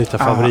absoluta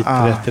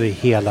favoriträtter i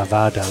hela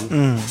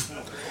världen.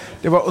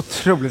 Det var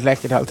otroligt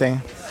läckert allting.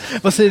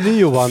 Vad säger du,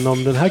 Johan,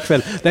 om den här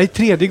kvällen? Det är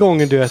 3:e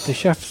gången du äter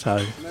Chefs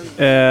här.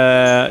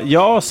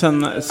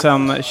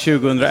 Sen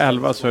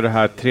 2011 så är det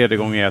här 3:e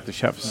gången jag äter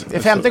Chefs. Det är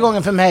 5:e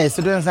gången för mig,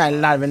 så du är en sån här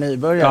larvig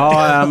nybörjare.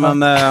 Ja,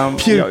 men... jag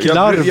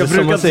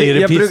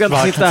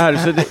brukar sitta här,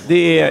 så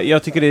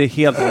jag tycker det är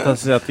helt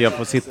fantastiskt att jag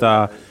får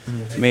sitta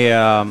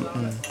med...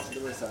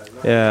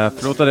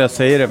 förlåt att jag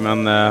säger det,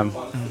 men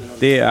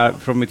det är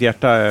från mitt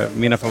hjärta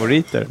mina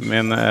favoriter.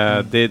 Men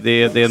det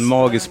är en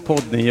magisk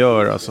podd ni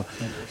gör. Alltså.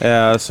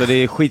 Så det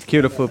är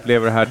skitkul att få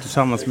uppleva det här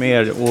tillsammans med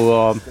er.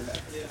 Och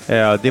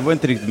det var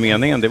inte riktigt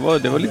meningen. Det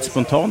var lite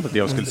spontant att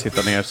jag skulle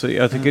sitta ner. Så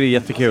jag tycker det är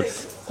jättekul.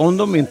 Om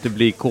de inte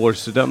blir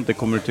kårstudenter,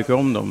 kommer du tycka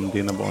om dem,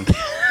 dina barn?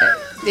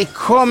 Det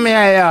kommer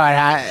jag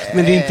göra.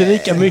 Men det är inte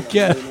lika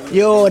mycket.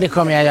 Jo, det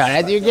kommer jag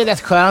göra. Det är ju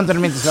rätt skönt att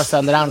de inte slår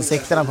sönder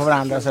ansiktena på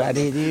varandra och sådär.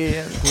 Det är ju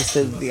en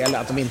positiv del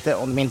att om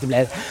de inte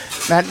blir.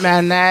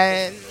 Men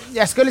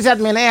jag skulle säga att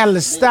min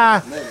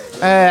äldsta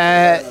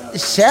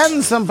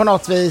känns som på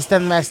något vis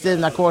den mest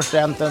givna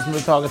kårstudenten som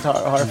överhuvudtaget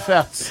har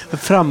fötts.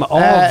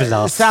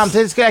 Framavlat.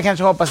 Samtidigt skulle jag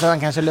kanske hoppas att han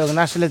kanske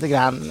lugnar sig lite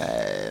grann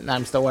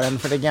närmsta åren.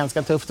 För det är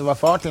ganska tufft att vara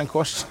far till en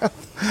kårstudent.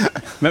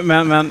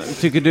 Men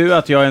tycker du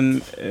att jag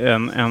är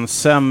en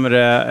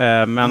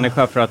sämre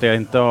människa för att jag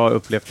inte har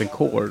upplevt en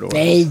kår då?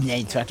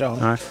 Nej, tvärtom.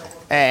 Nej.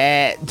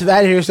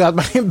 Tyvärr är det ju så att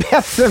man är en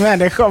bättre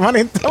människa om man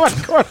inte har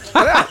varit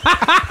kårstudent.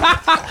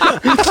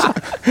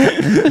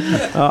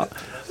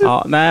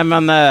 Nej,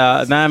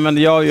 men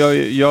jag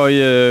har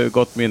ju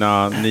gått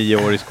mina 9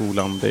 år i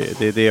skolan.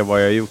 Det är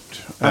vad jag har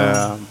gjort.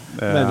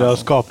 Men du har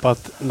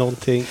skapat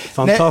någonting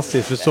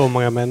fantastiskt för så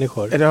många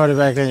människor. Det har du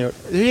verkligen gjort.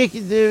 Du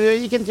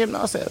gick inte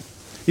gymnasiet?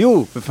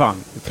 Jo, för fan.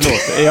 Förlåt.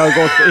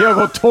 Jag har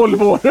gått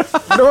 12 år.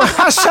 Då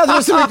haschade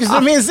du så mycket så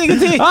du minns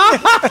ingenting.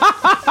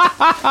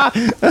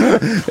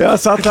 Jag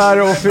satt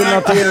här och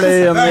fyllde till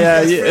i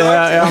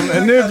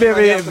nu blev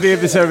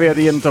vi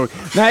serverade gin.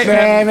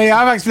 Nej, men jag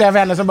har faktiskt flera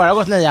vänner som bara har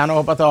gått 9 och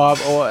hoppat av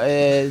och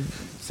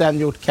sen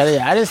gjort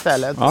karriär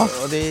istället. Ja.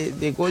 Och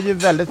det går ju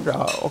väldigt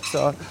bra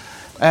också.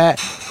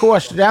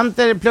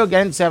 Kårstudenter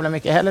pluggar inte så jävla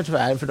mycket heller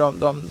tyvärr, för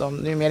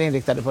de är ju mer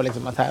inriktade på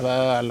liksom att häva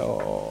öl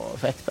och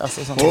fäktas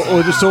och sånt.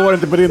 Och du såg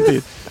inte på din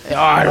tid?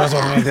 Ja, det var så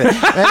inte.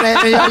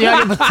 Men jag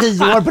är på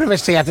 10 år på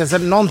universitetet, så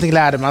någonting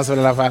lärde man så i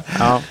alla fall.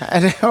 Ja.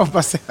 Det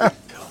hoppas jag.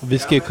 Vi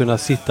ska ju kunna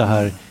sitta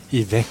här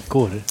i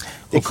veckor.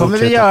 Det kommer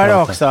vi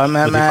göra också,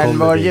 men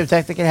vår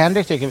ljudtekniker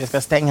Henrik tycker vi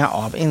ska stänga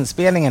av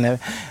inspelningen nu.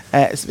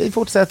 Så vi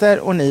fortsätter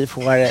och ni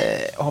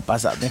får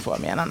hoppas att ni får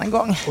med en annan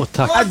gång. Och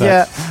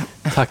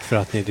tack för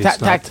att ni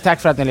lyssnat.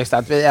 Tack för att ni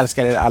lyssnat. Vi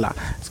älskar er alla.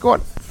 Skål!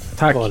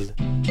 Tack! Skål.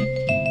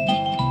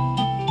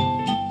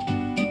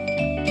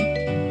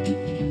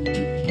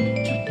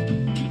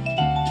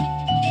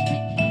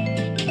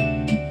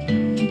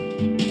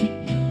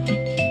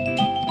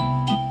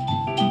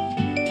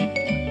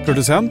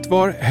 Producent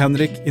var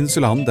Henrik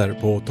Insulander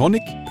på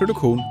Tonic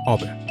Produktion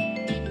AB.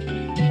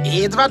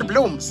 Edvard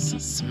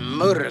Bloms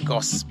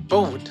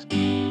smörgåsbord.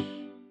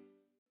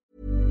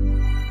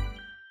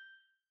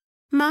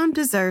 Mom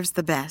deserves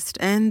the best,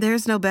 and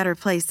there's no better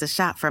place to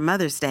shop for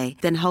Mother's Day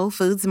than Whole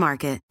Foods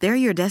Market. They're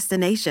your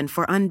destination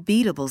for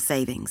unbeatable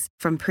savings,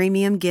 from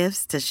premium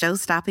gifts to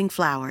show-stopping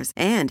flowers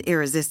and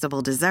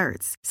irresistible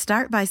desserts.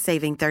 Start by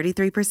saving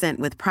 33%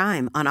 with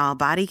Prime on all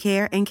body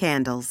care and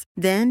candles.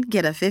 Then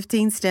get a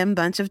 15-stem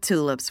bunch of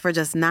tulips for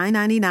just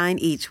 $9.99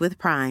 each with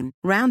Prime.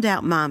 Round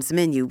out Mom's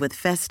menu with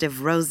festive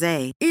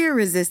rosé,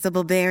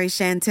 irresistible berry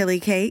chantilly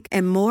cake,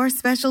 and more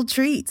special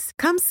treats.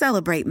 Come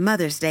celebrate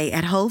Mother's Day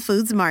at Whole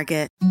Foods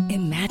Market.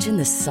 Imagine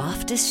the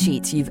softest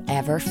sheets you've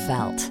ever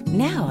felt.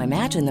 Now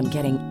imagine them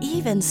getting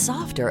even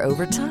softer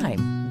over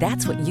time.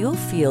 That's what you'll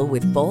feel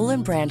with Boll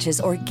 & Branch's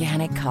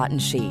organic cotton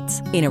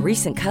sheets. In a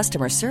recent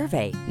customer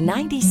survey,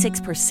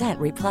 96%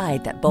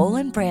 replied that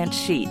Boll & Branch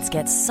sheets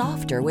get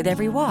softer with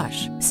every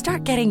wash.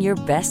 Start getting your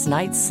best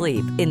night's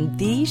sleep in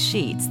these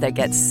sheets that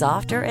get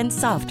softer and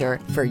softer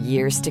for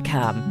years to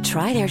come.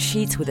 Try their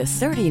sheets with a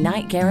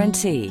 30-night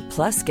guarantee.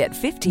 Plus, get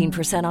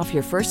 15% off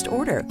your first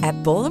order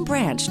at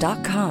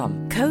bollandbranch.com.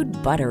 Code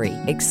BUTTERY.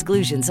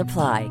 Exclusions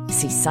apply.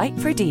 See site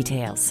for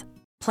details.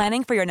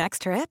 Planning for your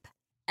next trip?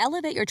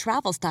 Elevate your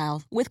travel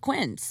style with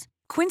Quince.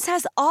 Quince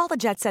has all the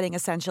jet-setting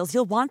essentials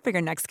you'll want for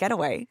your next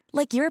getaway,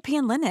 like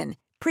European linen,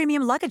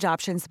 premium luggage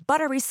options,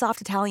 buttery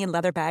soft Italian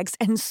leather bags,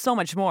 and so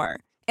much more.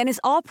 And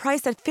is all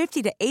priced at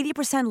 50 to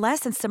 80% less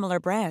than similar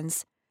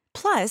brands.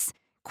 Plus,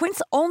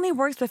 Quince only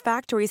works with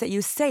factories that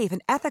use safe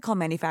and ethical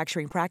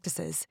manufacturing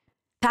practices.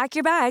 Pack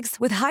your bags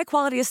with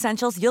high-quality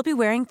essentials you'll be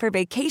wearing for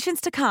vacations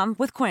to come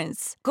with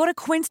Quince. Go to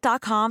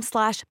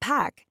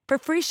quince.com/pack for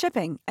free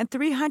shipping and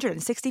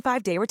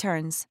 365-day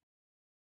returns.